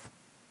mouth.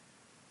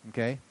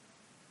 Okay?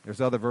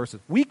 There's other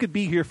verses. We could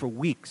be here for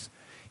weeks.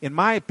 In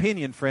my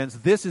opinion, friends,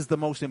 this is the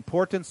most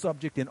important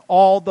subject in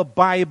all the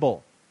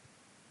Bible.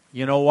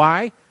 You know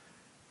why?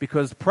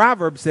 Because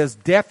Proverbs says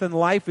death and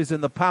life is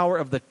in the power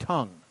of the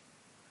tongue.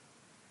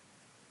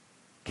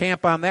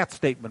 Camp on that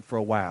statement for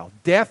a while.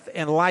 Death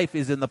and life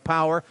is in the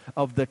power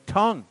of the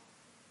tongue.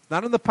 It's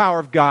not in the power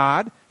of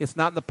God. It's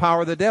not in the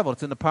power of the devil.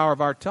 It's in the power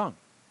of our tongue.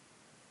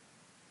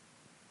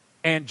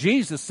 And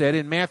Jesus said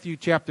in Matthew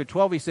chapter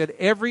 12, he said,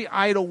 every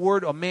idle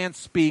word a man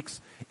speaks,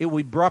 it will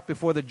be brought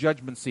before the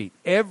judgment seat.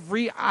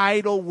 Every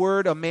idle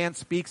word a man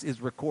speaks is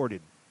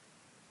recorded.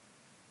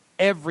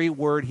 Every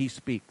word he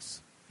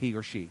speaks, he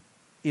or she,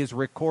 is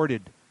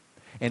recorded.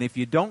 And if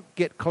you don't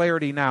get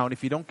clarity now, and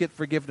if you don't get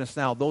forgiveness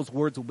now, those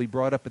words will be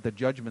brought up at the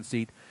judgment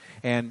seat.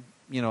 And,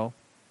 you know,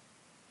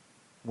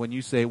 when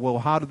you say, well,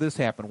 how did this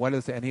happen? Why did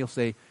this happen? And he'll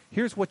say,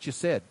 here's what you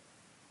said.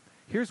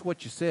 Here's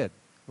what you said.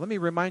 Let me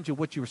remind you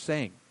what you were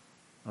saying.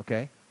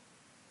 Okay?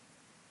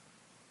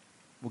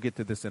 We'll get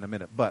to this in a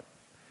minute. But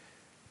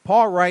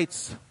Paul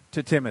writes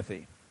to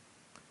Timothy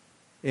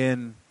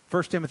in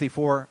 1 Timothy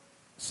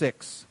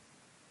 4:6.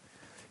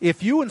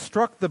 If you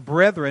instruct the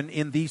brethren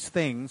in these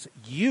things,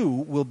 you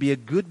will be a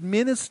good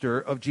minister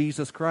of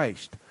Jesus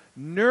Christ,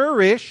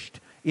 nourished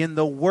in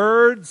the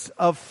words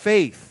of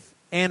faith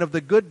and of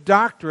the good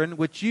doctrine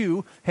which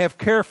you have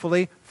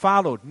carefully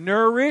followed.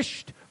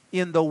 Nourished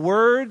in the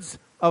words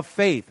of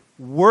faith.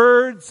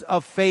 Words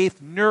of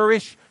faith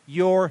nourish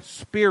your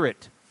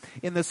spirit.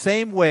 In the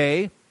same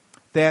way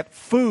that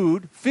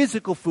food,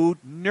 physical food,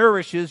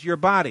 nourishes your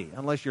body,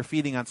 unless you're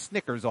feeding on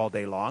Snickers all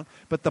day long.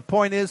 But the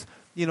point is,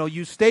 you know,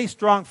 you stay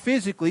strong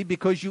physically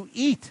because you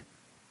eat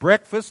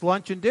breakfast,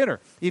 lunch, and dinner.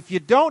 If you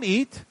don't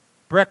eat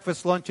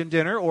breakfast, lunch, and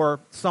dinner,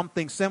 or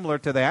something similar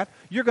to that,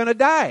 you're going to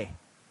die.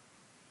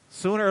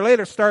 Sooner or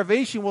later,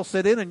 starvation will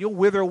set in and you'll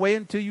wither away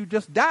until you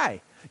just die.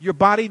 Your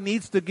body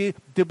needs to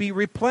be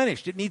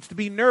replenished. It needs to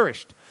be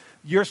nourished.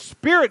 Your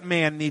spirit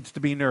man needs to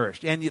be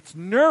nourished. And it's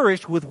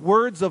nourished with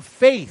words of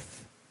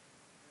faith.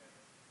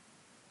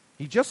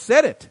 He just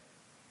said it.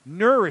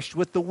 Nourished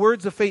with the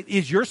words of faith.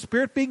 Is your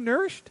spirit being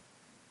nourished?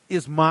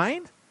 Is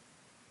mine?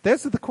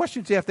 Those are the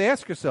questions you have to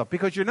ask yourself,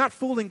 because you're not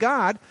fooling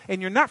God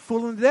and you're not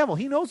fooling the devil.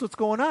 He knows what's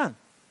going on.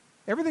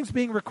 Everything's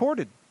being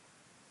recorded.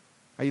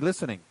 Are you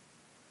listening?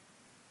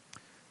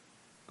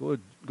 Go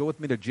with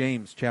me to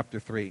James chapter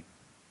 3.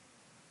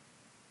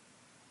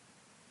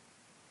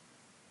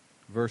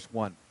 Verse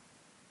 1.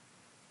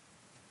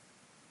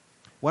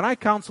 When I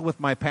counsel with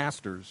my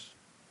pastors,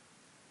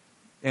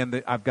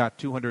 and I've got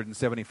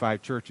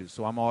 275 churches,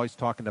 so I'm always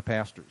talking to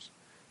pastors.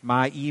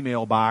 My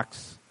email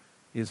box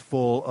is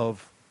full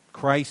of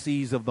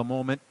crises of the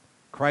moment,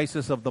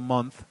 crisis of the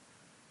month,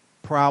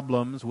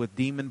 problems with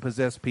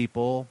demon-possessed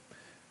people,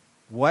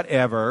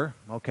 whatever,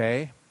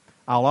 okay?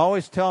 I'll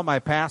always tell my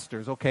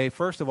pastors, okay,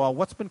 first of all,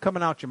 what's been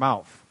coming out your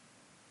mouth?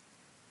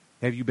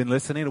 Have you been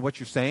listening to what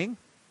you're saying?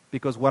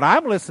 Because what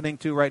I'm listening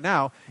to right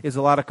now is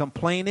a lot of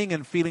complaining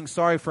and feeling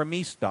sorry for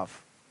me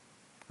stuff.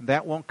 And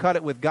that won't cut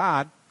it with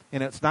God,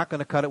 and it's not going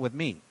to cut it with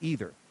me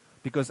either.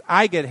 Because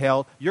I get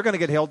held, you're going to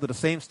get held to the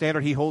same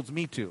standard he holds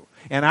me to.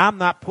 And I'm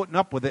not putting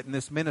up with it in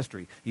this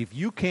ministry. If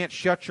you can't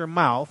shut your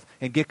mouth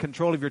and get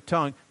control of your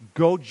tongue,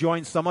 go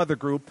join some other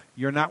group.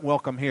 You're not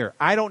welcome here.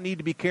 I don't need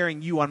to be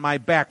carrying you on my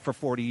back for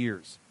 40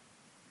 years.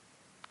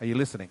 Are you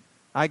listening?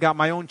 I got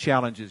my own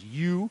challenges.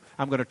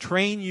 I'm going to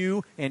train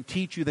you and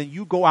teach you. Then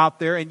you go out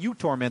there and you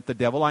torment the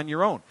devil on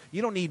your own.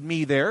 You don't need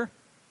me there.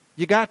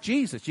 You got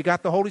Jesus. You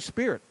got the Holy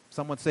Spirit.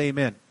 Someone say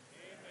amen.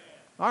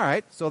 All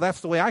right, so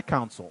that's the way I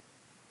counsel,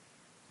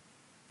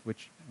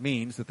 which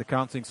means that the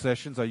counseling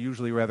sessions are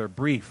usually rather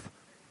brief.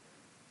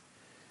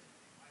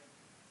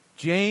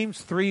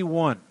 James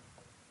 3:1.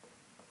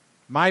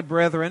 My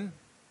brethren,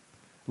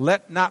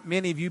 let not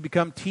many of you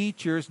become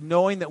teachers,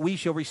 knowing that we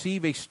shall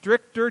receive a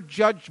stricter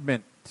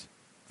judgment.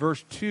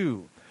 Verse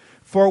 2.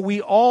 For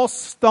we all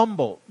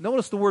stumble.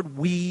 Notice the word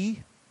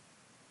we.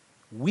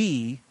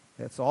 We,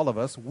 that's all of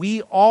us.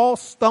 We all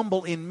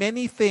stumble in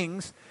many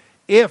things.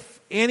 If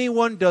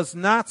anyone does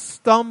not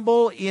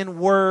stumble in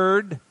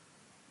word,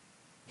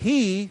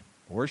 he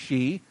or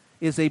she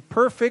is a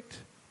perfect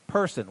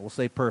person. We'll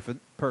say perfect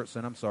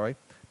person, I'm sorry.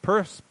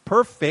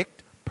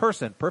 Perfect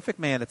person, perfect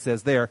man, it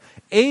says there.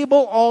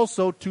 Able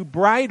also to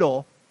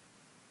bridle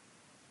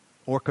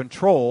or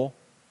control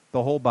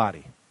the whole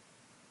body.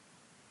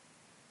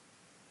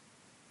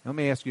 Let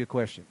me ask you a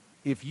question.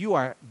 If you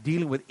are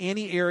dealing with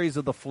any areas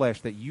of the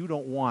flesh that you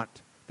don't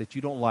want, that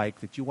you don't like,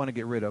 that you want to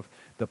get rid of,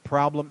 the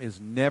problem is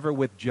never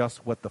with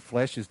just what the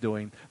flesh is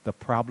doing. The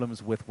problem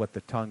is with what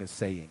the tongue is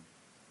saying.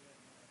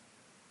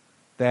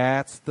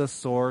 That's the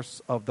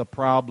source of the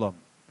problem.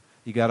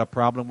 You got a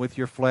problem with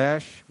your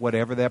flesh,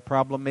 whatever that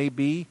problem may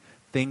be,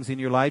 things in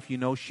your life you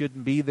know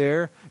shouldn't be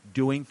there,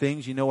 doing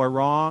things you know are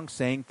wrong,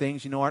 saying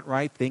things you know aren't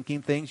right,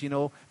 thinking things you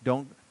know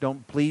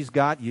don't please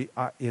God.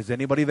 Is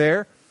anybody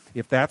there?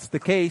 If that's the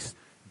case,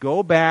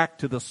 go back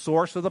to the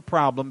source of the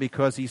problem,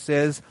 because he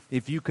says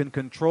if you can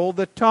control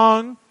the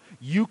tongue,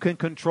 you can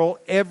control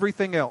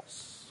everything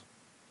else.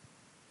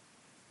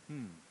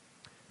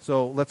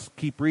 So let's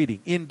keep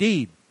reading.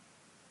 Indeed,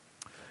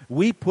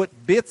 we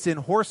put bits in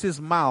horses'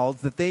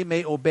 mouths that they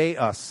may obey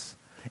us,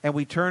 and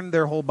we turn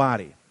their whole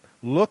body.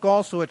 Look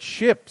also at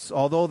ships.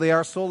 Although they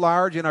are so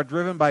large and are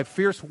driven by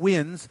fierce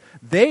winds,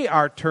 they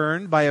are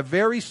turned by a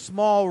very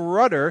small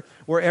rudder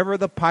wherever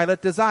the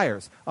pilot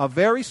desires. A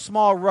very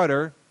small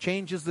rudder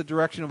changes the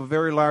direction of a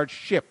very large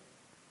ship.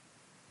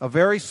 A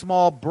very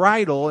small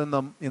bridle in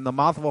the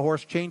mouth of a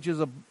horse changes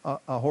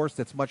a horse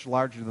that's much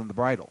larger than the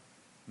bridle.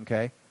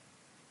 Okay?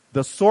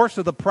 The source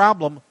of the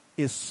problem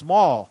is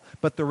small,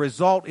 but the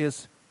result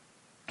is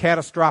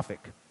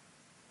catastrophic.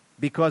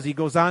 Because he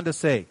goes on to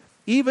say,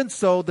 even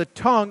so, the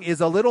tongue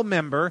is a little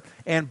member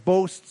and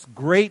boasts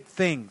great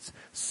things.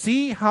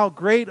 See how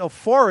great a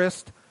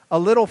forest a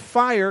little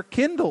fire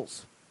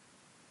kindles.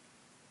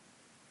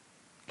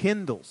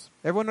 Kindles.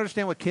 Everyone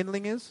understand what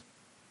kindling is?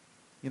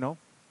 You know,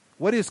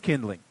 what is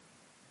kindling?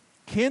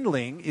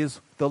 Kindling is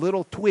the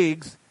little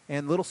twigs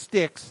and little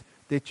sticks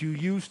that you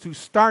use to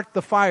start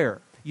the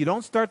fire. You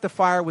don't start the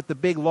fire with the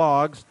big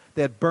logs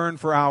that burn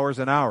for hours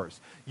and hours.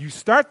 You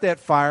start that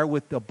fire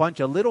with a bunch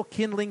of little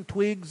kindling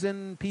twigs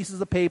and pieces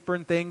of paper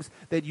and things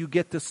that you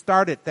get to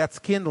start it. That's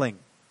kindling.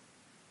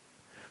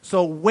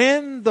 So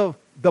when the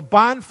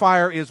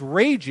bonfire is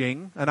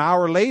raging an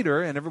hour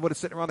later and everybody's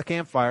sitting around the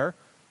campfire,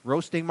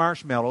 roasting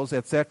marshmallows,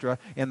 etc.,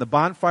 and the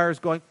bonfire is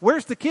going,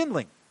 where's the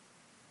kindling?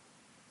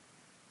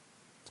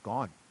 It's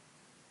gone.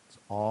 It's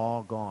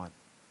all gone.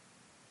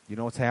 You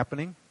know what's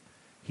happening?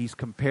 He's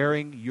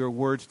comparing your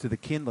words to the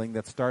kindling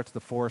that starts the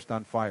forest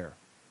on fire.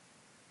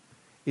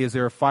 Is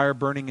there a fire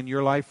burning in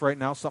your life right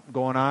now? Something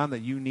going on that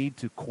you need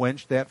to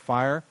quench that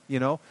fire? You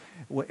know,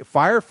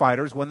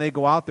 firefighters, when they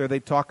go out there,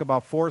 they talk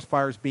about forest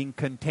fires being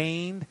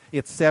contained.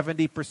 It's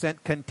 70%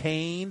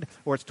 contained,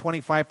 or it's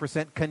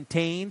 25%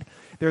 contained.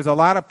 There's a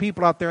lot of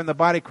people out there in the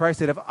body of Christ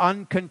that have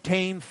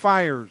uncontained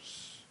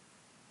fires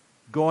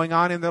going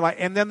on in their life.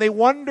 And then they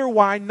wonder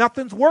why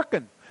nothing's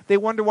working. They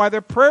wonder why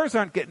their prayers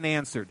aren't getting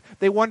answered.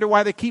 They wonder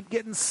why they keep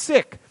getting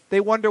sick. They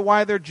wonder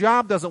why their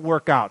job doesn't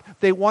work out.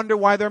 They wonder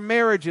why their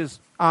marriage is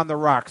on the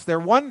rocks. They're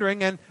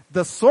wondering, and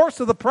the source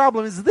of the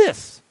problem is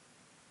this.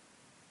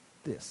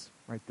 This,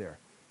 right there.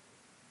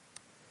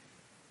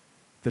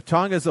 The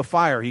tongue is a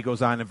fire, he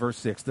goes on in verse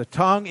 6. The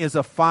tongue is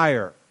a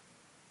fire,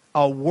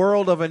 a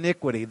world of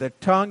iniquity. The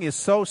tongue is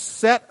so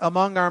set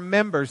among our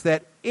members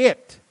that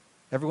it,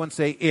 everyone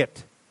say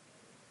it.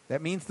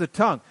 That means the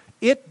tongue.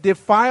 It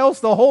defiles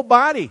the whole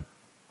body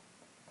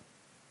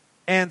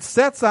and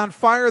sets on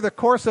fire the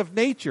course of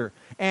nature.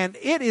 And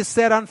it is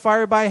set on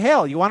fire by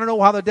hell. You want to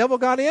know how the devil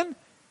got in?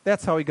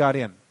 That's how he got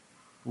in.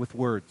 With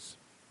words.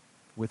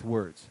 With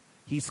words.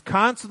 He's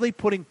constantly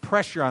putting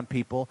pressure on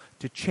people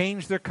to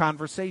change their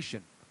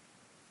conversation.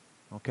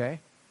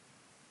 Okay?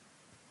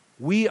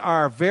 We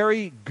are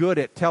very good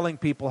at telling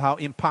people how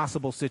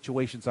impossible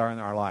situations are in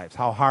our lives,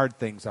 how hard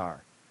things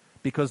are.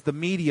 Because the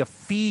media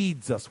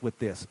feeds us with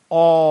this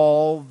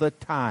all the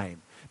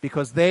time.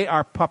 Because they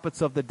are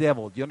puppets of the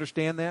devil. Do you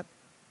understand that?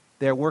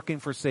 They're working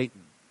for Satan.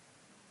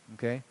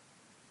 Okay?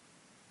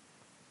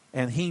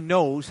 And he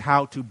knows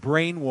how to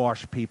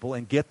brainwash people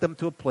and get them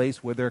to a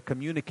place where they're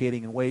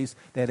communicating in ways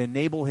that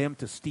enable him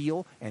to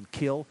steal and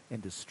kill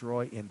and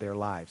destroy in their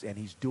lives. And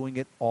he's doing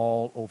it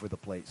all over the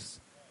place.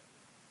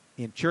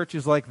 In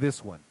churches like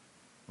this one.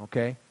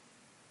 Okay?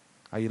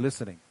 Are you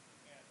listening?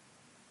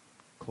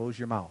 Close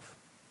your mouth.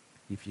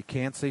 If you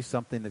can't say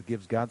something that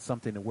gives God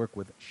something to work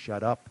with,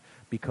 shut up.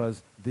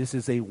 Because this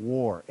is a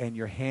war. And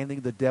you're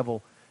handing the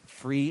devil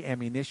free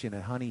ammunition.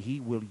 And honey, he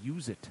will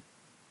use it.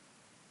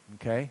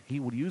 Okay? He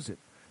will use it.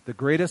 The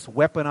greatest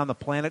weapon on the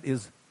planet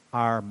is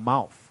our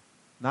mouth.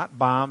 Not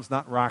bombs,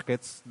 not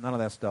rockets, none of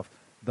that stuff.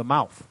 The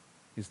mouth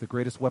is the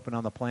greatest weapon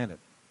on the planet.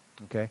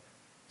 Okay?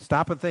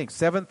 Stop and think.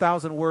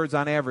 7,000 words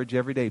on average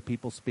every day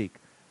people speak.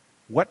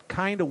 What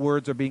kind of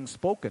words are being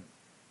spoken?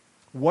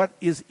 What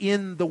is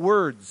in the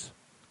words?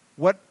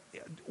 What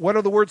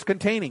are the words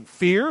containing?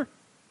 Fear?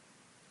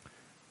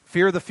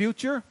 Fear of the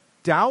future?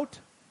 Doubt?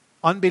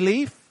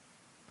 Unbelief?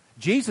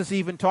 Jesus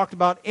even talked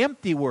about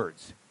empty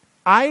words,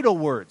 idle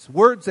words,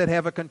 words that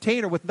have a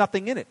container with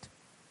nothing in it.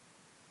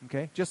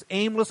 Okay? Just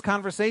aimless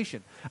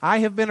conversation. I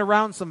have been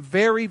around some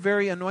very,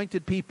 very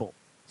anointed people,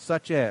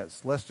 such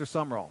as Lester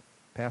Sumrall.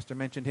 Pastor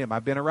mentioned him.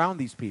 I've been around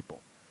these people.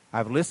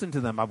 I've listened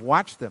to them. I've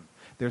watched them.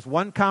 There's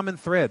one common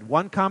thread,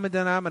 one common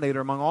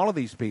denominator among all of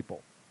these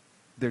people.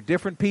 They're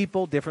different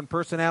people, different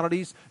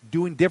personalities,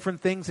 doing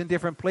different things in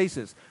different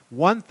places.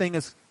 One thing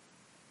is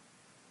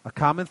a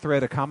common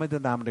thread, a common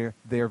denominator.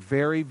 They're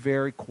very,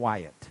 very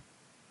quiet.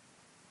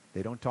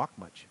 They don't talk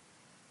much.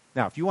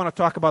 Now, if you want to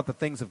talk about the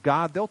things of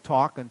God, they'll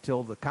talk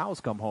until the cows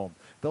come home.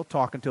 They'll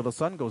talk until the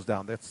sun goes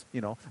down. That's,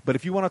 But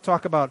if you want to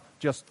talk about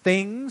just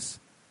things,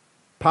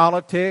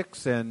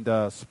 politics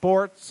and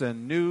sports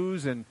and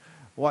news and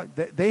what,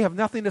 they have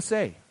nothing to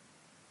say.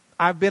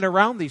 I've been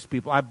around these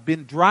people. I've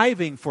been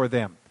driving for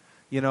them.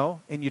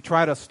 And you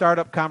try to start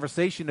up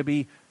conversation to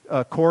be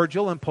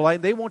cordial and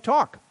polite, they won't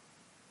talk.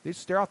 They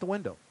just stare out the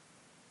window.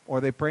 Or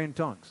they pray in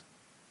tongues.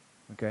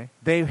 Okay?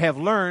 They have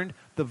learned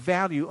the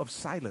value of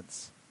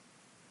silence.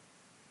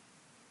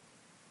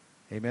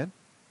 Amen?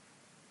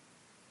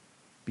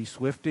 Be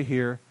swift to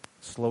hear,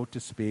 slow to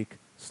speak,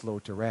 slow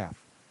to wrath.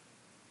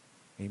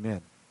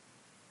 Amen.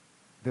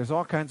 There's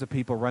all kinds of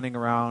people running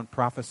around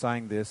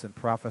prophesying this and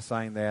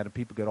prophesying that, and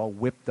people get all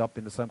whipped up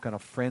into some kind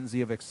of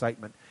frenzy of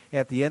excitement.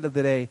 At the end of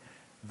the day,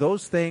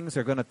 those things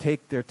are going to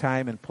take their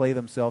time and play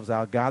themselves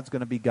out. God's going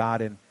to be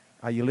God, and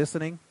are you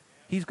listening?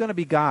 He's going to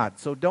be God,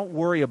 so don't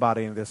worry about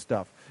any of this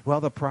stuff.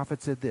 Well, the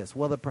prophet said this.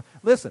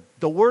 Listen,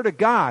 the Word of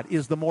God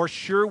is the more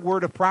sure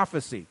word of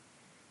prophecy.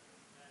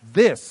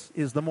 This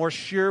is the more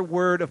sure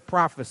word of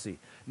prophecy.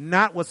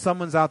 Not what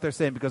someone's out there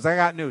saying, because I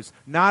got news.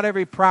 Not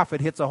every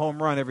prophet hits a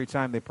home run every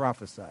time they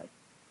prophesy.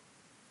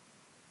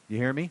 You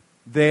hear me?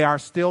 They are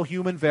still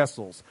human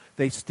vessels.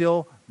 They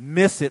still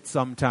miss it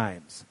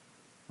sometimes.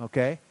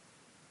 Okay?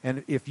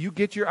 And if you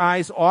get your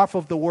eyes off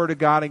of the Word of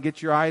God and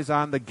get your eyes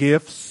on the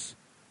gifts,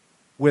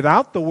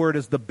 without the Word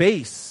as the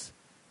base,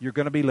 you're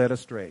going to be led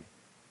astray.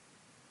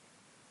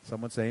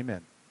 Someone say amen.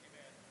 Amen.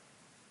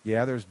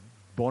 Yeah, there's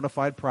bona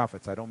fide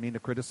prophets. I don't mean to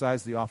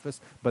criticize the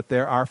office, but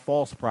there are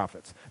false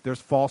prophets.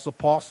 There's false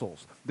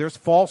apostles. There's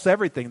false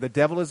everything. The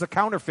devil is a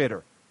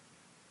counterfeiter.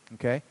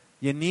 Okay?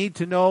 You need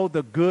to know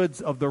the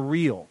goods of the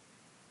real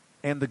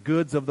and the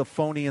goods of the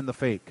phony and the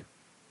fake.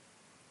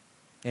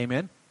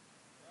 Amen?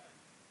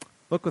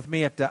 Look with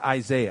me at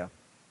Isaiah,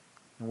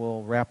 and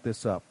we'll wrap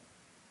this up.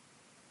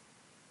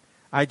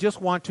 I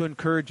just want to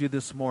encourage you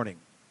this morning.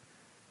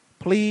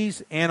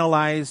 Please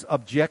analyze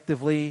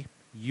objectively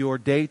your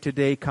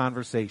day-to-day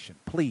conversation.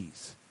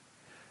 Please.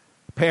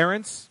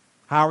 Parents,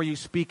 how are you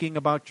speaking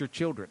about your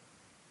children?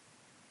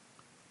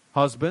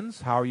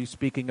 Husbands, how are you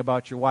speaking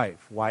about your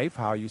wife? Wife,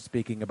 how are you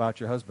speaking about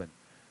your husband?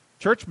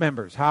 Church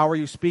members, how are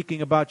you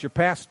speaking about your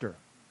pastor?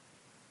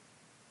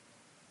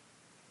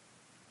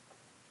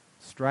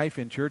 Strife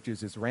in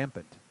churches is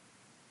rampant.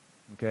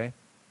 Okay?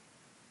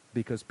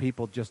 Because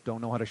people just don't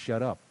know how to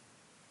shut up.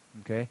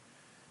 Okay?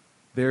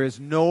 There is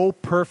no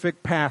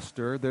perfect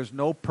pastor. There's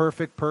no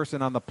perfect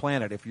person on the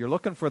planet. If you're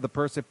looking for the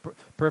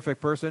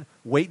perfect person,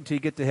 wait until you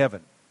get to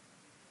heaven,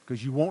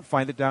 because you won't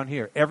find it down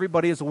here.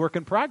 Everybody is a work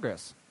in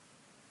progress.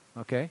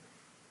 Okay?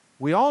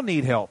 We all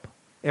need help.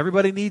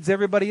 Everybody needs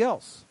everybody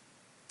else.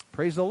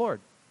 Praise the Lord.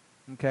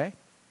 Okay?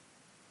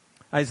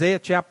 Isaiah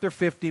chapter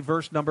 50,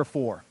 verse number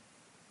 4.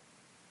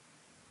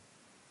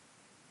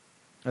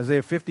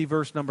 Isaiah 50,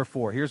 verse number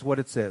 4. Here's what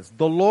it says.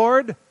 The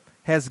Lord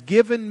has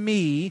given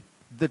me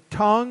the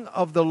tongue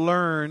of the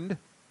learned,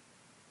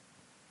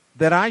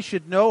 that I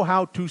should know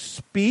how to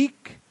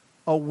speak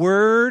a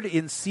word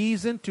in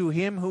season to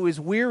him who is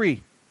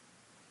weary.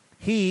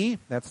 He,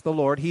 that's the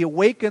Lord, He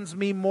awakens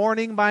me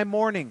morning by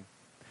morning.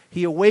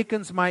 He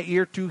awakens my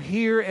ear to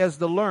hear as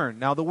the learned.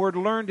 Now the word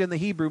learned in the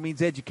Hebrew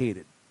means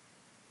educated.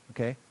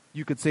 Okay?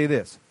 You could say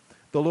this.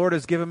 The Lord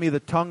has given me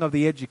the tongue of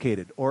the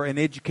educated, or an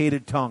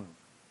educated tongue.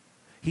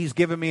 He's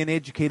given me an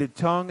educated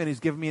tongue, and He's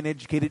given me an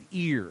educated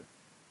ear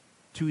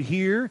to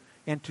hear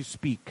and to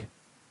speak.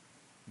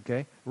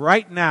 Okay?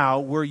 Right now,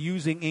 we're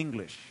using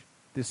English.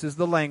 This is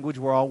the language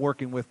we're all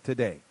working with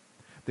today.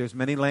 There's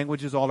many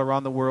languages all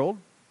around the world,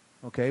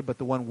 okay? But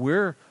the one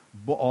we're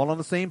all on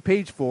the same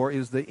page for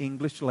is the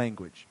English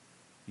language.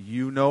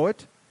 You know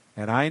it,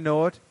 and I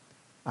know it.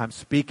 I'm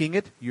speaking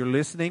it. You're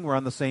listening. We're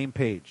on the same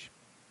page.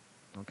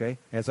 Okay?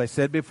 As I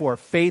said before,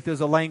 faith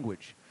is a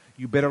language.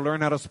 You better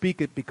learn how to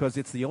speak it, because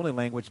it's the only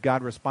language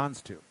God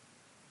responds to.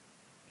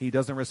 He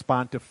doesn't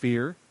respond to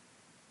fear.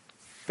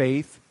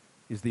 Faith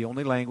is the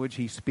only language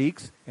He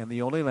speaks and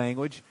the only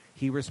language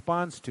He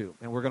responds to.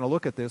 And we're going to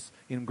look at this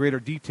in greater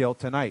detail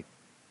tonight.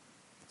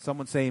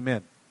 Someone say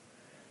amen.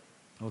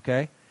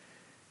 Okay?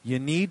 You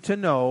need to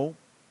know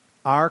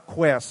our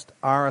quest,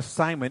 our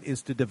assignment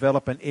is to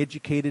develop an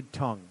educated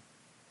tongue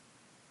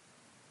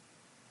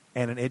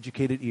and an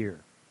educated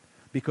ear.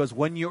 Because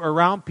when you're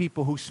around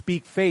people who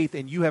speak faith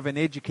and you have an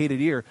educated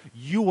ear,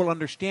 you will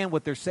understand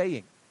what they're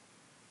saying.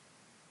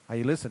 Are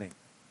you listening?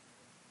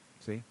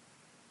 See?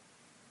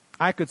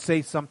 I could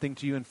say something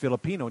to you in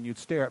Filipino and you'd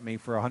stare at me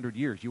for 100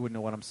 years. You wouldn't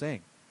know what I'm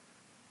saying.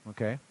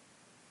 Okay?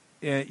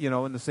 You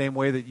know, in the same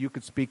way that you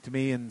could speak to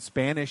me in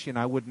Spanish and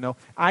I wouldn't know.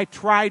 I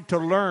tried to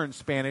learn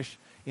Spanish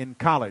in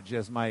college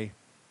as my,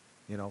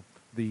 you know,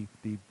 the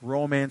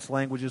Romance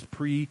languages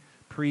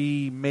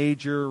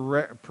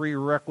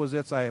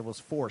prerequisites. I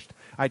was forced.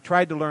 I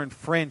tried to learn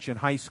French in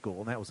high school,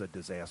 and that was a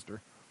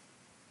disaster.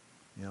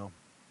 You know,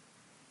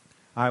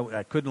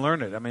 I couldn't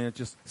learn it. I mean, it's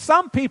just,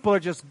 some people are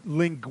just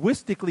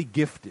linguistically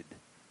gifted.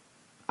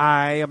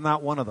 I am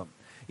not one of them.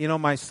 You know,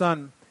 my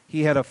son,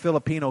 he had a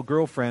Filipino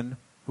girlfriend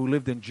who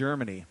lived in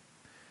Germany.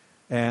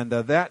 And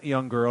that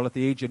young girl at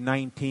the age of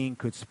 19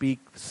 could speak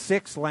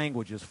 6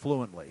 languages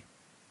fluently.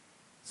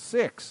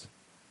 6.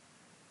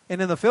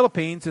 And in the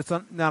Philippines, it's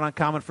not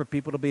uncommon for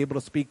people to be able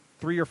to speak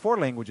 3 or 4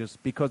 languages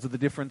because of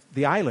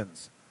the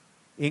islands.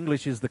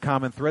 English is the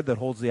common thread that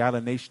holds the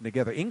island nation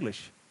together.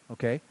 English,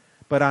 okay?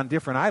 But on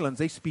different islands,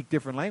 they speak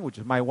different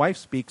languages. My wife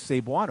speaks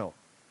Cebuano,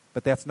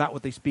 but that's not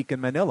what they speak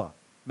in Manila.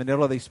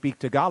 Manila, they speak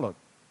Tagalog.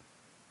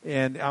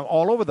 And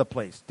all over the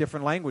place,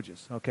 different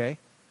languages, okay?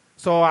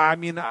 So, I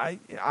mean, I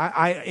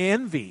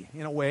envy,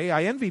 in a way,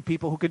 I envy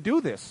people who could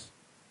do this.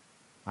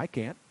 I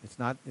can't. It's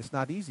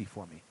not easy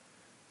for me.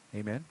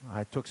 Amen.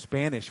 I took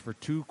Spanish for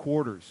 2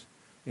 quarters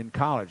in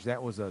college.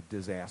 That was a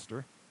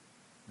disaster.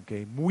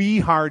 Okay, muy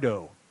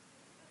hardo.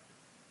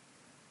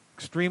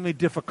 Extremely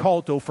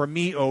difficulto for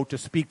me, to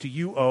speak to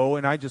you,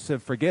 and I just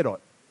said, forget it.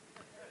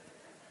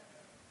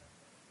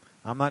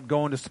 I'm not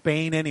going to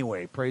Spain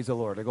anyway, praise the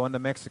Lord. I'm going to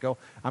Mexico.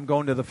 I'm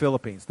going to the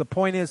Philippines. The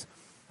point is,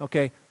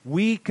 okay,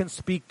 we can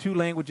speak 2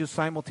 languages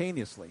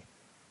simultaneously.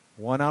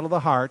 One out of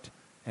the heart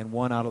and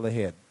one out of the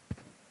head.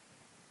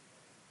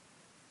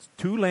 It's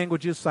 2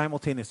 languages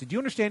simultaneously. Do you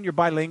understand you're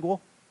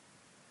bilingual?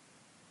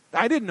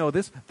 I didn't know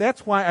this.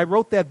 That's why I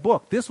wrote that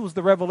book. This was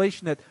the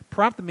revelation that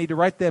prompted me to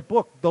write that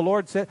book. The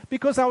Lord said,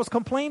 because I was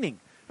complaining.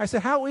 I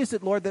said, how is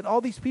it, Lord, that all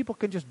these people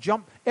can just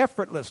jump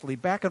effortlessly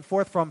back and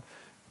forth from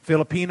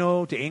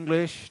Filipino to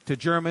English to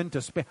German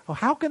to Spanish? Oh,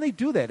 how can they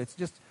do that? It's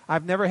just,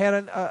 I've never had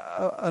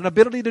an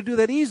ability to do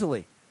that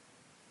easily.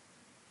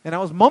 And I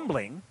was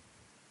mumbling,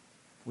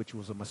 which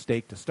was a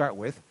mistake to start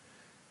with.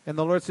 And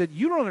the Lord said,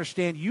 you don't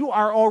understand. You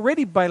are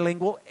already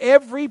bilingual.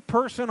 Every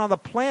person on the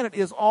planet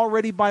is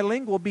already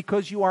bilingual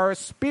because you are a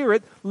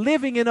spirit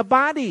living in a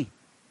body.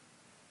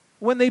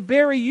 When they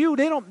bury you,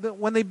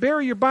 when they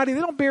bury your body, they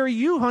don't bury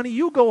you, honey.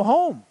 You go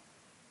home.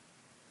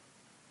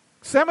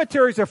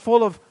 Cemeteries are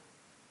full of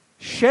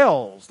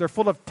shells. They're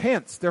full of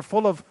tents. They're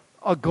full of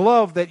a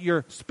glove that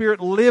your spirit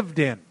lived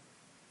in.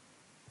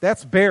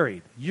 That's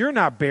buried. You're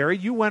not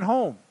buried. You went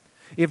home.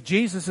 If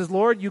Jesus is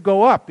Lord, you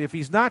go up. If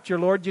He's not your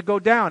Lord, you go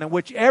down. And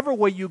whichever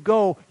way you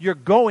go, you're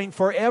going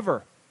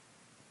forever.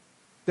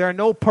 There are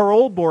no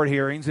parole board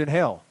hearings in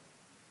hell.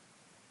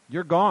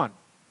 You're gone.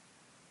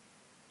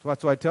 So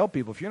that's why I tell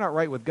people, if you're not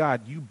right with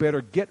God, you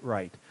better get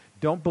right.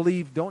 Don't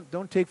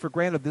take for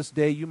granted this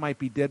day you might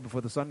be dead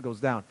before the sun goes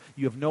down.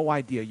 You have no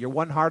idea. You're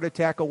one heart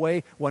attack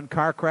away, one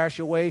car crash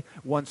away,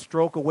 one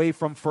stroke away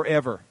from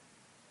forever.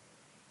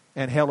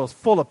 And hell is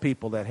full of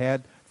people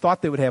that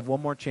thought they would have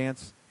one more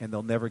chance, and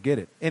they'll never get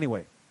it.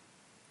 Anyway,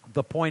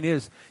 the point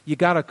is, you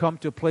got to come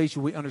to a place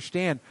where we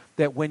understand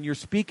that when you're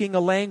speaking a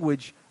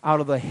language out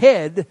of the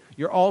head,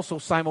 you're also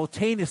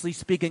simultaneously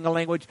speaking a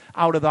language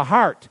out of the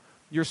heart.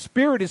 Your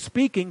spirit is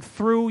speaking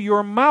through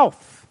your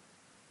mouth,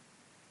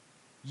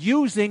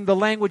 using the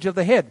language of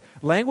the head.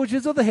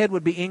 Languages of the head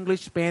would be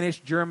English, Spanish,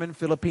 German,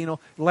 Filipino.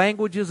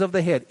 Languages of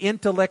the head.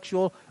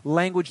 Intellectual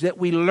language that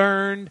we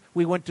learned.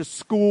 We went to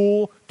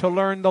school to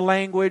learn the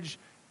language.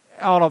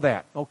 All of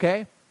that,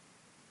 okay?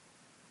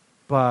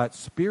 But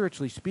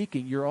spiritually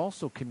speaking, you're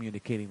also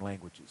communicating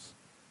languages.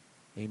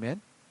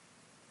 Amen?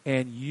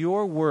 And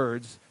your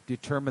words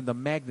determine the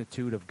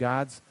magnitude of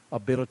God's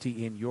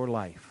ability in your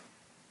life.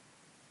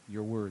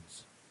 Your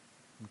words.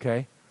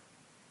 Okay?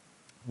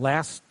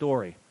 Last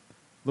story.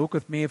 Look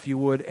with me, if you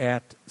would,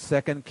 at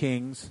 2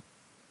 Kings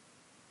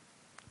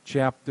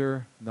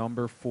chapter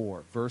number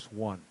 4, verse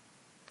 1.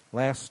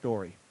 Last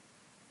story.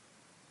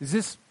 Is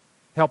this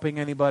helping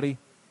anybody?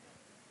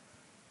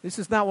 This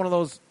is not one of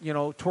those,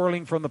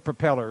 twirling from the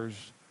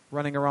propellers,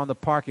 running around the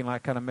parking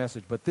lot kind of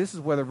message. But this is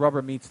where the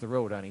rubber meets the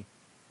road, honey.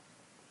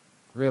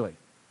 Really.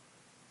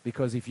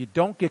 Because if you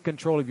don't get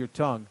control of your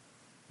tongue,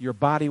 your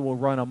body will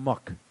run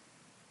amok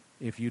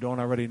if you don't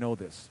already know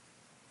this.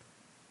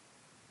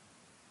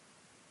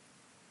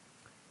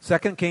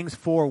 2 Kings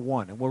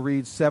 4:1, and we'll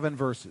read 7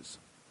 verses.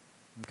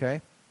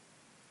 Okay?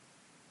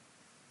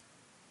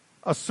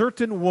 A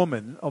certain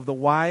woman of the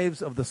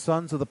wives of the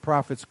sons of the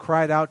prophets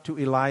cried out to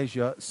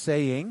Elijah,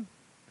 saying,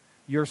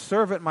 your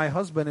servant, my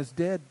husband, is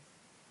dead,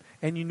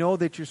 and you know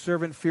that your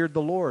servant feared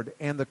the Lord,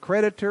 and the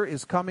creditor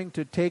is coming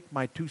to take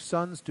my 2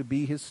 sons to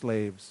be his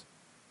slaves.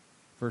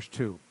 Verse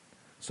 2.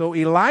 So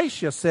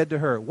Elisha said to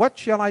her, what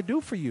shall I do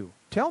for you?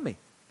 Tell me,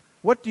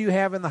 what do you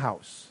have in the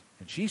house?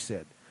 And she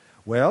said,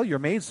 well, your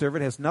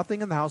maidservant has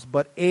nothing in the house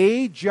but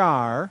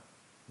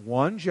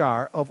one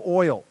jar of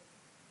oil.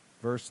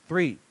 Verse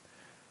 3.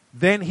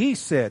 Then he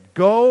said,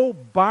 go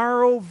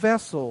borrow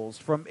vessels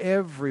from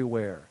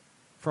everywhere,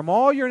 from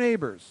all your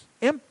neighbors,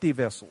 empty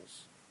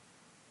vessels.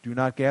 Do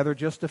not gather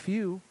just a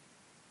few.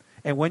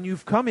 And when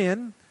you've come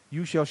in,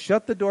 you shall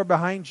shut the door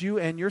behind you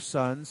and your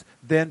sons,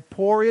 then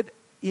pour it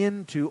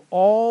into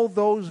all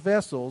those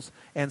vessels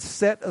and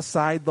set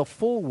aside the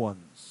full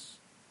ones.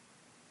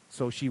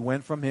 So she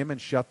went from him and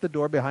shut the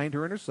door behind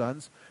her and her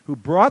sons, who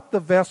brought the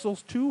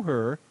vessels to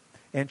her,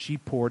 and she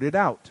poured it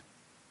out.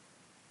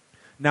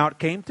 Now it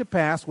came to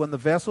pass, when the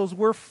vessels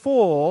were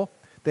full,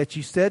 that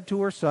she said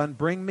to her son,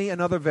 bring me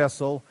another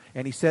vessel.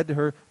 And he said to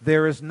her,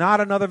 there is not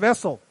another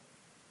vessel.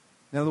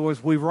 In other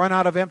words, we've run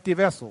out of empty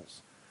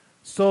vessels.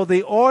 So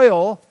the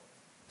oil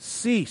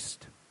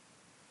ceased.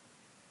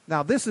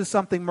 Now this is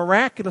something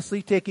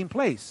miraculously taking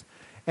place.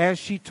 As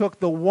she took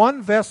the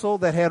one vessel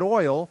that had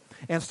oil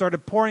and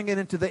started pouring it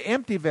into the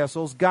empty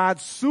vessels, God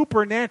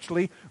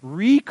supernaturally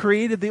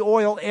recreated the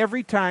oil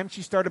every time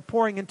she started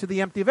pouring into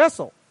the empty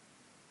vessel.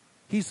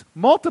 He's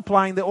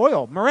multiplying the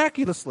oil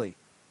miraculously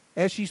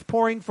as she's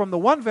pouring from the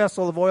one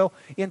vessel of oil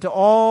into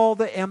all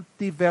the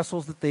empty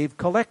vessels that they've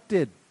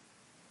collected.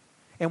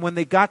 And when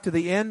they got to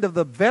the end of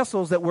the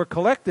vessels that were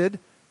collected,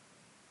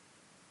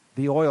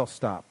 the oil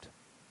stopped.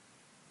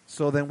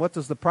 So then what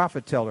does the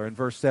prophet tell her in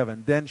verse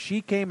 7? Then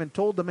she came and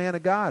told the man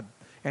of God.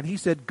 And he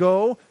said,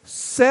 go,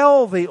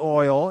 sell the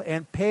oil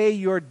and pay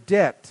your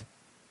debt.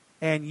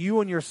 And you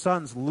and your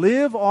sons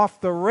live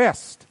off the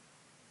rest.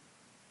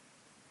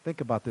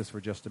 Think about this for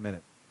just a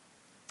minute.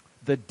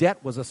 The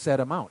debt was a set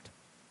amount.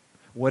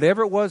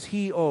 Whatever it was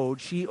he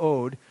owed, she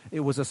owed,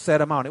 it was a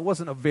set amount. It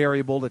wasn't a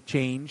variable that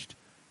changed,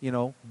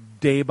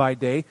 day by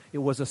day. It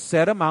was a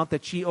set amount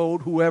that she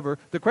owed whoever,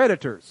 the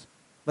creditors.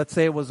 Let's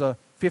say it was a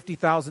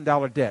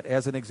 $50,000 debt,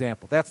 as an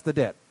example. That's the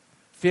debt.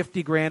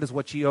 $50,000 is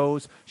what she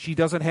owes. She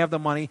doesn't have the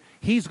money.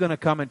 He's going to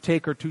come and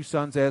take her 2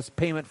 sons as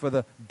payment for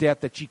the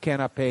debt that she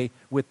cannot pay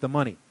with the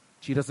money.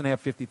 She doesn't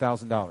have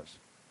 $50,000.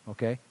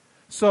 Okay?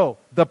 So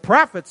the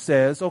prophet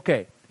says,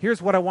 okay,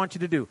 here's what I want you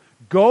to do.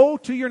 Go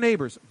to your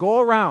neighbors. Go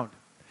around.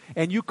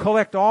 And you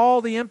collect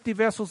all the empty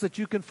vessels that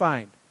you can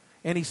find.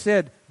 And he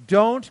said,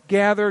 don't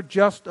gather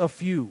just a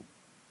few.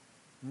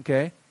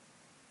 Okay?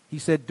 He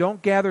said,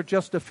 don't gather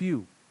just a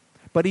few.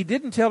 But he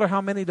didn't tell her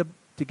how many to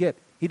get.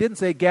 He didn't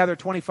say gather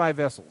 25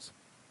 vessels,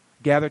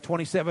 gather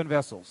 27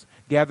 vessels,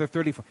 gather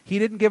 34. He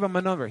didn't give them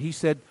a number. He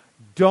said,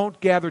 don't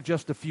gather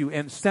just a few,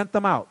 and sent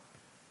them out.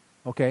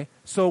 Okay?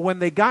 So when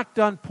they got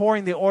done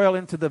pouring the oil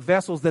into the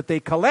vessels that they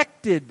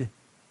collected,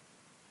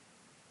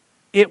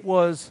 it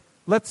was,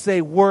 let's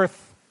say,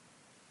 worth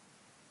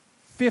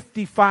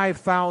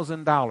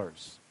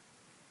 $55,000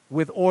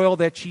 with oil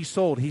that she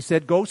sold. He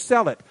said, go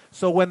sell it.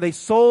 So when they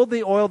sold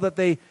the oil that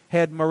they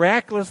had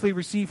miraculously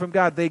received from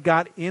God, they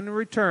got in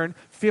return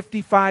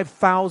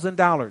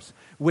 $55,000,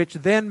 which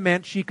then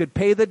meant she could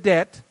pay the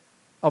debt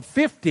of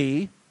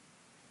 $50,000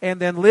 and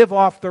then live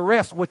off the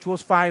rest, which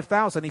was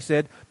 $5,000. He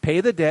said,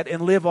 pay the debt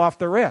and live off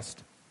the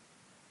rest.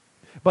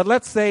 But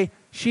let's say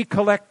she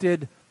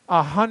collected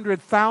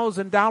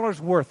 $100,000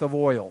 worth of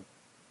oil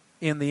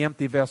in the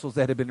empty vessels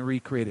that had been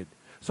recreated.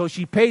 So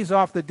she pays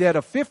off the debt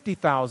of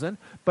 $50,000,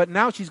 but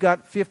now she's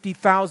got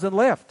 $50,000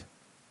 left.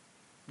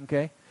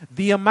 Okay?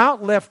 The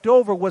amount left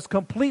over was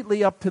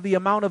completely up to the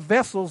amount of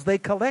vessels they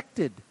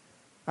collected.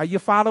 Are you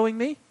following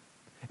me?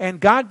 And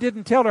God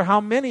didn't tell her how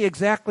many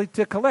exactly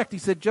to collect. He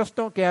said, just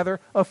don't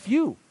gather a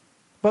few.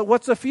 But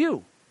what's a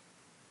few?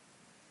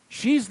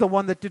 She's the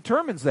one that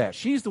determines that.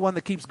 She's the one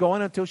that keeps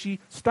going until she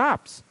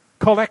stops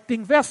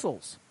collecting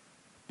vessels.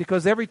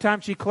 Because every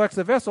time she collects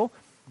a vessel,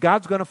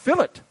 God's going to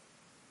fill it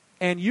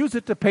and use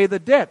it to pay the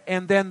debt.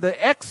 And then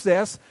the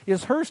excess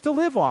is hers to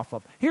live off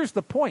of. Here's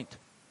the point.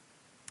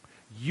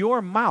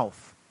 Your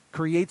mouth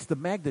creates the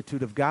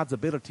magnitude of God's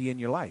ability in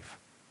your life.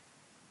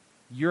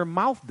 Your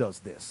mouth does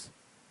this.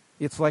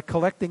 It's like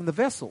collecting the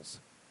vessels.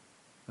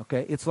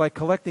 Okay? It's like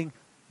collecting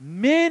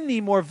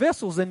many more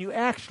vessels than you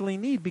actually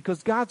need,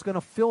 because God's going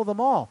to fill them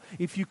all.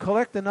 If you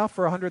collect enough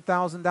for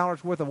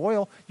 $100,000 worth of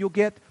oil, you'll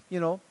get,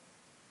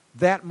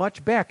 that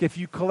much back. If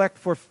you collect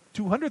for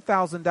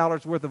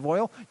 $200,000 worth of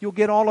oil, you'll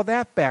get all of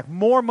that back.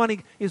 More money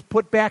is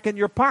put back in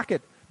your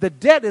pocket. The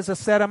debt is a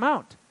set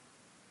amount.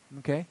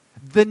 Okay?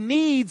 The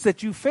needs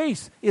that you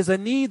face is a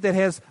need that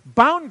has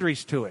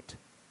boundaries to it.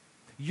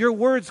 Your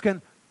words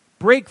can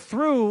break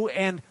through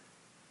and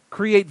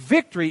create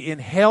victory in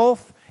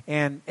health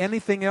and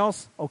anything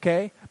else,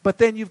 okay? But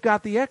then you've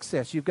got the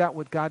excess. You've got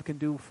what God can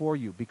do for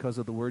you because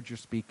of the words you're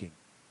speaking.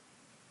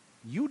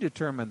 You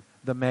determine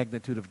the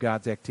magnitude of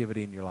God's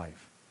activity in your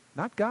life,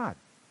 not God.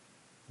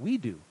 We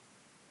do.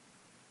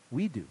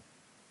 We do.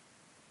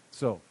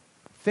 So,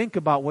 think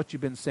about what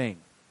you've been saying.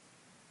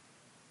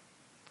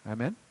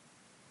 Amen?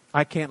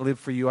 I can't live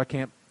for you. I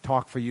can't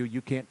talk for you.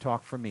 You can't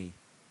talk for me.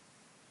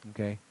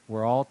 Okay?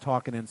 We're all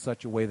talking in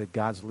such a way that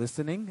God's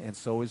listening, and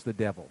so is the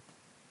devil.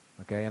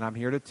 Okay? And I'm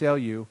here to tell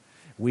you,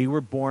 we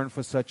were born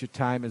for such a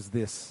time as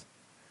this.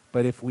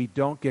 But if we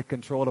don't get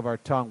control of our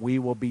tongue, we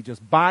will be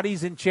just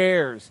bodies in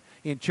chairs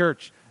in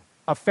church,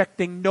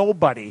 affecting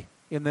nobody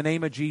in the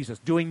name of Jesus,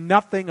 doing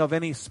nothing of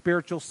any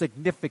spiritual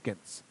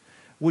significance.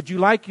 Would you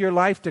like your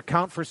life to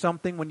count for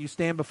something when you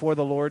stand before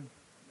the Lord?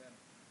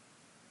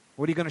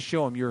 What are you going to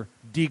show him? Your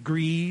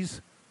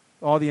degrees,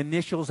 all the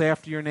initials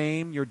after your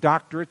name, your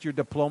doctorates, your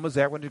diplomas? Is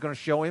that what you're going to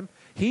show him?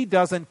 He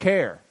doesn't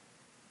care.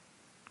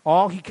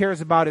 All he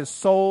cares about is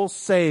souls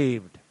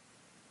saved.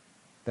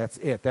 That's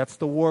it. That's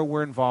the war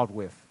we're involved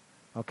with.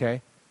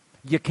 Okay?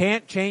 You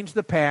can't change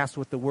the past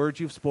with the words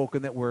you've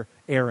spoken that were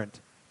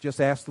errant. Just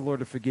ask the Lord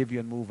to forgive you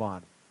and move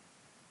on.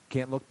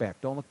 Can't look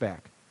back. Don't look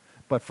back.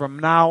 But from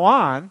now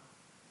on,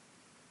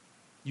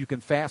 you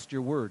can fast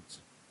your words.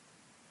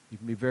 You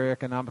can be very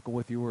economical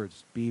with your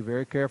words. Be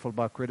very careful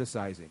about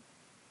criticizing.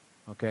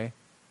 Okay?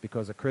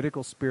 Because a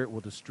critical spirit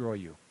will destroy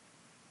you.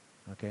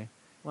 Okay?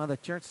 Well, the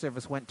church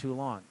service went too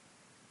long.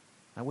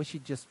 I wish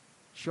he'd just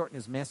shorten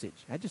his message.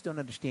 I just don't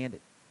understand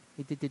it.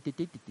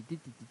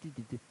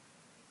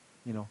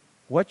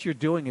 What you're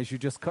doing is you're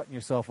just cutting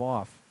yourself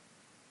off.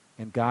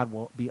 And God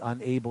will be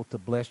unable to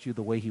bless you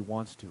the way he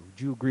wants to.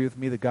 Do you agree with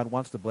me that God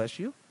wants to bless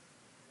you?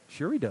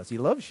 Sure he does. He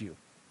loves you.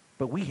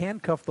 But we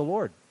handcuff the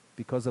Lord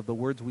because of the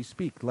words we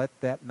speak. Let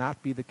that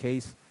not be the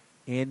case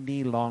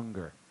any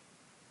longer.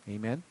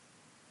 Amen?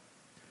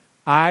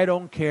 I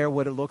don't care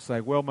what it looks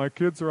like. Well, my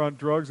kids are on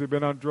drugs. They've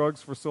been on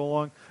drugs for so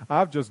long.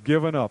 I've just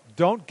given up.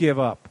 Don't give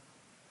up.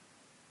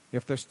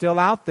 If they're still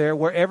out there,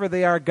 wherever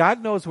they are,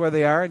 God knows where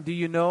they are. And do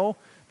you know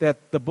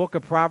that the book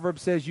of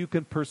Proverbs says you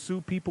can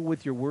pursue people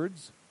with your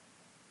words?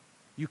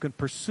 You can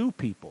pursue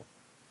people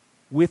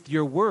with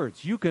your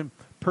words. You can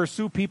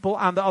pursue people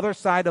on the other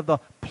side of the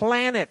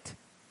planet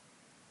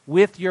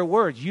with your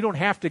words. You don't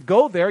have to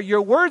go there.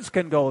 Your words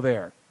can go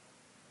there.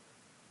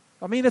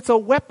 I mean, it's a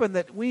weapon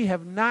that we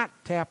have not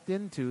tapped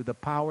into, the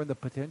power and the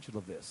potential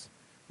of this.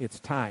 It's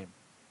time.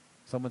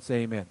 Someone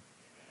say amen.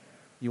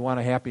 You want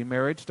a happy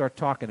marriage? Start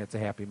talking it's a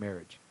happy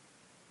marriage.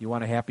 You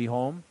want a happy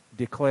home?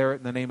 Declare it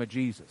in the name of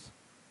Jesus.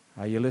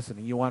 Are you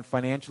listening? You want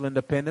financial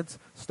independence?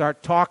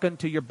 Start talking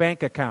to your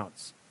bank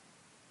accounts.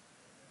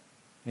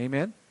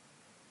 Amen?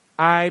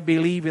 I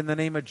believe in the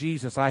name of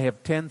Jesus. I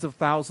have tens of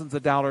thousands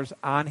of dollars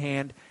on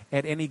hand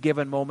at any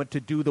given moment to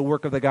do the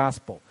work of the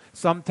gospel.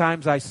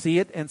 Sometimes I see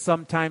it and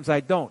sometimes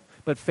I don't.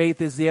 But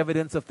faith is the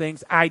evidence of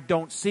things I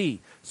don't see.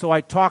 So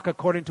I talk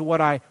according to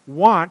what I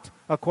want,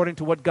 according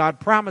to what God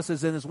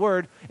promises in His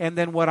Word, and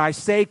then what I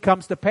say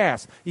comes to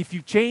pass. If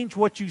you change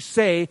what you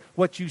say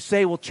will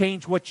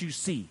change what you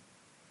see.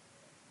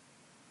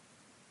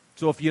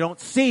 So if you don't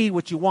see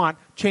what you want,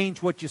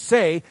 change what you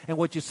say, and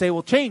what you say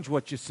will change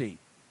what you see.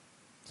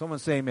 Someone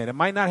say amen. It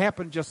might not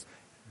happen just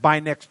by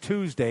next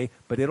Tuesday,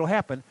 but it'll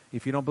happen.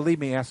 If you don't believe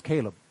me, ask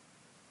Caleb.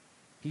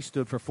 He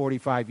stood for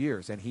 45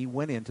 years, and he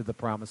went into the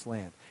promised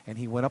land. And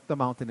he went up the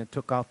mountain and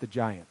took out the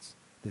giants.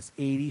 This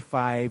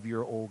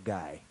 85-year-old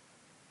guy.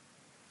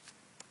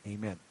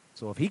 Amen.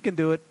 So if he can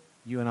do it,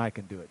 you and I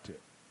can do it too.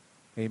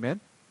 Amen.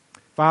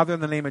 Father,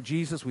 in the name of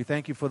Jesus, we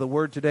thank you for the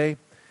word today.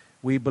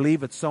 We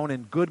believe it's sown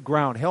in good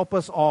ground. Help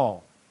us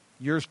all,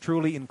 yours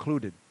truly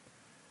included,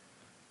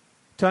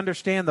 to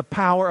understand the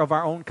power of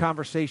our own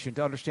conversation,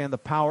 to understand the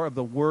power of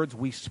the words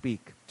we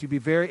speak, to be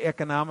very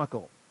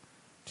economical,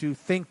 to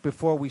think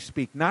before we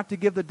speak, not to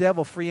give the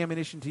devil free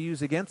ammunition to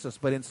use against us,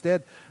 but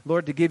instead,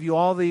 Lord, to give you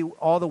all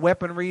the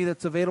weaponry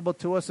that's available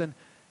to us, and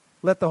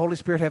let the Holy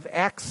Spirit have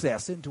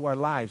access into our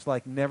lives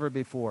like never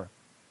before,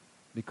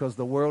 because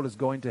the world is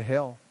going to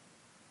hell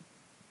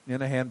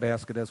in a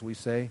handbasket, as we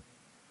say.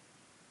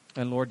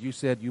 And Lord, you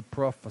said, you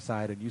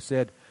prophesied, and you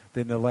said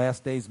that in the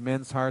last days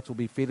men's hearts will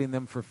be feeling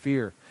them for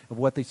fear of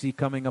what they see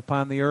coming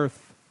upon the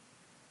earth.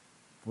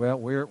 Well,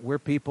 we're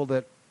people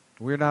that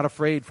we're not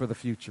afraid for the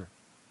future.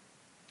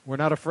 We're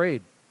not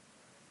afraid.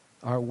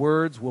 Our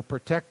words will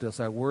protect us.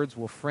 Our words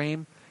will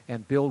frame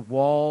and build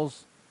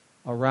walls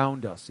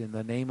around us in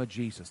the name of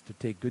Jesus to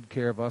take good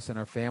care of us and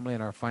our family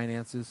and our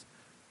finances.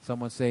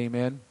 Someone say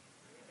amen. Amen.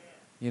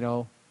 You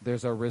know,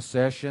 there's a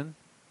recession.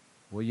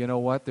 Well, you know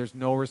what? There's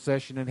no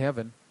recession in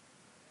heaven.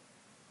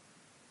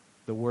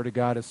 The Word of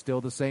God is still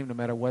the same no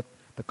matter what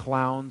the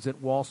clowns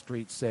at Wall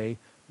Street say,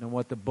 no matter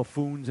what the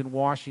buffoons in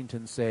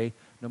Washington say,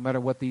 no matter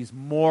what these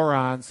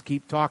morons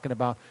keep talking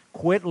about.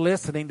 Quit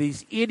listening to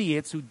these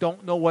idiots who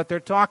don't know what they're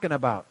talking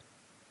about,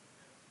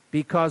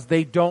 because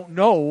they don't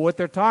know what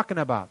they're talking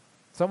about.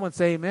 Someone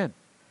say amen.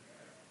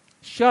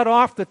 Shut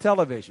off the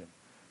television.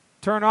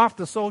 Turn off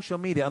the social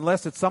media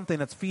unless it's something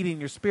that's feeding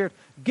your spirit.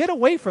 Get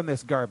away from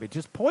this garbage.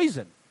 It's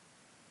poison.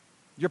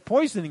 You're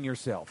poisoning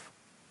yourself.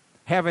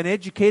 Have an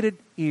educated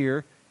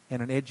ear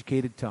and an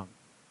educated tongue.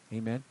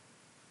 Amen.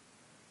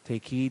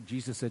 Take heed.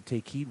 Jesus said,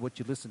 take heed what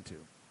you listen to.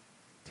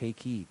 Take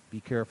heed. Be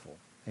careful.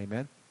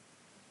 Amen.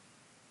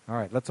 All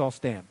right, let's all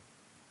stand.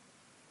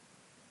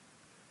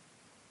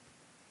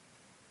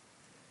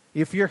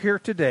 If you're here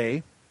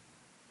today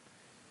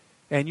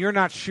and you're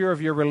not sure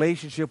of your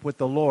relationship with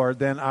the Lord,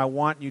 then I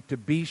want you to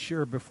be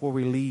sure before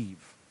we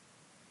leave.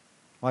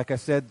 Like I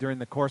said during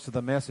the course of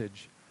the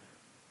message,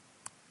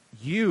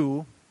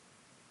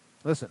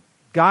 listen,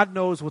 God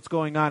knows what's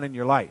going on in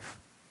your life.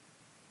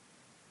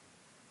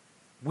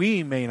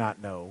 We may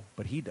not know,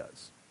 but He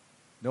does.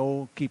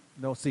 No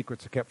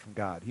secrets are kept from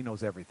God. He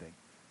knows everything.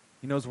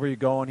 He knows where you're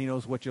going. He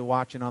knows what you're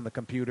watching on the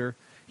computer.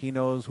 He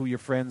knows who your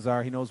friends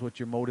are. He knows what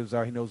your motives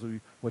are. He knows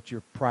what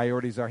your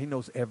priorities are. He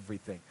knows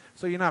everything.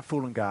 So you're not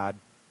fooling God.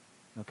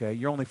 Okay?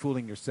 You're only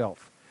fooling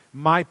yourself.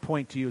 My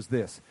point to you is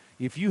this.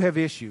 If you have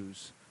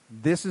issues,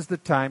 this is the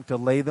time to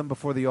lay them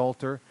before the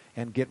altar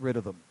and get rid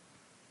of them.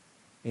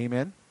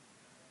 Amen?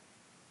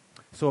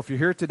 So if you're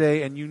here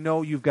today and you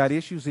know you've got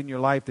issues in your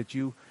life that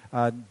you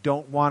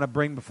don't want to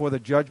bring before the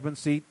judgment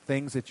seat,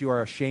 things that you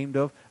are ashamed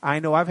of. I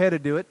know I've had to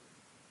do it.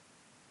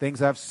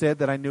 Things I've said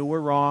that I knew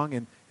were wrong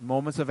in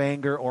moments of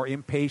anger or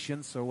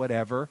impatience or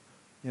whatever.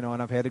 And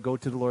I've had to go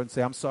to the Lord and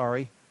say, I'm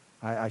sorry.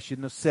 I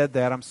shouldn't have said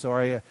that. I'm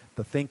sorry.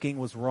 The thinking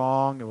was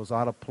wrong. It was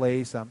out of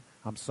place.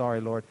 I'm sorry,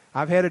 Lord.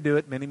 I've had to do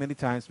it many, many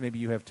times. Maybe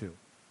you have too.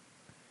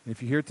 And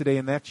if you're here today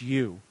and that's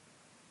you,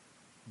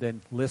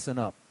 then listen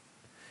up.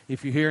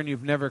 If you're here and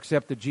you've never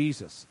accepted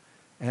Jesus,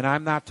 and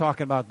I'm not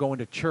talking about going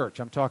to church.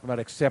 I'm talking about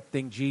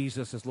accepting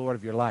Jesus as Lord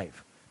of your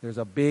life. There's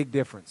a big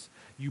difference.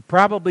 You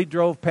probably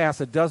drove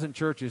past a dozen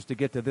churches to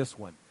get to this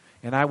one.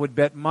 And I would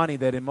bet money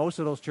that in most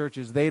of those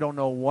churches, they don't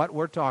know what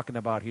we're talking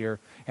about here,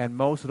 and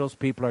most of those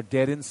people are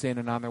dead in sin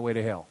and on their way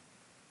to hell.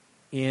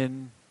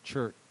 In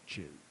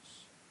churches.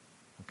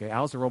 Okay, I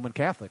was a Roman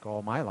Catholic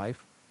all my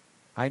life.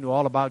 I knew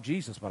all about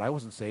Jesus, but I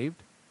wasn't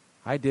saved.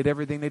 I did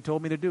everything they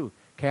told me to do.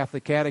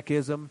 Catholic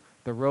catechism,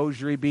 the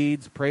rosary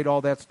beads, prayed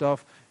all that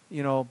stuff,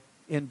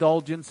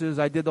 indulgences.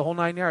 I did the whole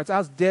 9 yards. I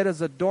was dead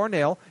as a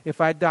doornail. If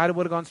I died, I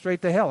would have gone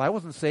straight to hell. I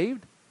wasn't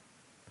saved.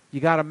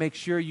 You got to make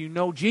sure you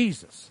know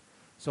Jesus.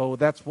 So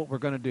that's what we're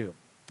going to do.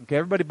 Okay,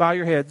 everybody bow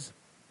your heads.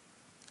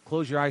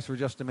 Close your eyes for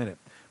just a minute.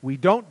 We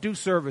don't do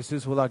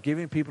services without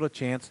giving people a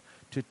chance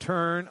to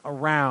turn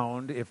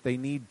around if they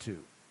need to.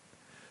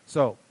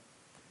 So,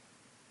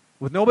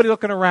 with nobody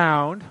looking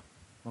around,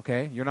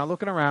 okay, you're not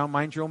looking around,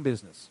 mind your own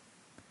business.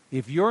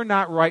 If you're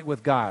not right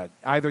with God,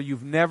 either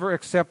you've never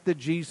accepted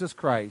Jesus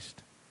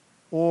Christ,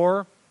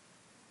 or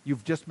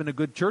you've just been a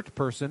good church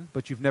person,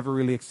 but you've never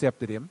really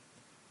accepted Him,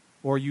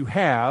 or you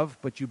have,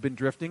 but you've been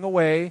drifting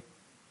away.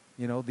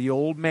 The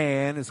old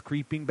man is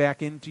creeping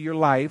back into your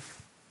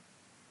life.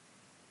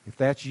 If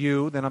that's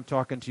you, then I'm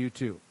talking to you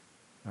too.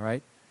 All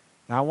right?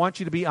 Now, I want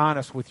you to be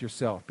honest with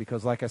yourself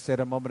because, like I said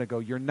a moment ago,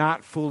 you're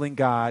not fooling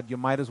God. You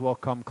might as well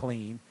come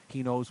clean.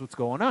 He knows what's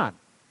going on.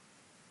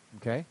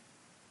 Okay?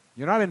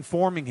 You're not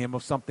informing Him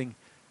of something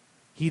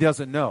He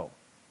doesn't know.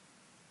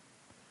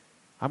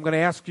 I'm going to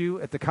ask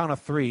you at the count of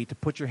 3 to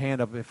put your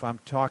hand up if I'm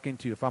talking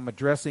to you, if I'm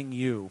addressing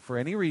you for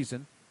any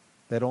reason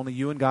that only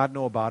you and God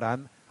know about.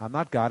 I'm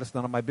not God. It's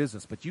none of my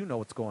business, but you know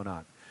what's going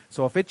on.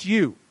 So if it's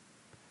you,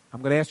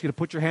 I'm going to ask you to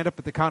put your hand up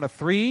at the count of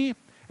 3,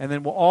 and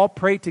then we'll all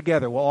pray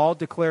together. We'll all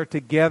declare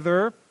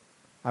together.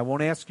 I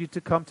won't ask you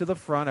to come to the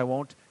front. I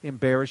won't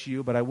embarrass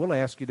you, but I will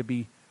ask you to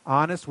be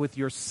honest with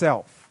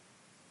yourself.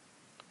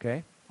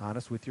 Okay?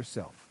 Honest with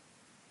yourself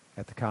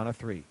at the count of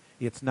 3.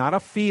 It's not a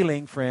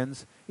feeling,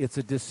 friends. It's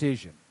a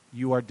decision.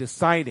 You are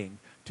deciding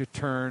to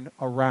turn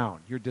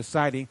around. You're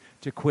deciding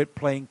to quit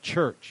playing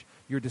church.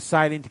 You're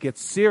deciding to get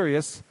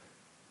serious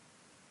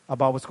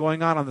about what's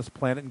going on this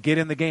planet and get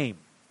in the game.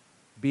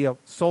 Be a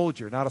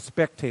soldier, not a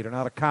spectator,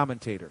 not a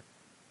commentator,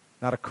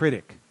 not a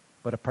critic,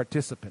 but a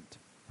participant.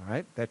 All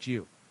right? That's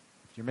you.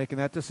 If you're making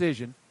that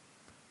decision,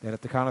 then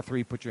at the count of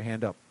 3, put your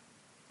hand up.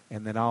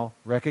 And then I'll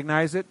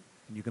recognize it,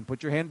 and you can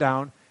put your hand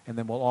down, and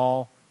then we'll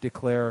all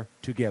declare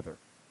together.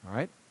 All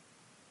right?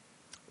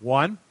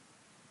 1,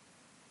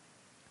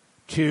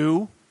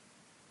 2,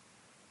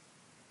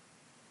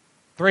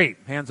 3.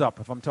 Hands up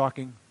if I'm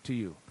talking to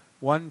you.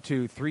 1,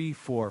 2, 3,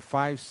 4,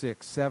 5,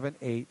 6, 7,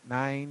 8,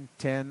 9,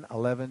 10,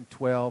 11,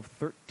 12,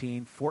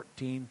 13,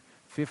 14,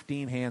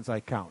 15 hands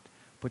I count.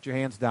 Put your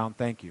hands down.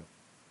 Thank you.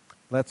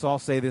 Let's all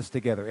say this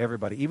together,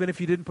 everybody. Even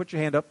if you didn't put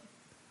your hand up,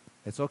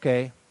 it's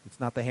okay. It's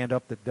not the hand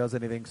up that does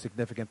anything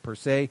significant per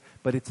se,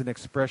 but it's an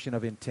expression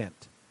of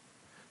intent.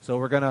 So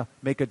we're going to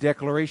make a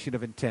declaration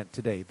of intent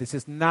today. This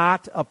is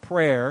not a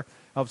prayer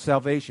of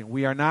salvation.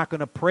 We are not going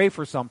to pray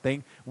for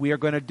something. We are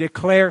going to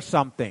declare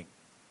something.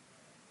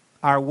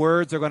 Our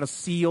words are going to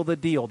seal the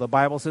deal. The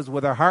Bible says,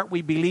 with our heart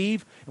we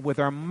believe, and with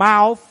our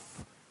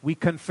mouth we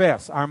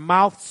confess. Our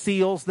mouth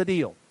seals the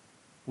deal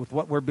with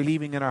what we're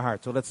believing in our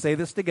heart. So let's say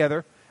this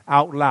together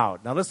out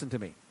loud. Now listen to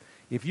me.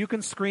 If you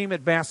can scream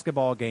at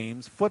basketball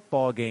games,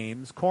 football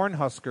games,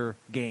 Cornhusker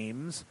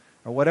games,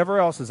 or whatever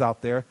else is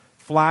out there,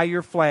 fly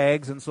your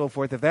flags and so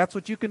forth, if that's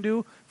what you can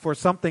do for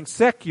something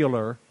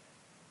secular,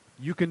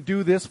 you can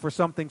do this for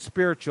something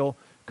spiritual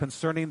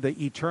concerning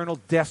the eternal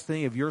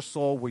destiny of your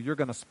soul where you're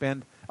going to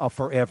spend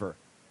forever.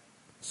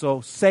 So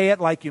say it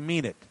like you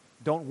mean it.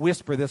 Don't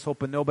whisper this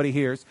hoping nobody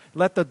hears.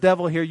 Let the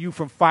devil hear you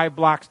from 5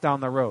 blocks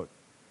down the road.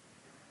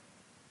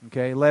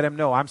 Okay, let him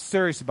know. I'm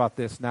serious about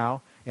this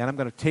now, and I'm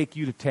going to take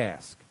you to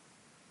task.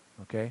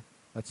 Okay,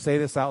 let's say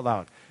this out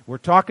loud. We're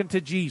talking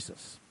to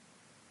Jesus.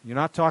 You're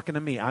not talking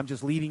to me. I'm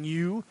just leading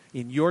you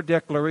in your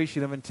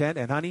declaration of intent.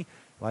 And honey,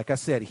 like I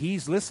said,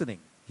 He's listening.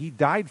 He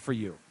died for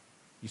you.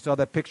 You saw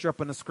that picture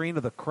up on the screen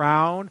of the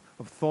crown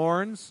of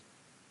thorns?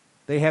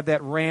 They had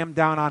that rammed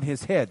down on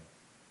His head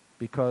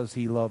because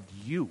He loved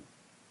you.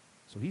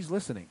 So He's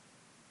listening.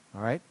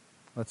 All right?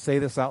 Let's say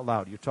this out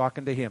loud. You're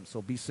talking to Him,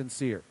 so be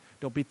sincere.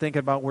 Don't be thinking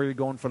about where you're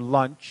going for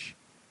lunch.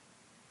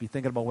 Be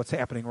thinking about what's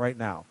happening right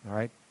now. All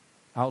right?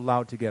 Out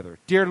loud together.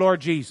 Dear Lord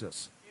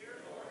Jesus,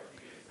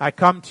 I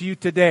come to you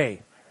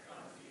today.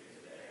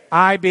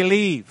 I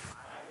believe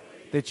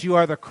that you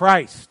are the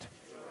Christ,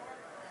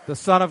 the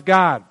Son of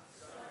God,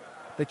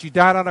 that you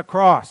died on a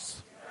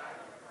cross,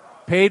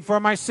 paid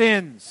for my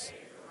sins,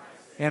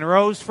 and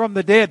rose from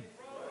the dead.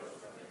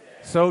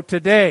 So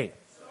today,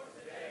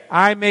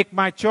 I make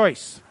my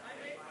choice,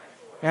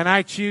 and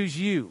I choose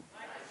you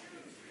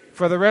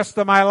for the rest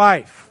of my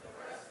life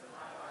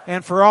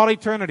and for all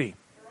eternity.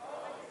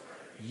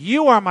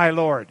 You are my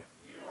Lord,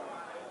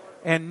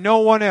 and no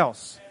one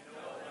else.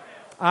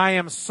 I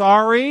am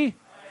sorry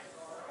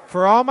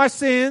for all my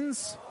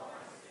sins,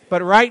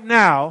 but right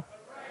now,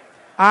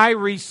 I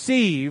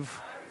receive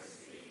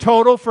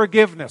total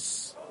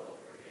forgiveness.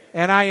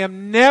 And I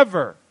am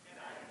never,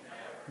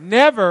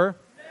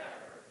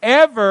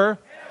 ever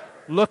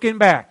looking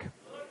back.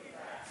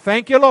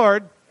 Thank you,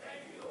 Lord,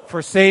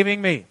 for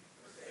saving me.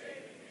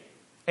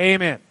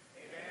 Amen.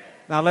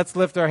 Now let's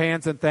lift our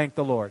hands and thank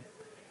the Lord.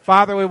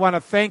 Father, we want to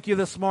thank you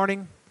this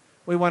morning.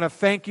 We want to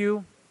thank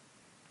you.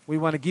 We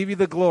want to give you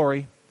the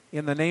glory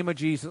in the name of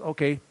Jesus.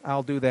 Okay,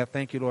 I'll do that.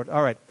 Thank you, Lord.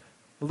 All right,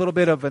 a little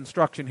bit of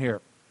instruction here.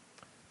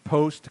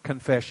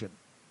 Post-confession.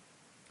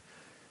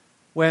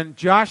 When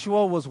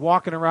Joshua was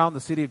walking around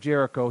the city of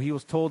Jericho, he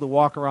was told to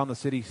walk around the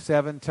city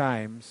 7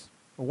 times,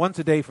 or once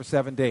a day for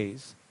 7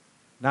 days,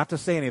 not to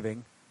say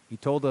anything. He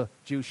told the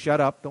Jews,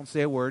 shut up, don't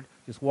say a word,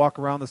 just walk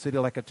around the city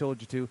like I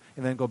told you to,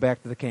 and then go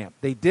back to the camp.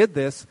 They did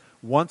this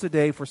once a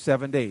day for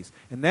 7 days.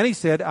 And then he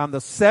said, on the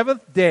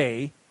 7th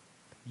day,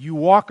 you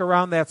walk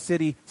around that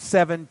city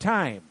 7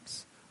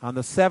 times on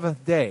the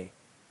 7th day.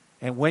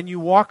 And when you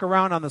walk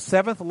around on the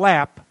 7th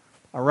lap,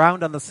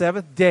 around on the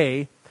 7th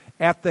day,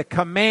 at the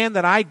command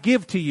that I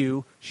give to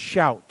you,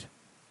 shout.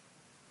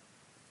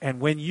 And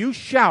when you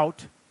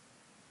shout,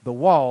 the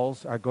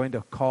walls are going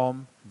to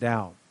calm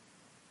down.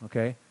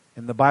 Okay?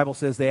 And the Bible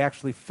says they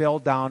actually fell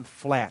down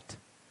flat.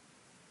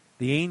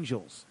 The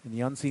angels in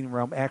the unseen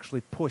realm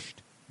actually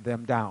pushed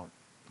them down.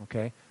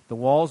 Okay? The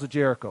walls of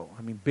Jericho.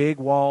 I mean, big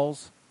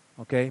walls.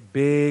 Okay?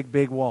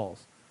 Big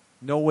walls.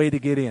 No way to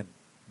get in.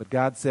 But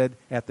God said,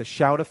 at the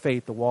shout of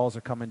faith, the walls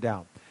are coming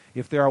down.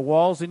 If there are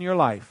walls in your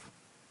life,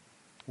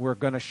 we're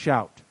going to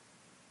shout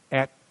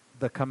at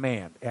the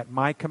command. At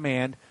my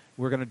command,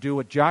 we're going to do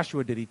what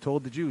Joshua did. He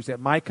told the Jews, at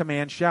my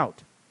command,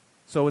 shout.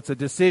 So it's a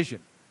decision.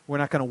 We're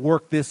not going to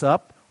work this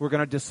up. We're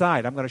going to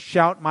decide. I'm going to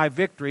shout my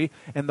victory,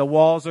 and the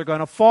walls are going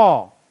to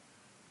fall.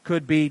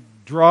 Could be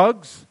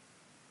drugs,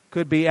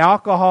 could be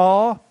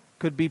alcohol,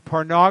 could be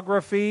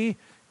pornography,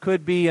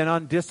 could be an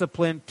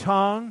undisciplined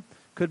tongue,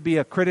 could be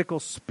a critical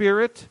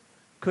spirit,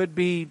 could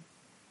be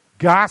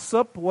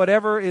gossip,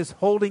 whatever is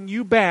holding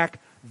you back.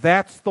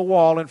 That's the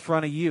wall in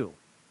front of you.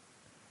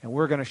 And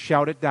we're going to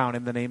shout it down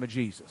in the name of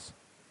Jesus.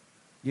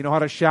 You know how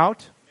to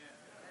shout?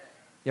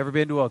 You ever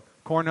been to a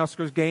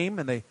Cornhuskers game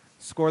and they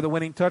score the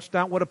winning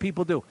touchdown? What do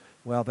people do?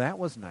 Well, that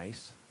was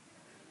nice.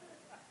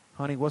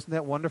 Honey, wasn't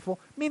that wonderful?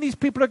 I mean, these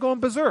people are going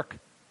berserk.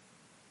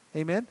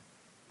 Amen?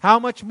 How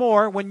much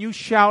more when you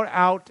shout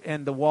out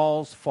and the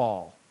walls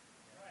fall?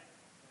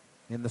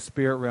 In the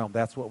spirit realm.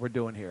 That's what we're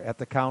doing here. At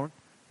the count,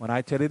 when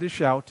I tell you to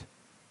shout,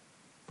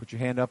 put your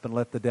hand up and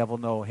let the devil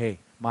know, hey,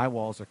 my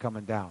walls are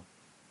coming down.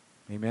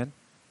 Amen?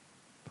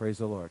 Praise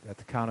the Lord. At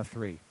the count of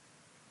 3.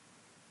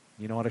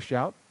 You know how to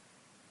shout?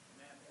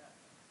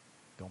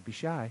 Don't be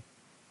shy.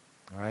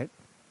 All right?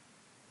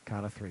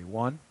 Count of 3.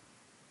 1,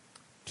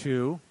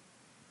 2,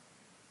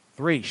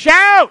 3.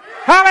 Shout!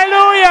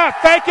 Hallelujah!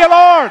 Thank you,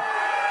 Lord!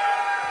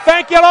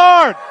 Thank you,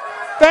 Lord!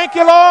 Thank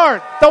you,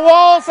 Lord! The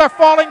walls are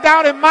falling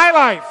down in my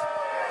life.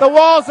 The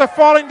walls are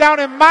falling down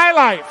in my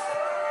life.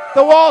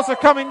 The walls are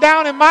coming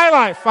down in my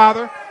life,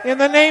 Father, in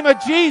the name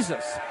of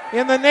Jesus.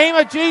 In the name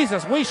of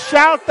Jesus, we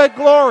shout the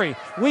glory.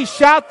 We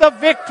shout the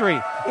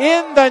victory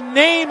in the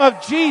name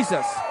of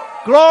Jesus.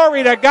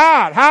 Glory to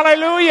God.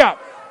 Hallelujah.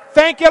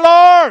 Thank you,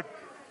 Lord.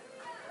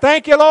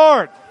 Thank you,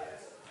 Lord.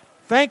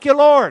 Thank you,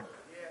 Lord.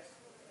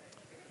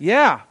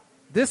 Yeah,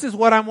 this is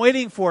what I'm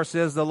waiting for,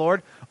 says the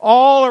Lord.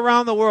 All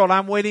around the world,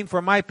 I'm waiting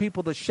for my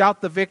people to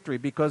shout the victory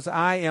because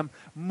I am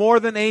more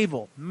than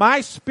able.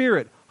 My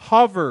spirit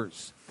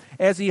hovers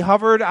as he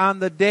hovered on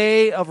the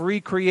day of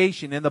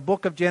recreation in the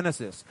book of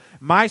Genesis.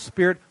 My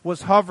spirit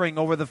was hovering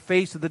over the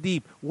face of the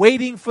deep,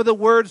 waiting for the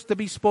words to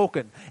be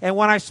spoken. And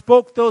when I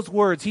spoke those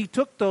words, he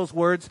took those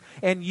words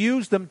and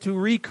used them to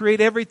recreate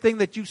everything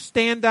that you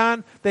stand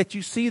on, that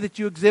you see, that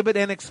you exhibit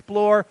and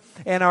explore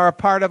and are a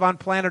part of on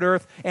planet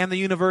Earth and the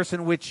universe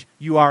in which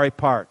you are a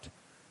part.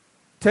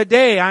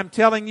 Today, I'm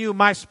telling you,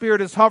 my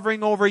spirit is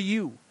hovering over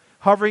you.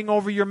 Hovering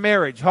over your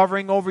marriage,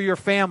 hovering over your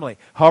family,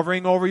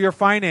 hovering over your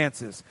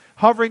finances,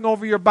 hovering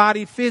over your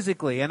body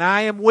physically. And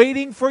I am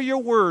waiting for your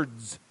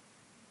words.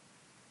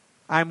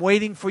 I'm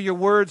waiting for your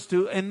words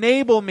to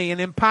enable me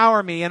and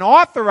empower me and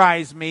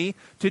authorize me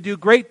to do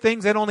great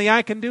things that only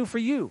I can do for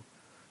you.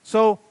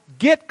 So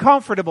get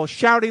comfortable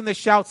shouting the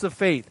shouts of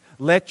faith.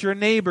 Let your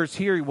neighbors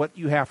hear what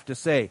you have to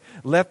say.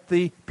 Let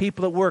the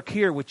people at work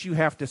hear what you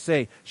have to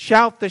say.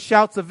 Shout the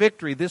shouts of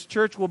victory. This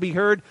church will be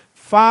heard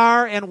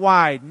far and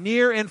wide,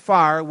 near and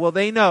far, will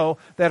they know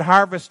that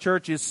Harvest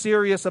Church is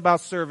serious about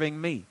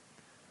serving me.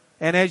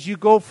 And as you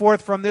go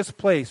forth from this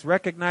place,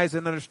 recognize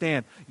and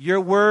understand,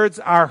 your words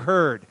are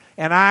heard,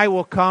 and I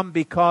will come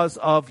because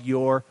of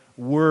your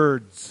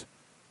words.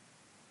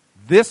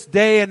 This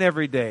day and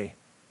every day,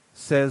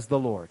 says the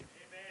Lord.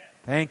 Amen.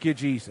 Thank you,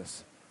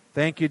 Jesus.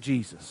 Thank you,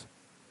 Jesus.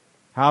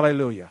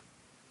 Hallelujah.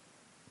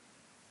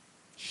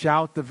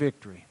 Shout the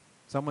victory.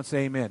 Someone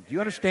say amen. Do you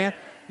understand?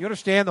 You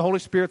understand the Holy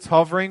Spirit's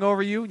hovering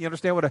over you? You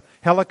understand what a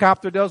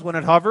helicopter does when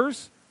it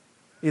hovers?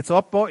 It's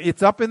up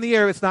in the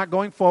air. It's not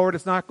going forward.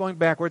 It's not going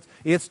backwards.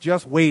 It's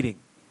just waiting.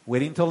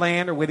 Waiting to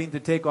land or waiting to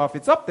take off.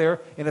 It's up there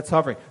and it's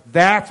hovering.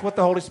 That's what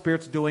the Holy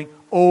Spirit's doing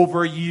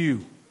over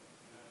you.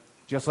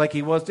 Just like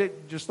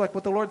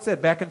what the Lord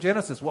said back in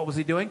Genesis. What was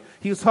he doing?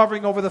 He was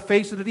hovering over the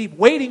face of the deep,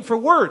 waiting for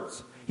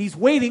words. He's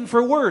waiting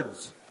for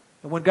words.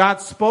 And when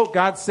God spoke,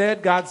 God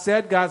said,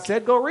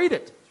 go read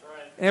it.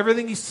 And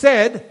everything he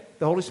said,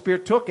 the Holy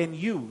Spirit took and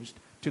used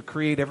to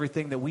create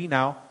everything that we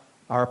now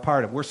are a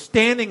part of. We're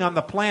standing on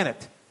the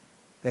planet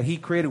that he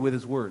created with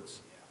his words.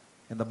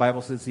 And the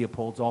Bible says he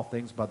upholds all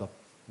things by the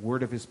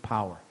word of his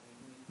power.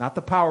 Not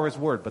the power of his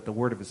word, but the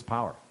word of his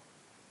power.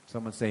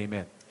 Someone say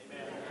amen.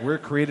 Amen. We're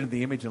created in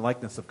the image and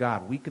likeness of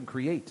God. We can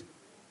create.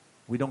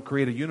 We don't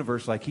create a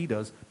universe like he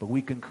does, but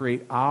we can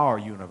create our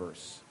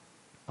universe,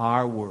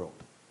 our world,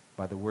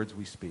 by the words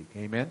we speak.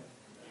 Amen? Amen.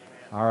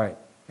 All right.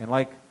 And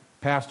like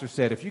Pastor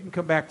said, if you can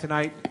come back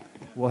tonight,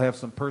 we'll have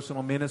some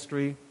personal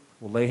ministry.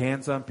 We'll lay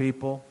hands on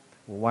people.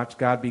 We'll watch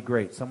God be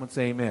great. Someone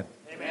say amen.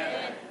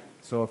 Amen.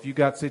 So if you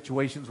got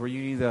situations where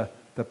you need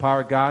the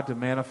power of God to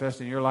manifest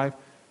in your life,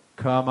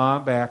 come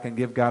on back and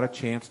give God a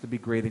chance to be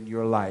great in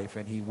your life,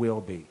 and he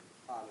will be.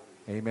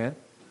 Amen?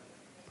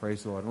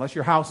 Praise the Lord. Unless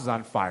your house is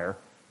on fire,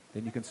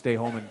 then you can stay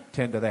home and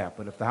tend to that.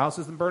 But if the house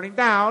isn't burning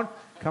down,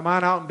 come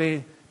on out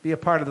and be a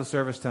part of the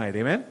service tonight.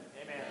 Amen?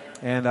 Amen.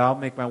 And I'll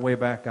make my way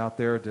back out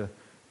there to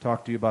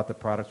talk to you about the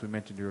products we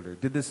mentioned earlier.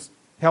 Did this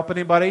help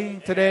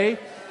anybody today?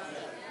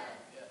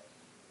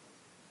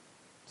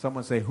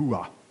 Someone say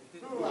hooah.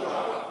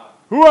 Hooah.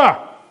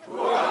 Hooah.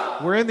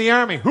 Hooah. We're in the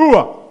army.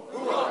 Hooah.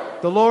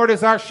 Hooah. The Lord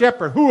is our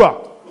shepherd.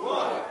 Hooah.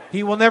 Hooah.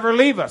 He will never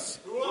leave us.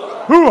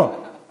 Hooah.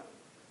 Hooah.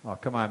 Oh,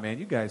 come on, man.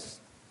 You guys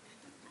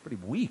are pretty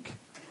weak.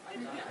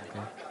 Okay.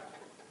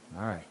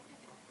 All right.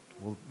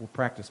 We'll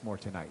practice more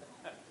tonight.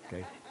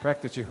 Okay.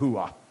 Practice your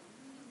hooah.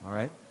 All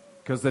right.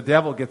 Because the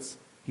devil gets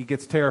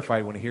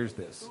terrified when he hears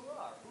this.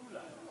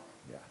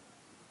 Yeah.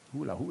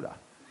 Hula hula.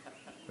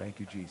 Thank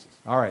you, Jesus.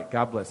 All right.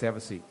 God bless. Have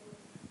a seat.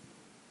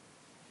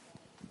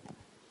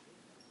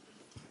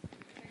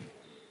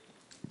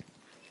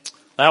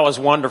 That was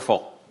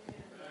wonderful.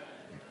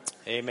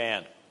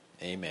 Amen.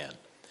 Amen.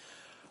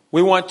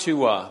 We want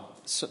to,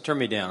 turn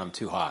me down, I'm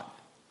too hot.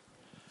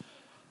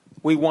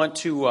 We want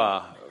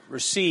to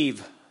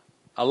receive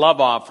a love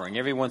offering.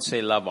 Everyone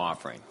say love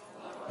offering.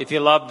 If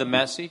you love the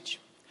message,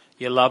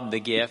 you love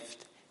the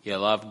gift, you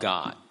love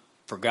God.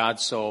 For God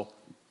so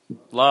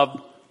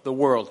loved the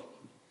world,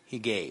 he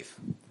gave.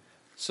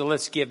 So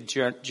let's give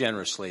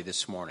generously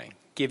this morning.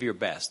 Give your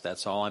best.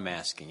 That's all I'm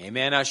asking.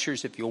 Amen.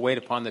 Ushers, if you'll wait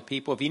upon the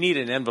people. If you need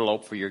an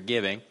envelope for your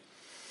giving,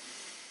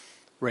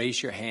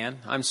 raise your hand.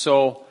 I'm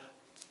so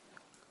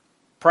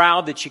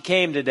proud that you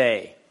came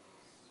today.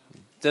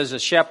 Does a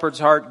shepherd's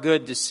heart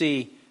good to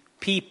see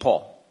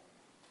people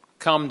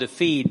come to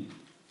feed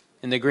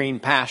in the green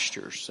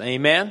pastures?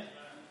 Amen.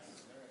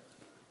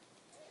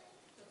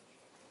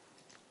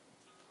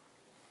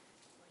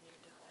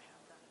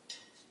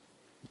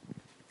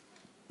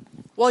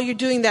 While you're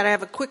doing that, I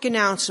have a quick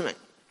announcement.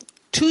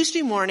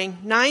 Tuesday morning,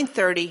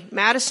 9:30,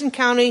 Madison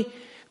County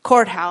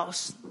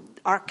Courthouse.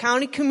 Our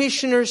county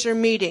commissioners are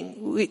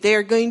meeting. They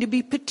are going to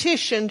be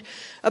petitioned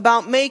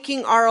about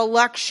making our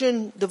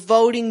election, the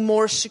voting,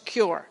 more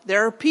secure.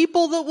 There are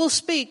people that will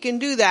speak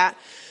and do that,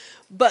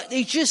 but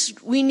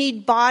we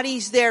need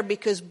bodies there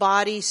because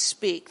bodies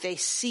speak. They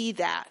see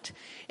that.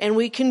 And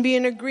we can be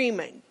in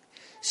agreement.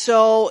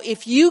 So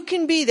if you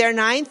can be there,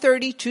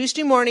 9:30,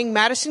 Tuesday morning,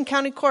 Madison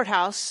County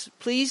Courthouse,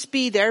 please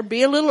be there.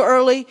 Be a little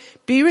early.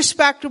 Be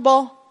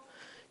respectable.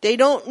 They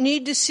don't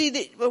need to see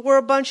that we're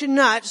a bunch of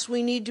nuts.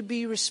 We need to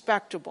be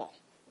respectable,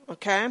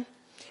 okay?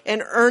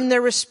 And earn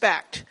their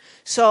respect.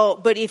 So,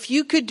 but if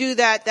you could do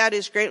that, that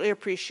is greatly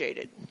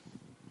appreciated.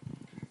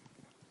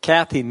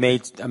 Kathy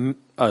made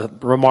a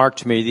remark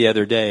to me the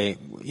other day.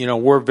 You know,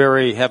 we're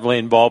very heavily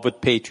involved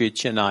with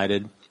Patriots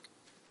United.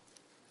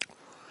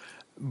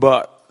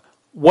 But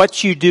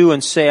what you do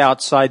and say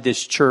outside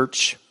this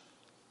church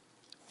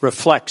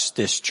reflects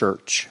this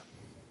church.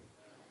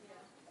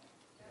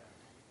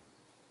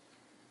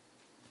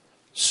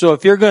 So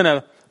if you're going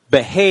to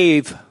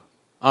behave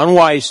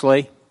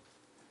unwisely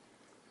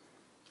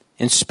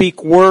and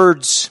speak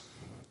words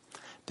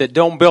that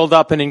don't build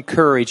up and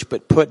encourage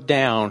but put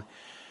down,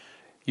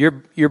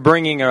 you're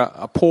bringing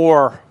a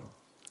poor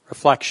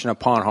reflection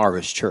upon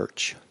Harvest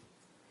Church.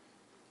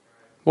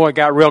 Boy, it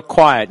got real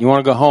quiet. You want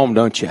to go home,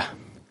 don't you?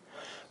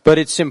 But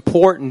it's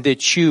important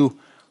that you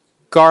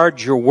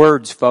guard your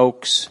words,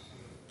 folks.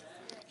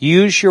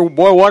 Use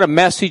what a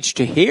message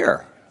to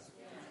hear.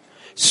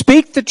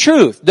 Speak the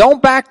truth.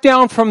 Don't back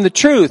down from the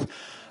truth,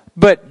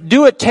 but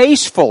do it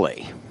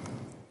tastefully.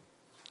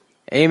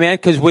 Amen?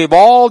 Because we've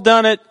all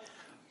done it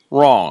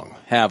wrong,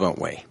 haven't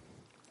we?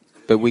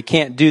 But we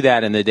can't do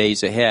that in the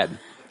days ahead.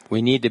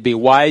 We need to be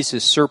wise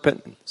as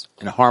serpents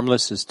and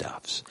harmless as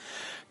doves.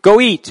 Go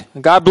eat.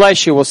 God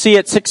bless you. We'll see you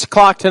at 6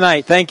 o'clock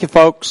tonight. Thank you,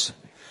 folks.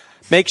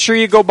 Make sure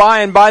you go by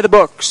and buy the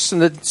books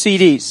and the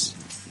CDs.